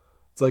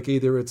 It's like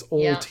either it's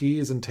all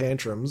tears and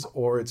tantrums,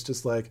 or it's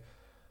just like,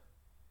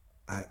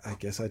 I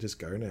guess I just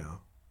go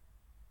now.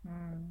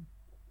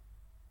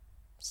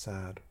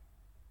 Sad.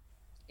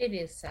 It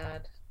is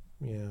sad.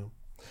 Yeah.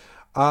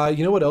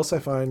 You know what else I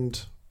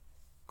find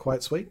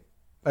quite sweet?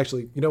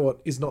 Actually, you know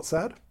what is not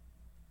sad?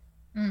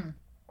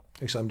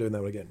 Actually, I'm doing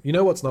that one again. You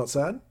know what's not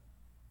sad?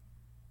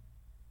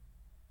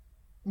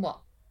 What?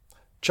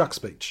 Chuck's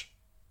speech.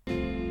 I'd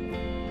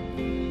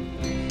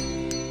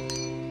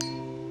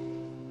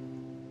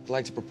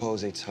like to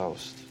propose a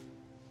toast.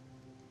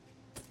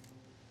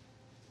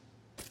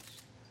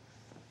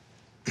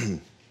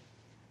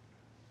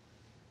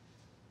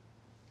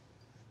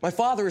 My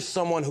father is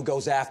someone who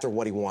goes after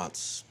what he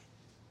wants,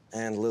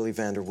 and Lily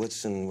van der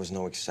Woodsen was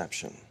no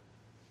exception.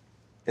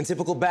 In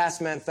typical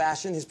Bassman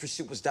fashion, his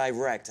pursuit was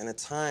direct and at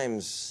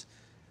times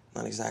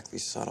not exactly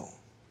subtle.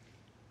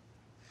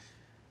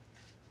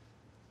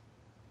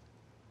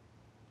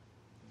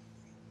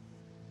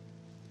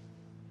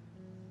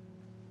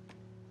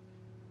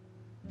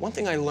 One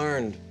thing I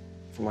learned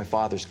from my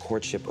father's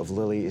courtship of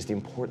Lily is the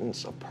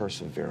importance of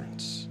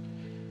perseverance.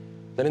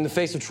 That in the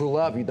face of true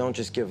love, you don't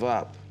just give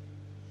up,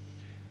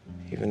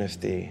 even if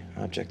the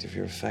object of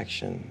your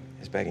affection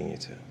is begging you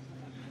to.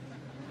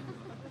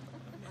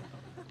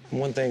 And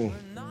one thing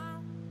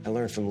I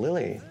learned from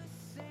Lily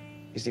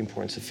is the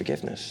importance of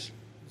forgiveness.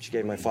 She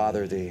gave my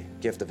father the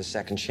gift of a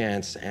second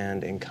chance,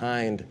 and in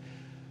kind,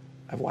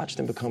 I've watched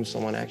him become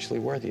someone actually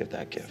worthy of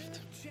that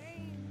gift.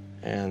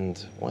 And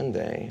one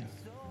day,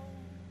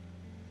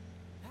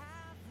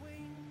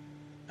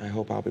 I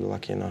hope I'll be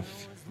lucky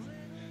enough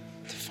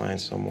to find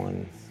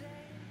someone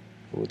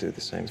who will do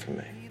the same for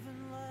me.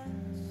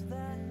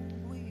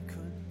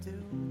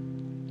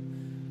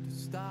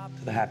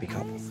 To the happy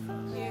couple.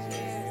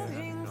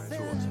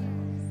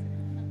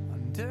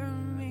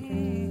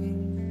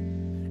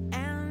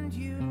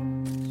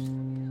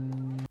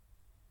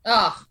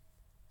 Oh,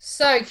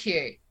 so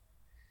cute.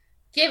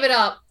 Give it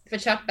up for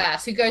Chuck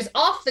Bass, who goes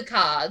off the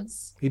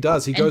cards. He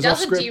does. He goes off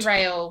script.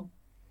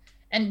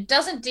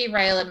 Doesn't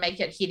derail and make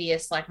it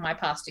hideous like my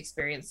past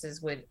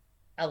experiences would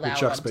allow with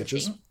Chuck one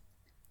speeches. to think.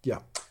 Yeah.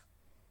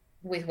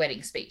 With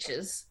wedding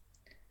speeches.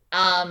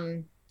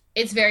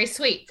 It's very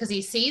sweet because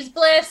he sees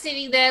Blair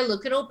sitting there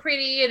looking all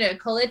pretty in her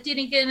Colette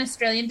Dinnigan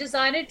Australian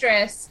designer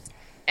dress,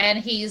 and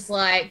he's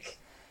like,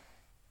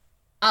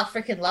 I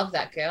freaking love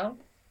that girl.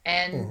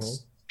 And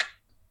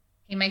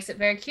he makes it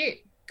very cute.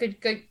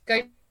 Good, go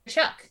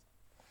Chuck.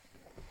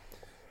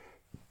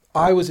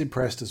 I was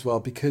impressed as well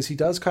because he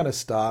does kind of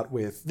start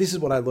with, this is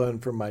what I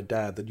learned from my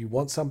dad, that you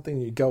want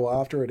something, you go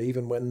after it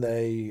even when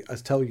they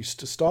tell you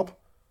to stop.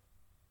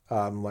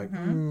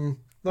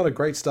 Not a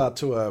great start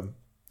to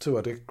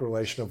a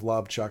declaration of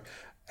love, Chuck.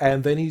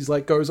 And then he's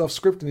like, goes off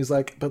script and he's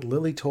like, but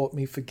Lily taught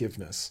me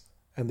forgiveness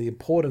and the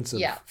importance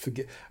of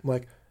I'm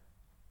like,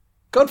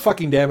 God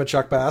fucking damn it,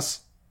 Chuck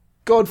Bass.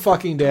 God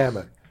fucking damn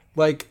it.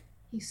 Like,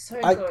 he's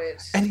so good.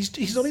 And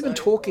he's not even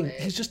talking.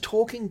 Good. He's just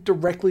talking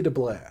directly to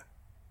Blair.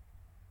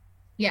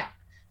 Yeah,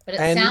 but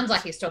it sounds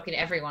like he's talking to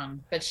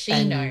everyone, but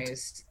she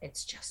knows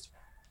it's just her.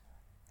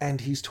 And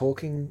he's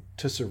talking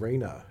to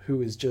Serena,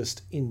 who is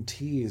just in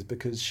tears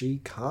because she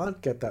can't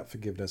get that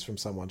forgiveness from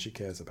someone she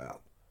cares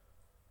about.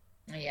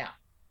 Yeah.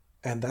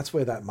 And that's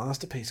where that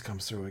masterpiece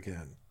comes through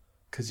again.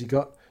 Because you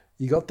got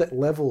that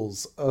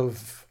levels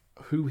of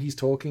who he's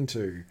talking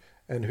to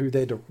and who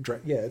they're...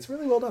 it's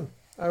really well done.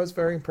 I was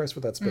very impressed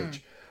with that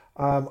speech.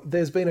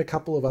 There's been a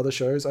couple of other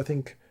shows. I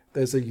think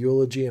there's a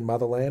eulogy in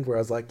Motherland where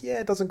I was like,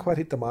 it doesn't quite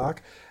hit the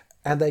mark.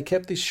 And they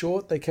kept this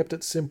short. They kept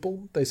it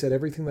simple. They said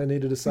everything they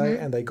needed to say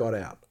and they got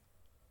out.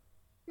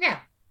 Yeah.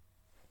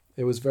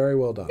 It was very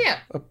well done. Yeah.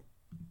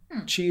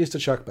 Cheers to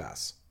Chuck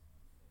Bass.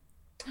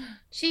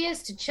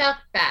 Cheers to Chuck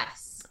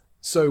Bass.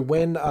 So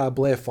when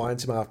Blair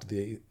finds him after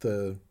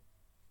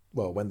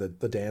when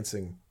the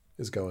dancing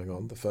is going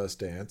on, the first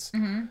dance, they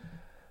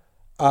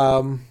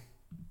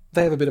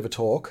have a bit of a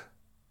talk.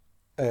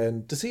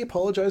 And does he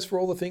apologize for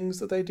all the things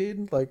that they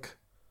did? Like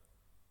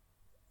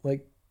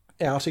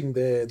outing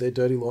their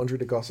dirty laundry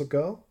to Gossip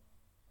Girl?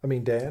 I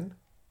mean, Dan?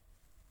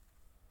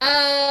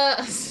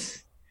 I think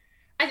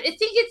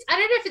I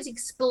don't know if it's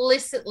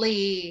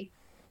explicitly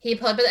he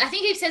apologized, but I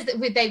think he says that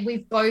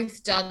we've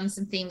both done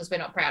some things we're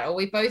not proud of, or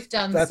we've both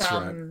done That's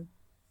some... Right.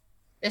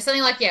 There's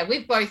something like,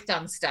 we've both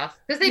done stuff.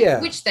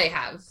 Which they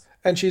have.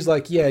 And she's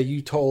like,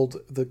 you told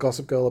the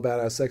Gossip Girl about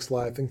our sex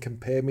life and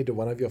compared me to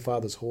one of your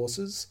father's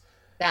horses.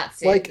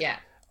 That's it, yeah.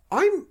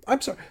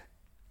 I'm sorry.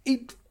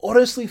 It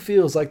honestly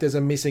feels like there's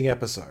a missing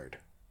episode.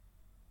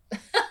 There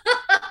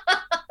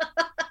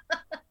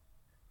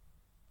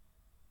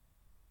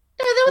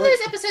were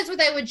those episodes where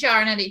they were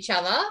jarring at each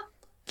other.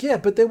 Yeah,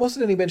 but there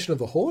wasn't any mention of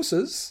the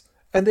horses.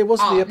 And there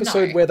wasn't the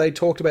episode where they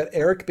talked about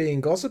Eric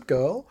being Gossip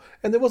Girl.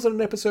 And there wasn't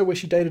an episode where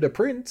she dated a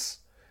prince.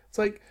 It's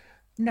like...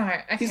 No,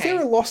 okay. Is there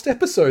a lost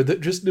episode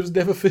that just was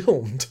never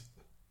filmed?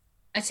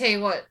 I tell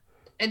you what,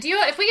 Do you?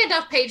 If we get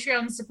enough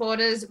Patreon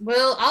supporters,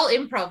 I'll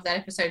improv that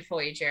episode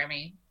for you,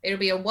 Jeremy. It'll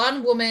be a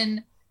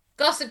one-woman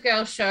Gossip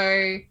Girl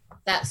show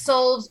that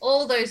solves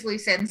all those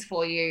loose ends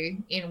for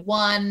you in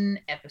one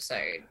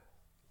episode.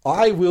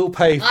 I will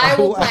I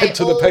will add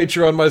to the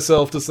Patreon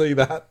myself to see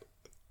that.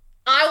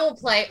 I will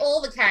play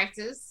all the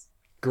characters.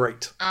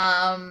 Great.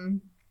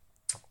 And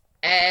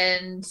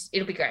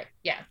it'll be great.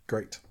 Yeah.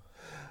 Great.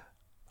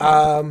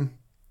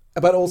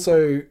 But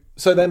also,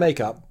 so they make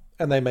up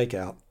and they make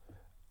out,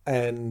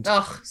 and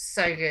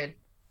so good.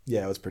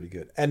 Yeah, it was pretty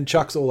good. And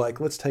Chuck's all like,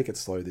 "Let's take it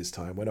slow this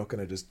time. We're not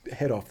going to just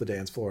head off the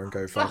dance floor and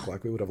go fuck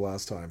like we would have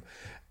last time."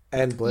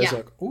 And Blair's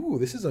like, "Ooh,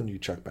 this is a new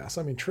Chuck Bass.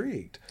 I'm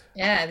intrigued."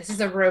 Yeah, this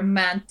is a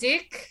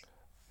romantic.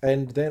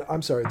 And then,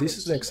 I'm sorry, this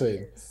is the next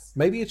scene.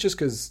 Maybe it's just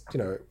because,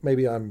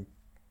 maybe I don't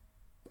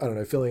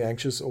know, feeling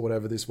anxious or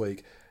whatever this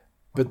week.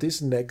 But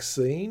this next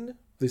scene,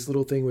 this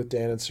little thing with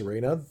Dan and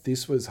Serena,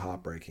 this was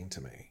heartbreaking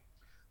to me.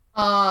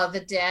 Oh, the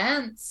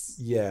dance.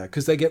 Yeah,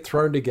 because they get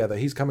thrown together.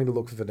 He's coming to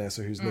look for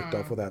Vanessa, who's nicked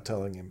off without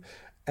telling him.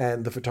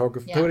 And the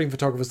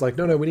photographer's like,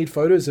 no, we need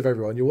photos of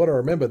everyone. You want to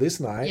remember this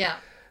night. Yeah.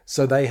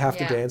 So they have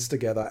to dance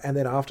together. And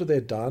then after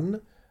they're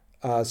done,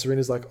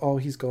 Serena's like, oh,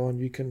 he's gone.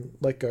 You can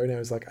let go now.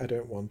 He's like, I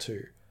don't want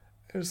to.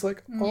 And it's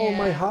like, oh,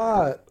 my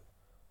heart.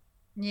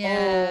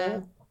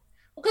 Yeah.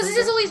 Because this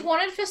is all he's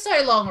wanted for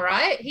so long,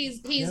 right? He's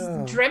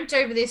dreamt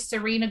over this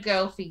Serena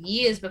girl for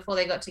years before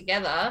they got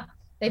together.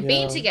 They've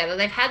been together.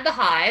 They've had the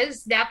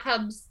highs. Now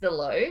comes the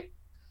low.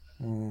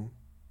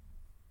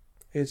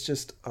 It's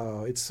just,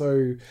 it's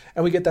so...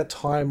 And we get that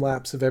time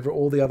lapse of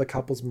all the other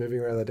couples moving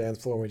around the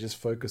dance floor and we just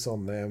focus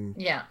on them.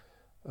 Yeah.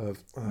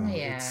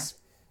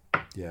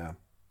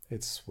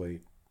 It's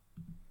sweet.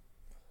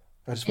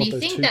 I just and you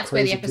think that's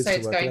where the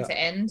episode's going to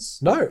end?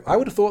 No, I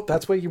would have thought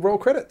that's where you roll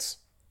credits.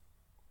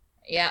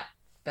 Yeah,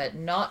 but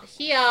not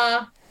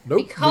here.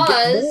 Nope, because we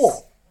get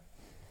more.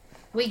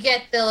 We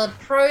get the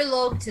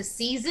prologue to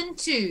season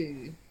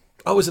 2.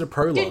 Oh, is it a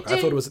prologue? I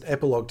thought it was an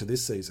epilogue to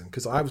this season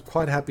because I was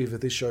quite happy for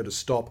this show to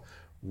stop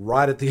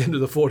right at the end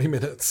of the 40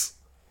 minutes.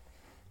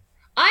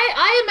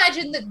 I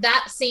imagine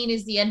that scene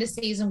is the end of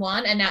season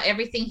 1 and now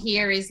everything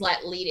here is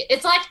like leading.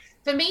 It's like,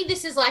 for me,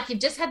 this is like you've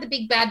just had the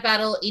big bad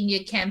battle in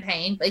your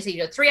campaign. Basically,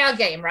 you do a 3-hour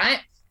game, right?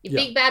 Your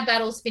big bad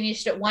battle's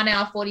finished at 1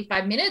 hour,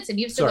 45 minutes, and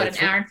you've still got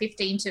an hour and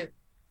 15 to...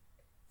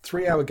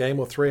 3-hour game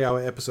or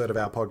 3-hour episode of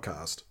our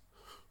podcast?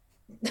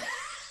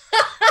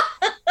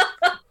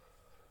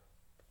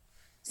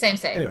 Same.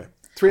 Anyway,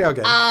 3-hour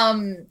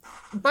game.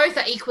 Both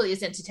are equally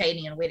as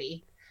entertaining and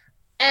witty.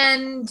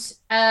 And so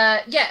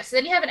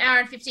then you have an hour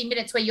and 15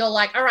 minutes where you're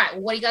like, all right,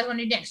 well, what do you guys want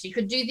to do next? You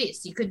could do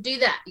this, you could do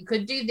that, you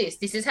could do this.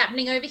 This is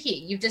happening over here.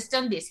 You've just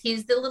done this.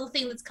 Here's the little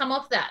thing that's come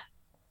off that.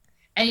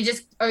 And you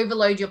just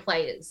overload your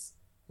players.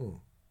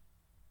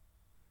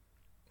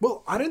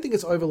 Well, I don't think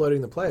it's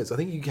overloading the players. I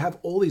think you have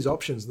all these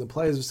options and the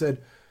players have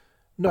said,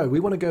 no, we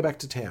want to go back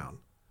to town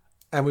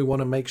and we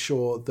want to make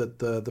sure that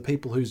the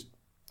people whose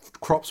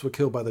crops were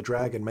killed by the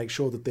dragon, make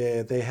sure that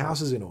their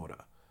house is in order.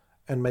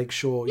 And make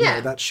sure,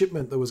 that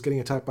shipment that was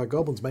getting attacked by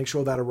goblins, make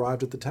sure that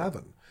arrived at the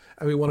tavern.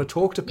 And we want to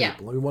talk to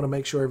people and we want to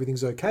make sure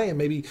everything's okay. And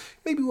maybe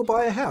we'll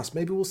buy a house.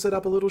 Maybe we'll set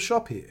up a little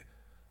shop here.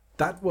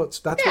 That's what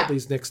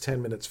these next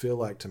 10 minutes feel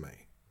like to me.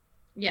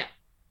 Yeah.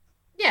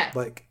 Yeah.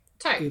 Like,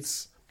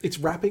 Totes. it's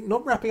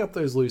not wrapping up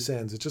those loose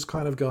ends. It's just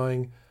kind of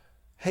going,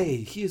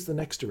 hey, here's the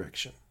next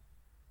direction.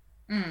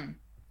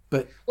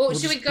 But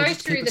should we go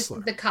through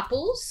the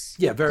couples?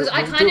 Yeah, we'll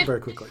do it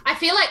very quickly. I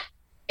feel like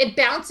it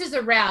bounces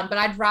around, but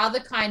I'd rather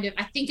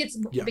I think it's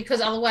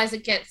because otherwise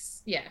it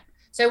gets,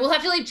 So we'll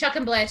have to leave Chuck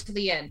and Blair to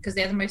the end because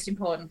they're the most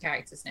important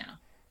characters now.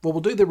 Well,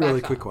 we'll do the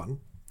really quick one.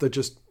 They're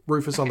just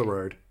Rufus on the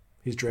road.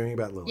 He's dreaming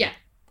about Lily. Yeah.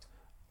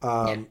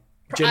 I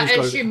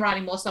assume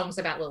writing more songs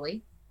about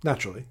Lily.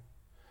 Naturally.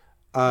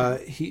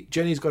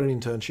 Jenny's got an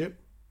internship.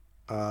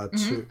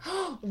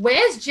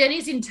 Where's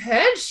Jenny's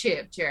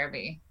internship,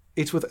 Jeremy?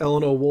 It's with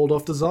Eleanor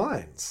Waldorf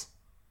Designs.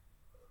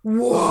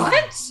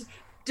 What?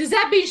 Does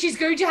that mean she's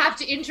going to have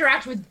to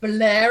interact with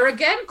Blair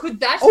again? Could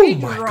that be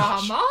drama?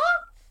 Gosh.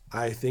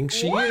 I think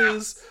she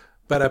is,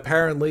 but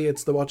apparently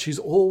it's what she's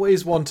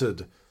always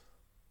wanted.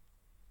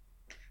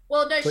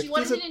 Well, no, she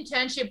wanted an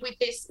internship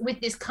with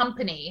this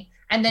company,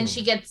 and then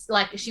she gets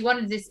she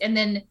wanted this, and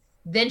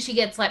then she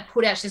gets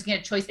put out. She doesn't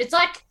get a choice. It's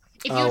like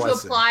if you were to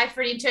apply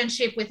for an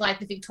internship with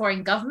the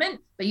Victorian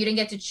government, but you didn't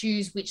get to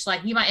choose which.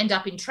 You might end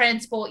up in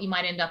transport, you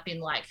might end up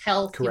in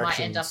health, you might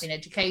end up in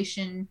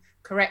education,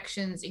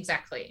 corrections,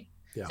 exactly.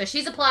 Yeah. So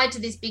she's applied to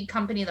this big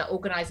company that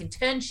organize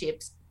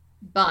internships,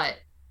 but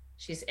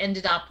she's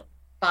ended up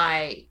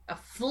by a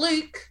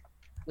fluke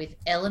with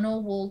Eleanor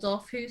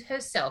Waldorf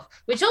herself,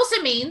 which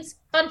also means,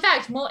 fun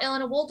fact, more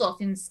Eleanor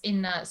Waldorf in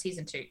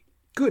season 2.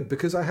 Good,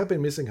 because I have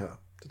been missing her,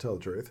 to tell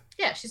the truth.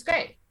 Yeah, she's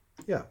great.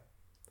 Yeah.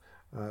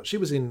 She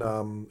was in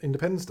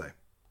Independence Day,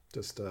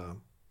 just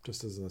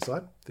as an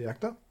aside, the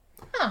actor.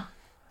 Oh,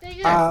 there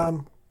you go.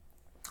 All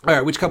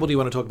right, which couple do you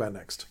want to talk about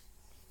next?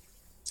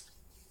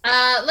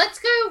 Let's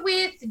go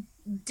with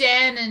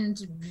Dan and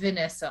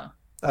Vanessa.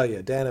 Oh,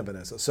 yeah, Dan and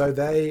Vanessa. So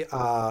they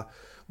are,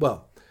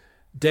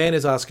 Dan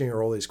is asking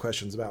her all these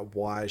questions about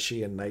why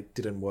she and Nate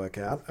didn't work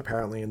out.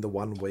 Apparently, in the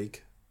 1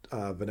 week,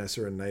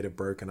 Vanessa and Nate have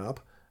broken up,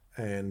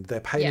 and they're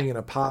painting an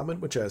apartment,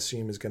 which I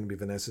assume is going to be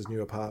Vanessa's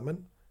new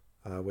apartment,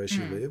 where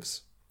she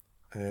lives.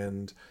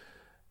 And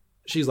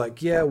she's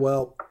like, "Yeah,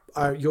 well,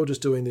 you're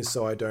just doing this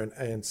so I don't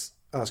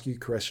ask you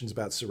questions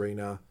about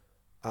Serena."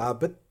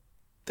 But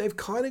they've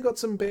kind of got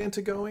some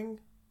banter going,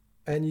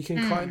 and you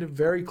can kind of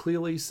very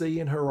clearly see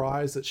in her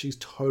eyes that she's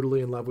totally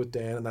in love with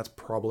Dan, and that's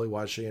probably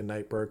why she and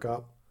Nate broke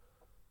up.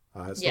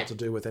 It's not to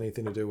do with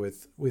anything to do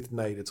with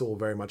Nate. It's all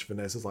very much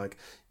Vanessa's like,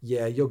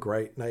 "Yeah, you're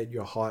great, Nate.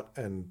 You're hot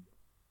and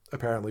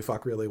apparently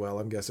fuck really well,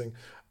 I'm guessing."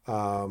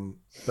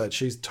 But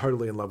she's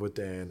totally in love with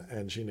Dan,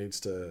 and she needs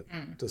to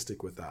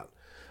stick with that.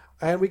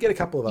 And we get a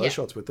couple of other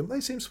shots with them.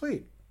 They seem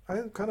sweet. I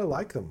kind of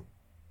like them,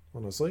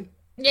 honestly.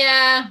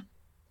 Yeah.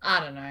 I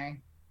don't know.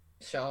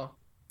 Sure.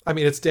 I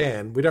mean, it's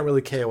Dan. We don't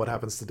really care what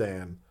happens to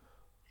Dan.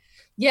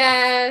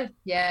 Yeah.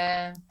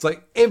 It's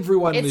like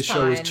everyone in It's this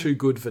show is fine. too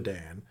good for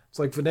Dan. It's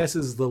like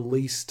Vanessa's the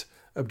least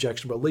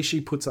objectionable. At least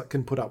she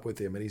can put up with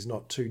him, and he's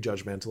not too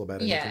judgmental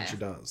about anything she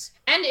does.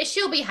 And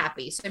she'll be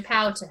happy, so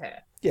power to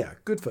her. Yeah,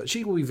 good for her.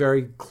 She will be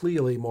very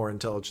clearly more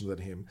intelligent than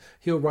him.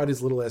 He'll write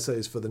his little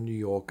essays for the New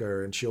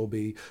Yorker, and she'll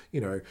be,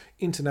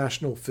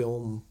 international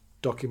film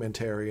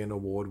documentarian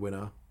award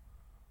winner.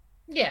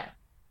 Yeah.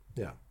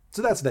 Yeah.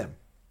 So that's them.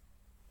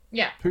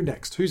 Yeah. Who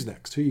next? Who's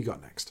next? Who you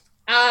got next?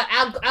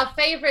 Our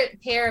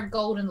favorite pair of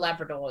golden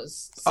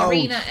Labradors,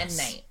 Serena and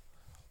Nate.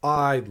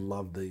 I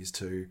love these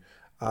two.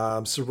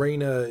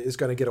 Serena is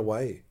going to get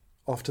away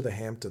off to the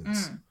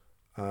Hamptons.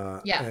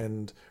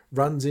 And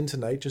runs into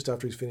Nate just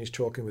after he's finished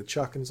talking with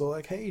Chuck, and is all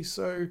like, "Hey,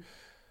 so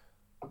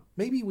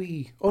maybe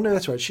we..." Oh, no,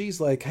 that's right. She's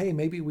like, "Hey,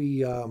 maybe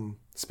we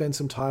spend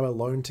some time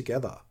alone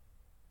together."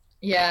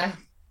 Yeah.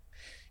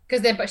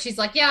 But she's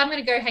like, "Yeah, I'm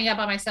going to go hang out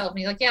by myself." And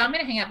he's like, "Yeah, I'm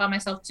going to hang out by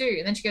myself too."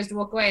 And then she goes to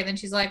walk away, and then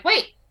she's like,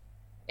 "Wait,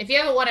 if you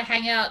ever want to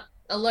hang out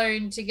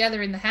alone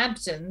together in the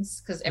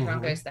Hamptons," because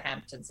everyone goes to the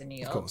Hamptons in New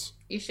York, Of course.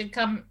 "you should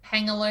come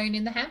hang alone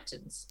in the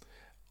Hamptons."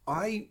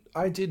 I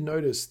did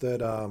notice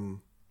that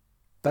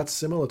that's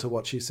similar to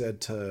what she said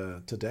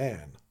to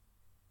Dan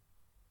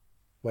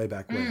way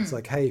back when. It's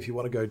like, "Hey, if you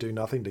want to go do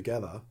nothing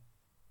together."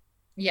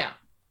 Yeah.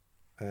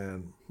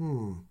 And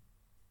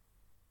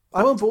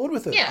I'm on board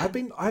with it. Yeah.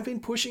 I've been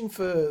pushing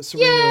for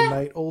Serena and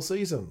Nate all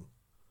season.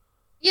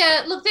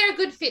 Yeah, look, they're a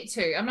good fit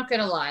too. I'm not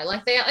gonna lie.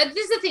 Like they are.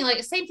 This is the thing.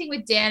 Like same thing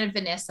with Dan and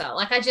Vanessa.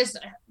 Like I just,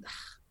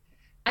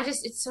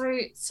 it's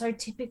so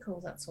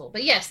typical. That's all.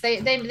 But yes,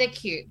 they're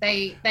cute.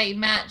 They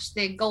match.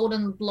 Their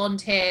golden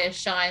blonde hair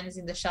shines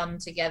in the sun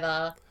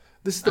together.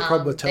 This is the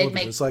problem with television.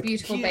 They make It's like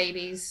beautiful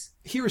babies.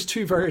 Here is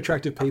two very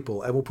attractive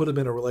people, and we'll put them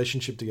in a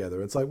relationship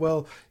together. It's like,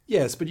 well,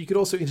 yes, but you could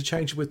also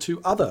interchange it with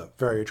two other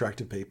very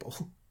attractive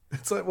people.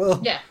 It's like, well,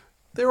 Yeah.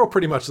 they're all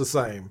pretty much the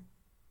same.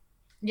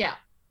 Yeah.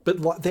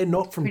 But they're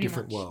not from Pretty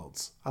different much.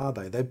 worlds, are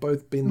they? They've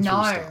both been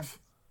No. through stuff,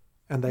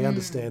 and they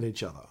understand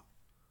each other.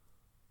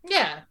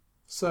 Yeah.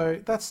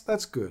 So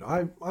that's good.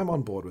 I'm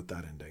on board with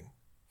that ending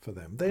for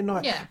them. They're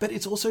not, Yeah. but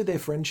it's also their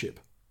friendship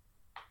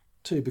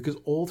too, because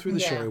all through the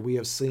Yeah. show we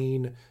have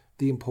seen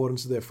the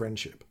importance of their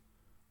friendship.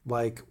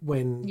 Like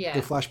when Yeah.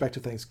 the flashback to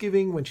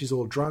Thanksgiving, when she's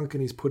all drunk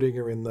and he's putting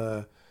her in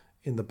the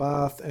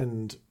bath,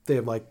 and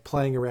they're like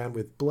playing around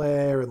with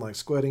Blair and like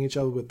squirting each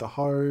other with the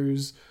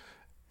hose,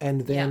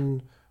 and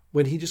then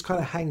when he just kind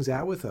of hangs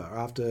out with her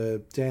after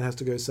Dan has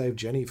to go save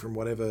Jenny from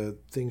whatever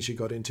thing she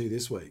got into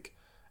this week,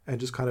 and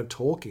just kind of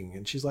talking,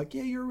 and she's like,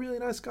 "Yeah, you're a really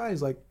nice guy."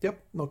 He's like,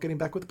 "Yep, not getting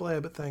back with Blair,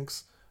 but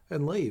thanks,"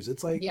 and leaves.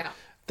 It's like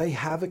they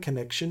have a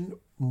connection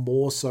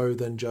more so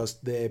than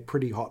just they're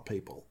pretty hot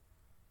people.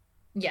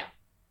 Yeah.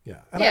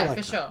 Yeah, and I Yeah, like for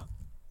that. sure.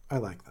 I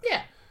like that.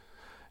 Yeah.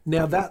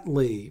 Now that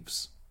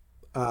leaves.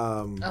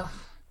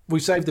 We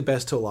saved the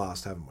best till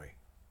last, haven't we?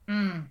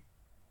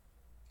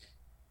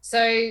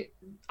 So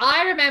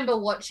I remember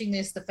watching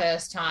this the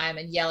first time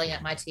and yelling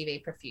at my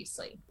TV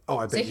profusely. Oh,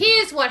 I bet. So you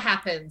here's what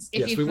happens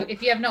if Yes,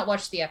 if you have not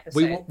watched the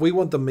episode. we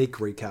want the meek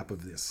recap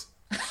of this.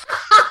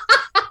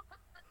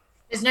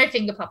 There's no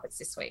finger puppets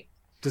this week.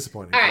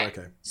 Disappointing. All right.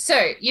 Okay.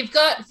 So you've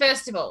got,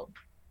 first of all,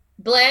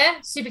 Blair,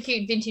 super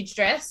cute vintage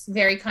dress,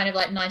 very kind of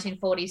like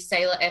 1940s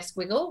sailor-esque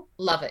wiggle.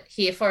 Love it.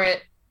 Here for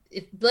it.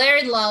 If Blair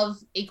in love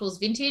equals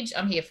vintage,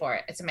 I'm here for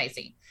it. It's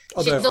amazing.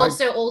 Although She's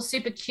also all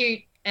super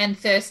cute and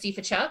thirsty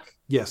for Chuck.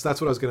 Yes,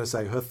 that's what I was going to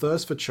say. Her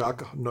thirst for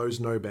Chuck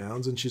knows no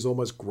bounds, and she's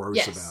almost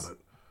gross about it.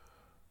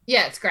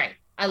 Yeah, it's great.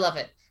 I love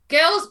it.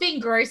 Girls being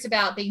gross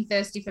about being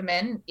thirsty for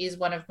men is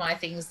one of my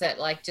things that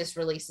like just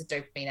releases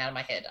dopamine out of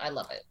my head. I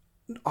love it.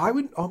 I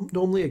would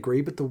normally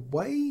agree, but the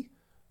way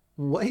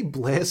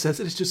Blair says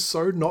it is just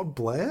so not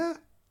Blair.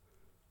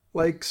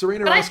 Like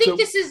Serena But I asks think her,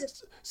 this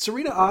is...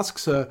 Serena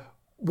asks her,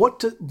 what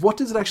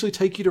does it actually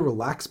take you to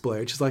relax, Blair?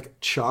 And she's like,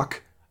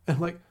 Chuck. And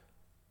I'm like,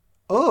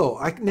 oh,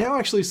 I now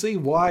actually see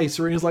why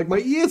Serena's like, my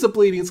ears are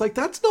bleeding. It's like,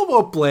 that's not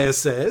what Blair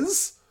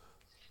says.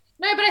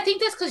 No, but I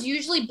think that's because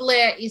usually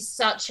Blair is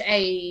such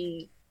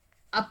a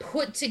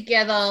put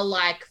together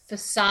like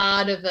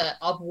facade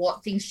of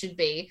what things should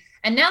be,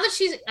 And now that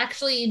she's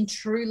actually in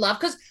true love,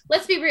 because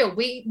let's be real,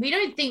 we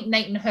don't think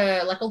Nate and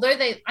her, like, although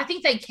I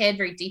think they cared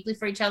very deeply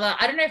for each other.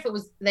 I don't know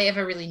if they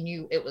ever really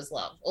knew it was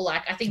love, or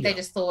like, I think they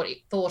just thought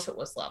it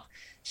was love.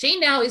 She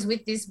now is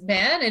with this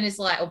man and is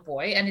like, oh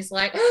boy, and is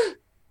like, oh,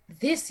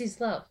 this is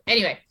love.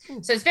 Anyway,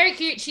 so it's very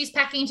cute. She's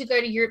packing to go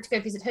to Europe to go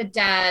visit her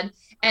dad.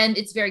 And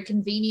it's very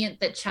convenient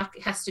that Chuck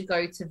has to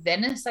go to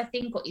Venice, I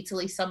think, or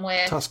Italy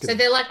somewhere. Tuscany. So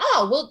they're like,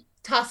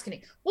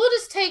 Tuscany. We'll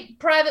just take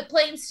private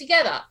planes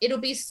together. It'll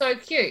be so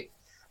cute.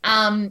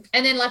 And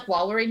then, like,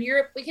 while we're in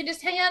Europe, we can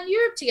just hang out in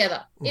Europe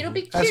together. It'll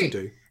be cute. As you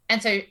do.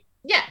 And so,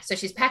 so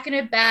she's packing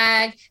her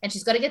bag and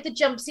she's got to get the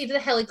jump seat of the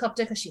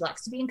helicopter because she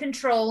likes to be in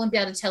control and be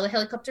able to tell the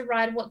helicopter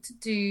rider what to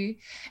do.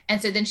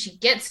 And so then she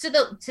gets to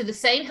the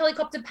same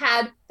helicopter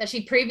pad that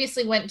she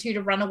previously went to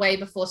run away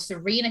before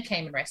Serena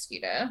came and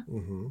rescued her.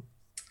 Mm-hmm.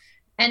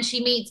 And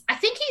she meets, I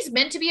think he's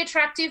meant to be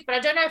attractive, but I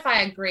don't know if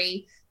I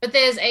agree. But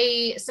there's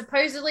a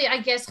supposedly, I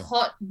guess,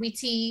 hot,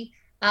 witty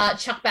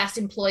Chuck Bass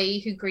employee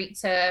who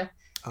greets her.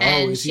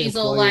 And she's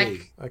all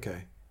like,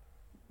 okay.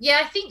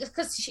 Yeah, I think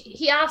because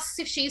he asks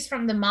if she's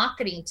from the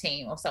marketing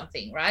team or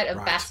something, right,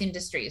 of Bass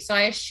Industries. So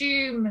I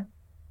assume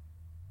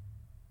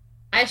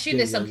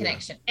there's some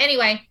connection.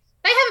 Anyway,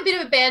 they have a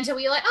bit of a banter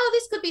where you're like, oh,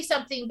 this could be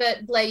something,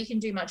 but Blair, you can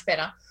do much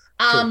better.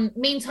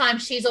 Meantime,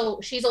 she's all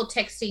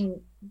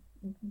texting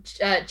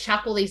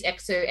Chuck all these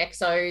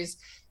XOs.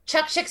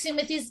 Chuck checks in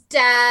with his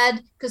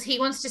dad because he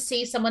wants to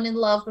see someone in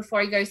love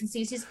before he goes and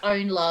sees his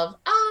own love.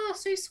 Oh,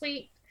 so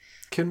sweet.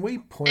 Can we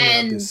point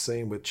out this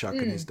scene with Chuck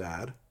and his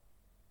dad?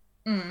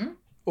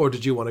 Or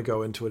did you want to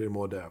go into it in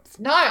more depth?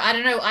 No, I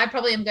don't know. I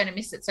probably am going to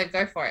miss it, so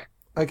go for it.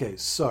 Okay,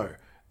 so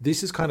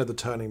this is kind of the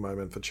turning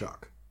moment for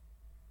Chuck.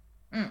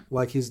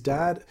 Like his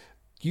dad,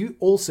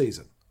 all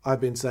season, I've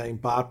been saying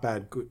Bart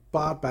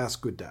Bass,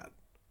 good dad.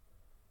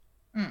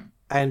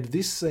 And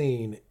this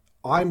scene,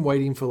 I'm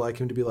waiting for like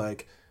him to be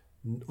like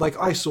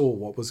I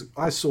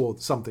saw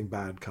something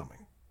bad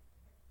coming.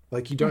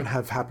 Like you don't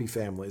have happy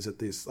families at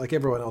this. Like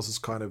everyone else is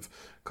kind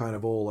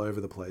of all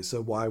over the place.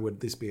 So why would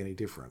this be any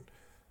different?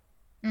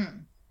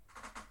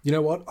 You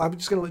know what? I'm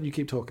just going to let you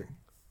keep talking,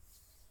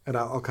 and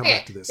I'll come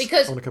back to this.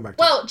 Because I want to come back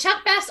to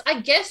Chuck Bass,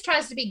 I guess,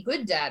 tries to be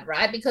good dad,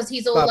 right? Because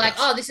he's all Bass.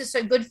 oh, this is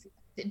so good.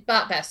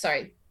 Bart Bass,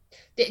 sorry.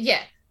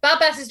 Bart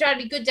Bass is trying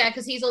to be good dad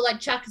because he's all like,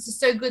 Chuck, this is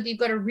so good that you've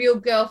got a real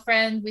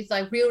girlfriend with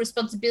like real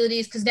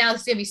responsibilities because now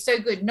this is going to be so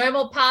good. No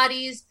more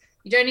parties.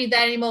 You don't need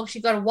that anymore because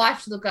you've got a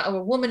wife to look after,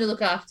 or a woman to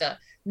look after.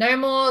 No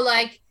more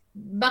like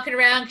mucking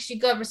around because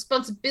you've got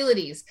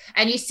responsibilities.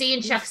 And you see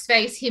in Chuck's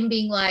face him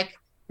being like,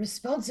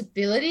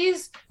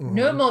 responsibilities?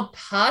 No more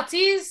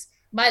parties?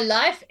 My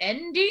life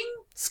ending?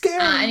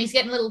 Scary. And he's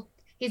getting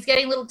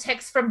little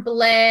texts from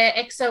Blair,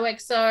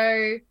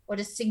 XOXO, or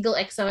just single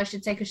XO, I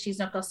should say, because she's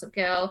not Gossip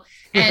Girl.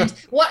 And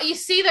what you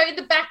see, though, in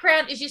the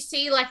background is you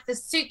see, like, the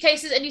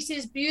suitcases, and you see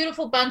this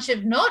beautiful bunch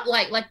of not,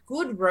 like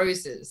good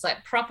roses,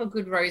 like, proper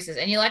good roses.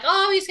 And you're like,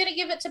 oh, he's going to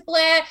give it to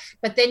Blair.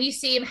 But then you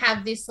see him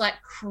have this,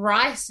 like,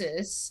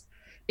 crisis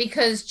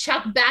because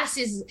Chuck Bass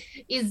is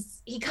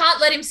he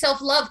can't let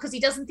himself love because he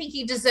doesn't think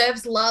he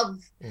deserves love.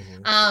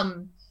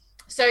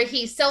 So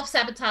he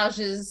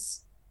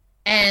self-sabotages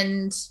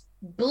and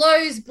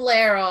blows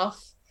Blair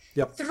off,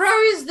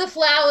 throws the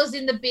flowers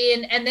in the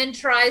bin, and then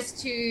tries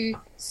to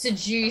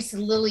seduce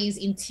Lily's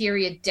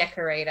interior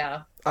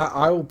decorator.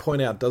 I will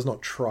point out, does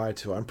not try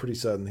to. I'm pretty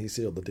certain he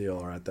sealed the deal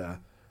right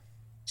there.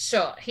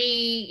 Sure.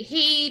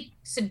 He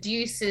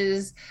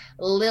seduces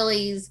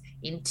Lily's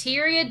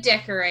interior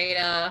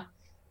decorator,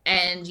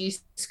 and you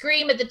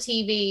scream at the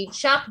TV,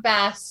 Chuck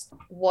Bass,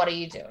 what are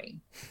you doing?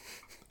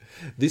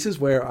 This is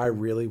where I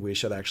really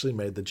wish I'd actually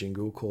made the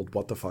jingle called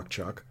What the Fuck,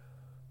 Chuck?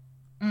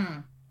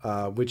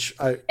 Which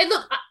I... And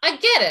look, I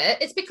get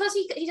it. It's because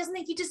he doesn't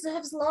think he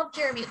deserves love,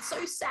 Jeremy. It's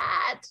so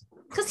sad.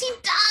 Because he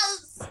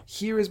does.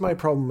 Here is my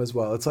problem as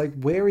well. It's like,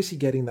 where is he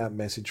getting that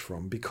message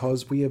from?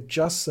 Because we have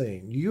just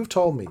seen, you've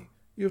told me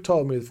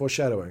with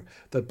foreshadowing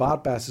that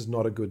Bart Bass is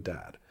not a good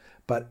dad.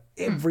 But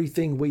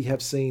everything we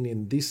have seen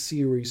in this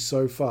series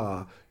so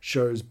far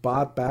shows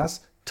Bart Bass,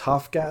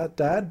 tough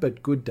dad,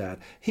 but good dad.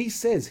 He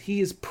says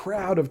he is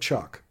proud of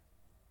Chuck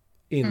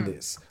in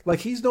this. Like,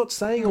 he's not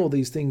saying all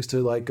these things to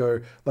like go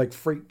like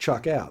freak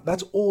Chuck out.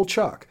 That's all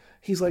Chuck.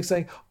 He's like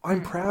saying,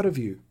 I'm proud of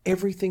you.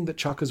 Everything that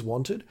Chuck has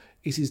wanted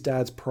is his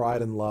dad's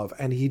pride and love,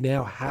 and he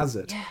now has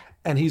it. Yeah.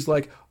 And he's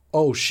like,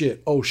 oh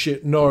shit,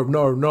 no.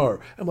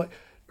 I'm like,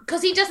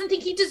 because he doesn't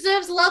think he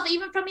deserves love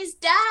even from his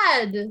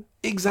dad.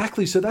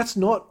 Exactly. So that's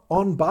not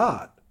on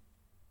Bart.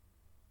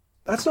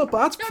 That's not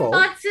Bart's fault.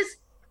 Bart's just...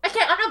 Okay,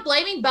 I'm not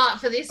blaming Bart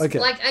for this. Okay.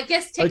 Like, I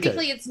guess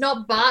technically it's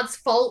not Bart's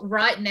fault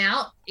right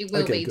now. It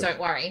will be, good. Don't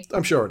worry.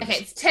 I'm sure it is. Okay,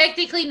 it's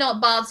technically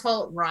not Bart's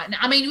fault right now.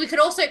 I mean, we could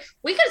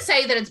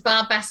say that it's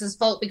Bart Bass's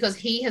fault because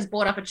he has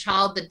brought up a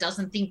child that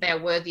doesn't think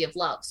they're worthy of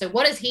love. So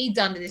what has he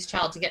done to this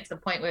child to get to the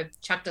point where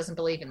Chuck doesn't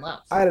believe in love?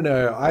 I don't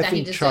know. I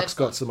think Chuck's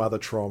got some other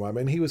trauma. I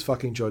mean, he was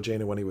fucking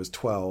Georgina when he was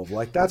 12.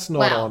 Like, that's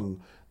not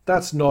on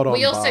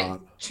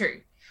Bart.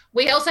 True.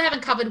 We also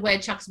haven't covered where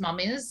Chuck's mum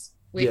is,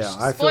 which,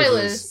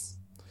 spoilers...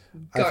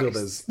 I feel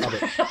there's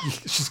other...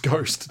 She's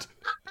ghosted.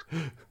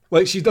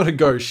 Like, she's not a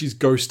ghost, she's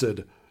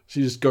ghosted.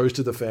 She just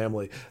ghosted the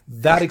family.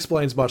 That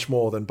explains much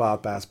more than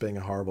Bart Bass being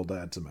a horrible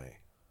dad to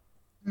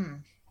me.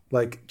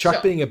 Like,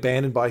 Chuck being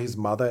abandoned by his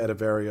mother at a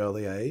very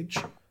early age,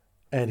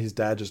 and his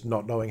dad just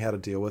not knowing how to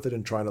deal with it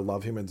and trying to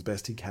love him as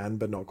best he can,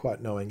 but not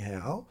quite knowing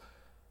how.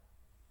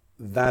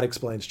 That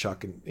explains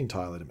Chuck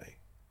entirely to me.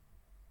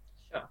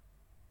 Sure.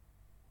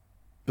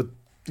 But,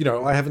 you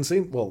know, I haven't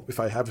seen... Well, if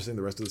I have seen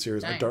the rest of the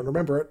series, I don't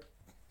remember it.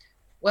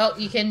 Well,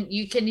 you can.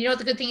 You know what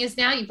the good thing is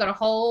now? You've got a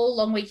whole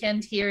long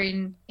weekend here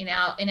in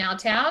our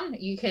town.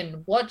 You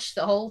can watch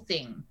the whole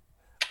thing.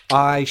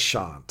 I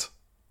shan't.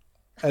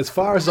 As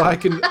far as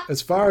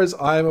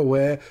I'm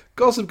aware,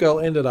 Gossip Girl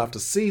ended after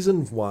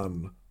season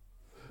 1.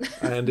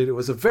 And it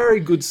was a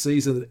very good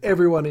season that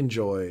everyone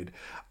enjoyed.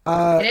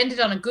 It ended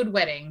on a good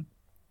wedding.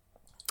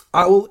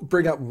 I will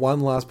bring up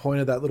one last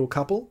point of that little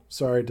couple.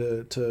 Sorry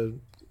to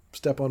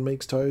step on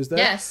Meek's toes there.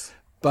 Yes.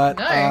 But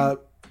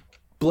No.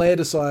 Blair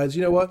decides,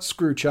 you know what,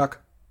 screw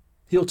Chuck.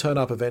 He'll turn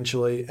up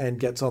eventually and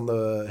gets on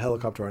the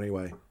helicopter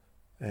anyway.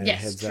 And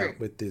heads out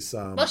with this...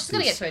 well, she's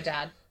going to get to her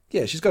dad.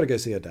 Yeah, she's got to go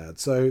see her dad.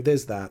 So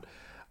there's that.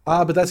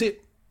 But that's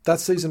it.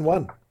 That's season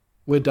 1.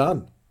 We're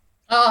done.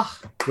 Oh.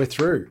 We're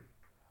through.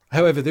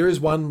 However, there is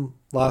one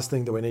last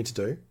thing that we need to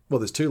do. Well,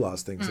 there's 2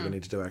 last things that we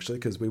need to do, actually,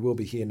 because we will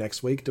be here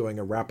next week doing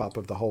a wrap-up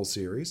of the whole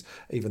series,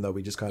 even though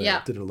we just kind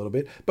of did it a little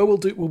bit. But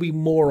we'll be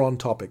more on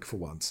topic for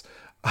once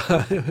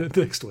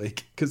next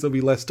week, because there'll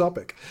be less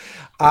topic.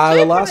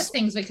 Don't promise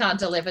things we can't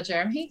deliver,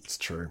 Jeremy. It's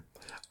true.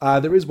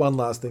 There is one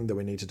last thing that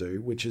we need to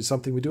do, which is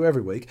something we do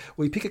every week.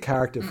 We pick a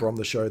character from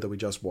the show that we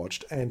just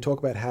watched and talk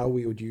about how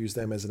we would use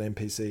them as an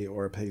NPC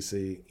or a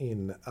PC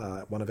in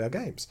one of our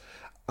games.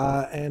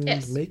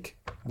 Meek,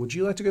 would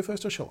you like to go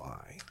first, or shall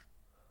I?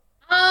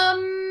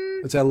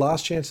 It's our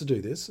last chance to do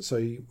this, so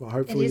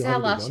hopefully it is our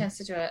last chance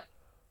to do it.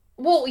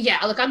 Well,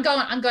 yeah. Look, I'm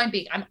going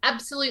big. I'm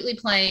absolutely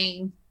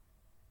playing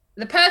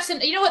the person.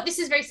 You know what? This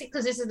is very sick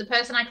because this is the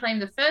person I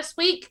claimed the first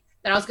week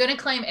that I was going to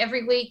claim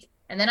every week,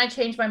 and then I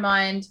changed my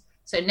mind.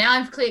 So now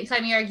I'm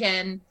claiming her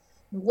again.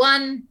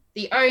 One,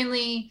 the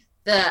only,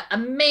 the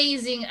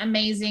amazing,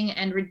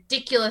 and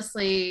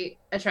ridiculously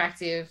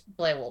attractive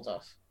Blair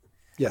Waldorf.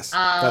 Yes,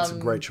 that's a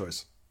great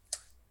choice.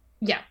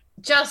 Yeah,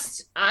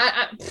 just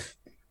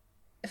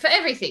for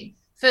everything,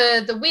 for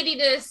the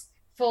wittiness,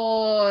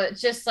 for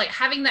just like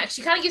having that.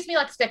 She kind of gives me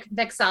like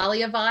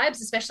Vexalia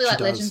vibes, especially like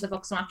Legends of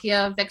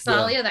Vox-Machina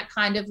Vexalia, that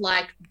kind of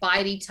like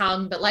bitey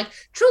tongue, but like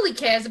truly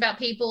cares about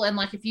people. And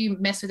like if you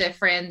mess with her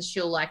friends,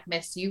 she'll like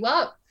mess you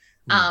up,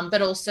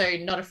 but also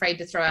not afraid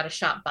to throw out a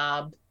sharp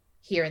barb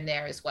here and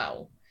there as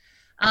well.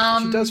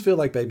 She does feel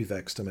like Baby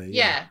Vex to me.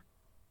 Yeah.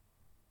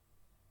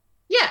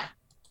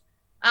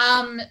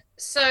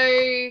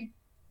 So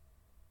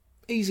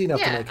easy enough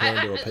to make her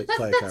into a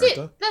player that's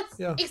character. That's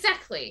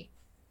exactly.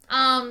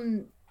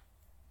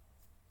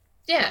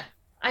 Yeah.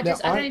 I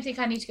don't even think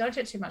I need to go into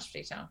it too much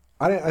detail.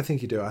 I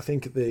think you do. I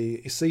think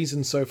the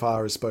season so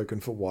far has spoken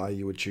for why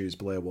you would choose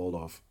Blair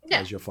Waldorf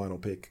as your final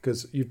pick,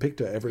 because you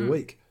picked her every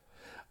week.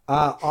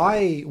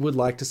 I would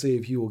like to see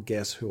if you will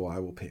guess who I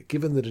will pick,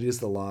 given that it is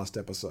the last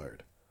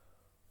episode.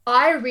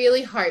 I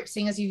really hope,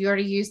 seeing as you've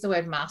already used the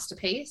word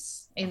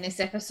masterpiece in this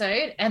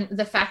episode, and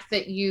the fact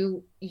that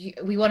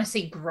we want to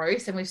see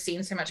growth, and we've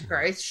seen so much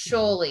growth,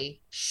 surely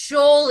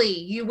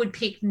you would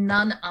pick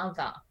none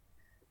other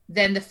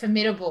than the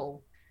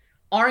formidable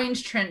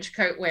orange trench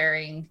coat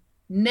wearing,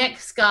 neck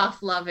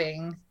scarf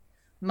loving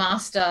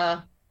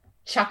Master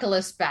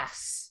Chuckalus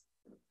Bass.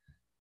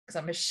 Because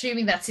I'm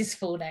assuming that's his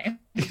full name.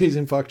 It is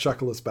in fact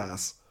Chuckalus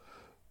Bass.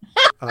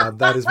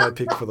 That is my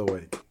pick for the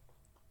week.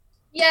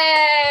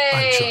 Yay!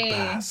 I'm Chuck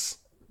Bass.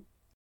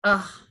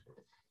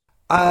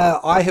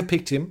 I have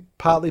picked him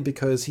partly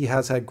because he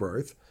has had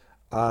growth.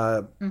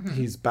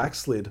 He's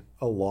backslid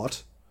a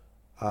lot.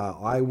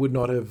 I would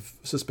not have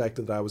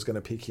suspected that I was going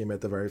to pick him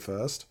at the very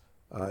first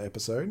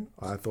episode.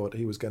 I thought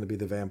he was going to be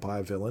the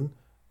vampire villain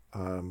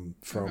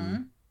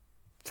from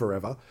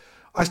Forever.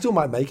 I still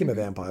might make him a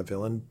vampire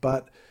villain,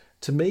 but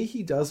to me,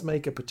 he does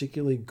make a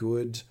particularly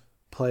good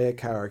player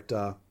character.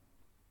 A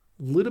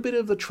little bit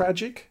of the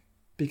tragic,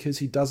 because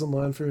he doesn't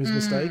learn from his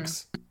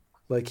mistakes.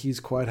 Like, he's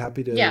quite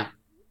happy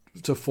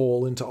to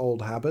fall into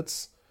old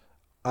habits.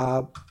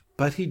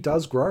 But he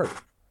does grow.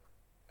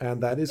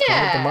 And that is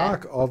kind of the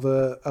mark of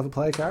a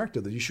player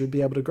character, that you should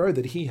be able to grow,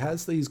 that he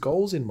has these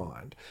goals in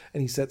mind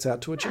and he sets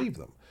out to achieve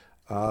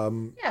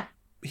them.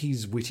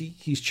 He's witty,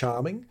 he's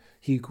charming.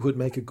 He could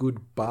make a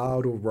good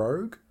bard or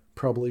rogue,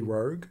 probably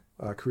rogue,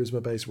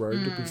 charisma-based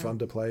rogue would be fun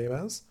to play him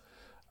as.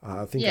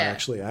 I think I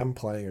actually am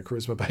playing a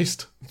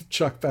charisma-based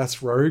Chuck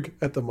Bass rogue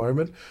at the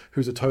moment,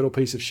 who's a total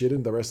piece of shit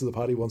and the rest of the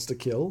party wants to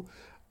kill,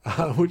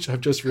 which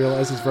I've just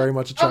realized is very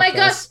much a Chuck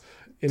Bass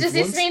influence. Does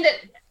this mean that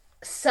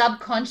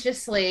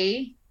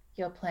subconsciously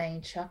you're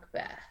playing Chuck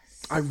Bass?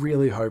 I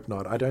really hope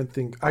not. I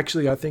think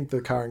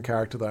the current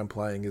character that I'm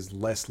playing is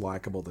less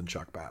likable than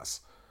Chuck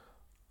Bass,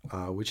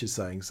 which is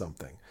saying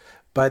something.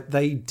 But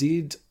they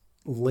did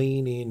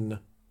lean in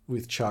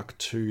with Chuck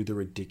to the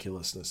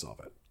ridiculousness of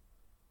it.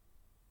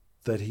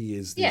 that he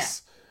is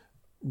this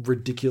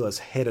ridiculous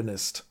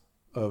hedonist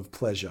of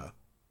pleasure.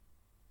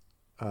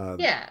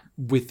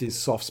 With this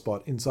soft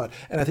spot inside.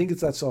 And I think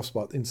it's that soft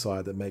spot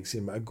inside that makes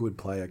him a good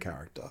player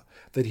character,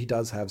 that he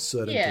does have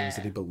certain things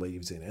that he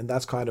believes in. And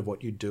that's kind of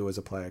what you do as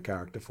a player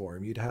character for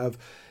him.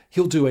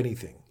 He'll do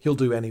anything. He'll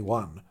do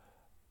anyone.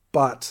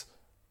 But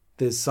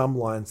there's some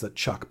lines that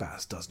Chuck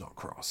Bass does not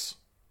cross.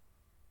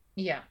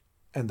 Yeah.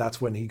 And that's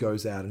when he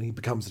goes out and he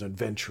becomes an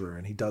adventurer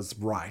and he does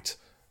right.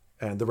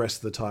 And the rest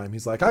of the time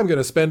he's like, I'm going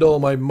to spend all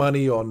my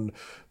money on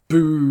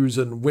booze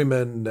and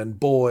women and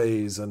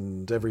boys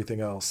and everything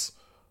else.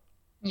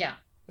 Yeah.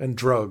 And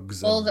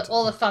drugs. All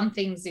the fun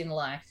things in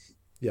life.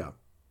 Yeah.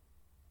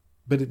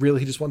 But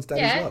he just wants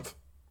daddy's love.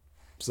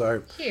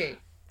 So cute.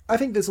 I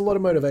think there's a lot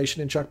of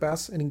motivation in Chuck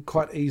Bass, and he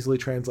quite easily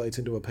translates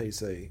into a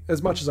PC.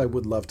 As much as I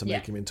would love to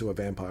make him into a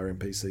vampire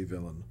NPC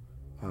villain,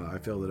 I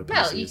feel that a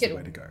PC is the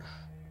way to go.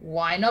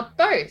 Why not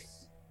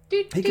both?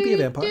 He could be a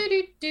vampire.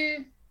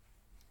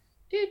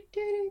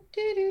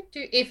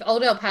 If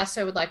Old El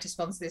Paso would like to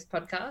sponsor this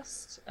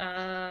podcast,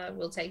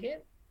 we'll take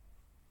it.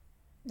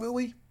 Will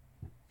we?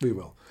 We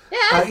will.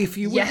 Yeah. If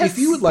you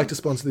would like to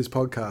sponsor this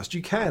podcast,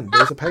 you can.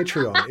 There's a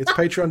Patreon. It's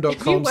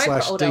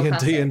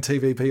patreon.com/D&D and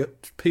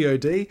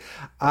TVPOD.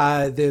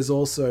 There's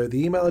also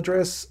the email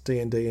address,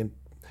 D&D and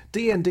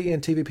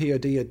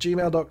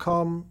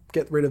TVPOD@gmail.com.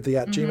 Get rid of the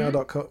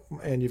 @gmail.com,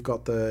 and you've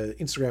got the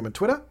Instagram and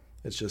Twitter.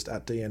 It's just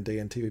 @D&D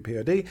and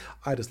TVPOD.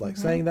 I just like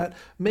saying that.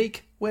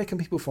 Meek, where can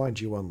people find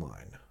you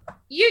online?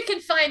 You can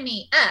find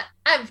me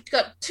I've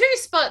got 2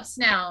 spots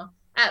now,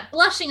 at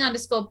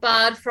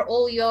 @blushing_bard for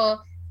all your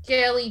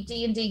girly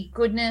D&D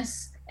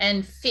goodness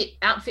and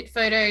outfit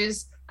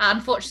photos.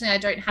 Unfortunately, I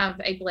don't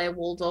have a Blair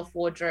Waldorf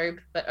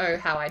wardrobe, but oh,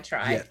 how I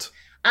tried. Yet.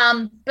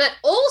 But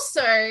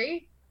also,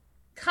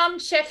 come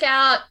check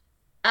out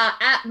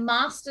at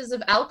Masters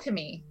of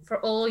Alchemy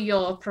for all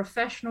your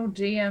professional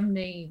DM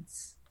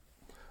needs.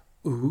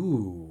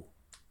 Ooh.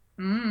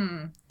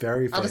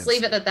 Very fancy. I'll just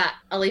leave it at that.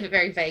 I'll leave it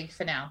very vague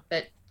for now,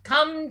 but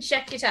come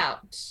check it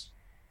out.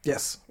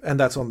 Yes, and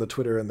that's on the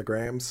Twitter and the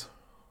Grams.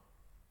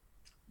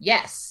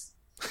 Yes.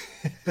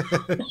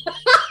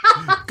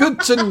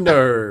 Good to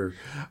know.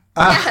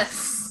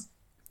 Yes.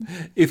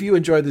 If you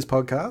enjoyed this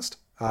podcast,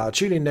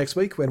 tune in next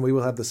week when we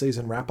will have the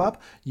season wrap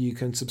up. You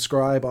can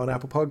subscribe on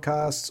Apple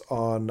Podcasts,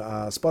 on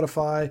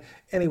Spotify,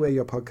 anywhere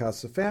your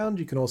podcasts are found.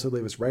 You can also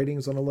leave us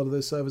ratings on a lot of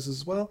those services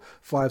as well.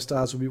 5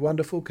 stars would be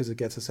wonderful because it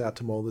gets us out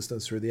to more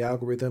listeners through the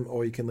algorithm,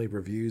 or you can leave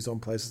reviews on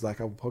places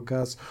like Apple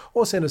Podcasts,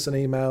 or send us an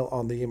email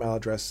on the email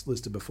address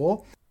listed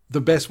before.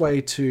 The best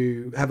way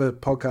to have a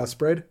podcast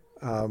spread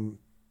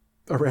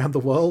around the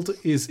world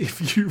is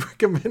if you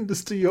recommend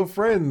us to your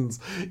friends.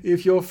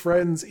 If your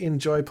friends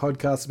enjoy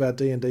podcasts about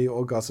D&D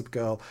or Gossip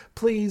Girl,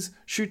 please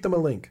shoot them a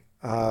link.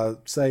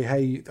 Say,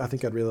 hey, I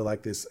think I'd really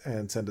like this,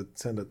 and send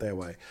it their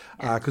way.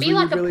 Be we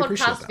like a really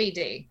podcast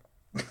VD.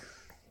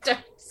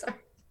 Sorry.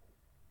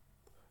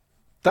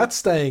 That's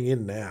staying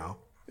in now.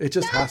 It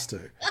just has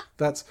to.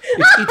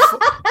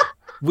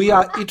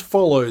 It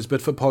follows,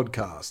 but for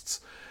podcasts.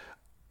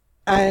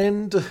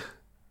 And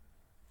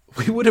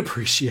we would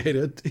appreciate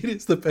it. It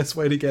is the best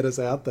way to get us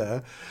out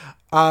there.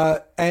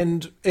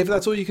 And if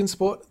that's all you can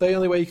support, the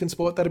only way you can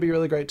support, that'd be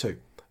really great too.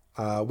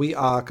 We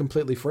are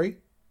completely free.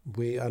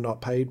 We are not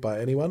paid by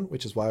anyone,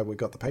 which is why we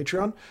got the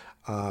Patreon,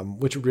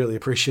 which would really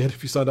appreciate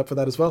if you signed up for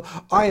that as well.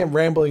 I am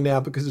rambling now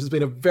because it's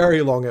been a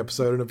very long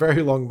episode and a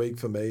very long week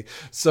for me.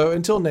 So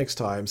until next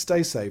time,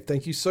 stay safe.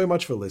 Thank you so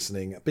much for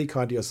listening. Be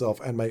kind to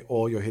yourself, and may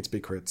all your hits be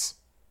crits.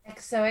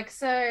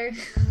 XOXO.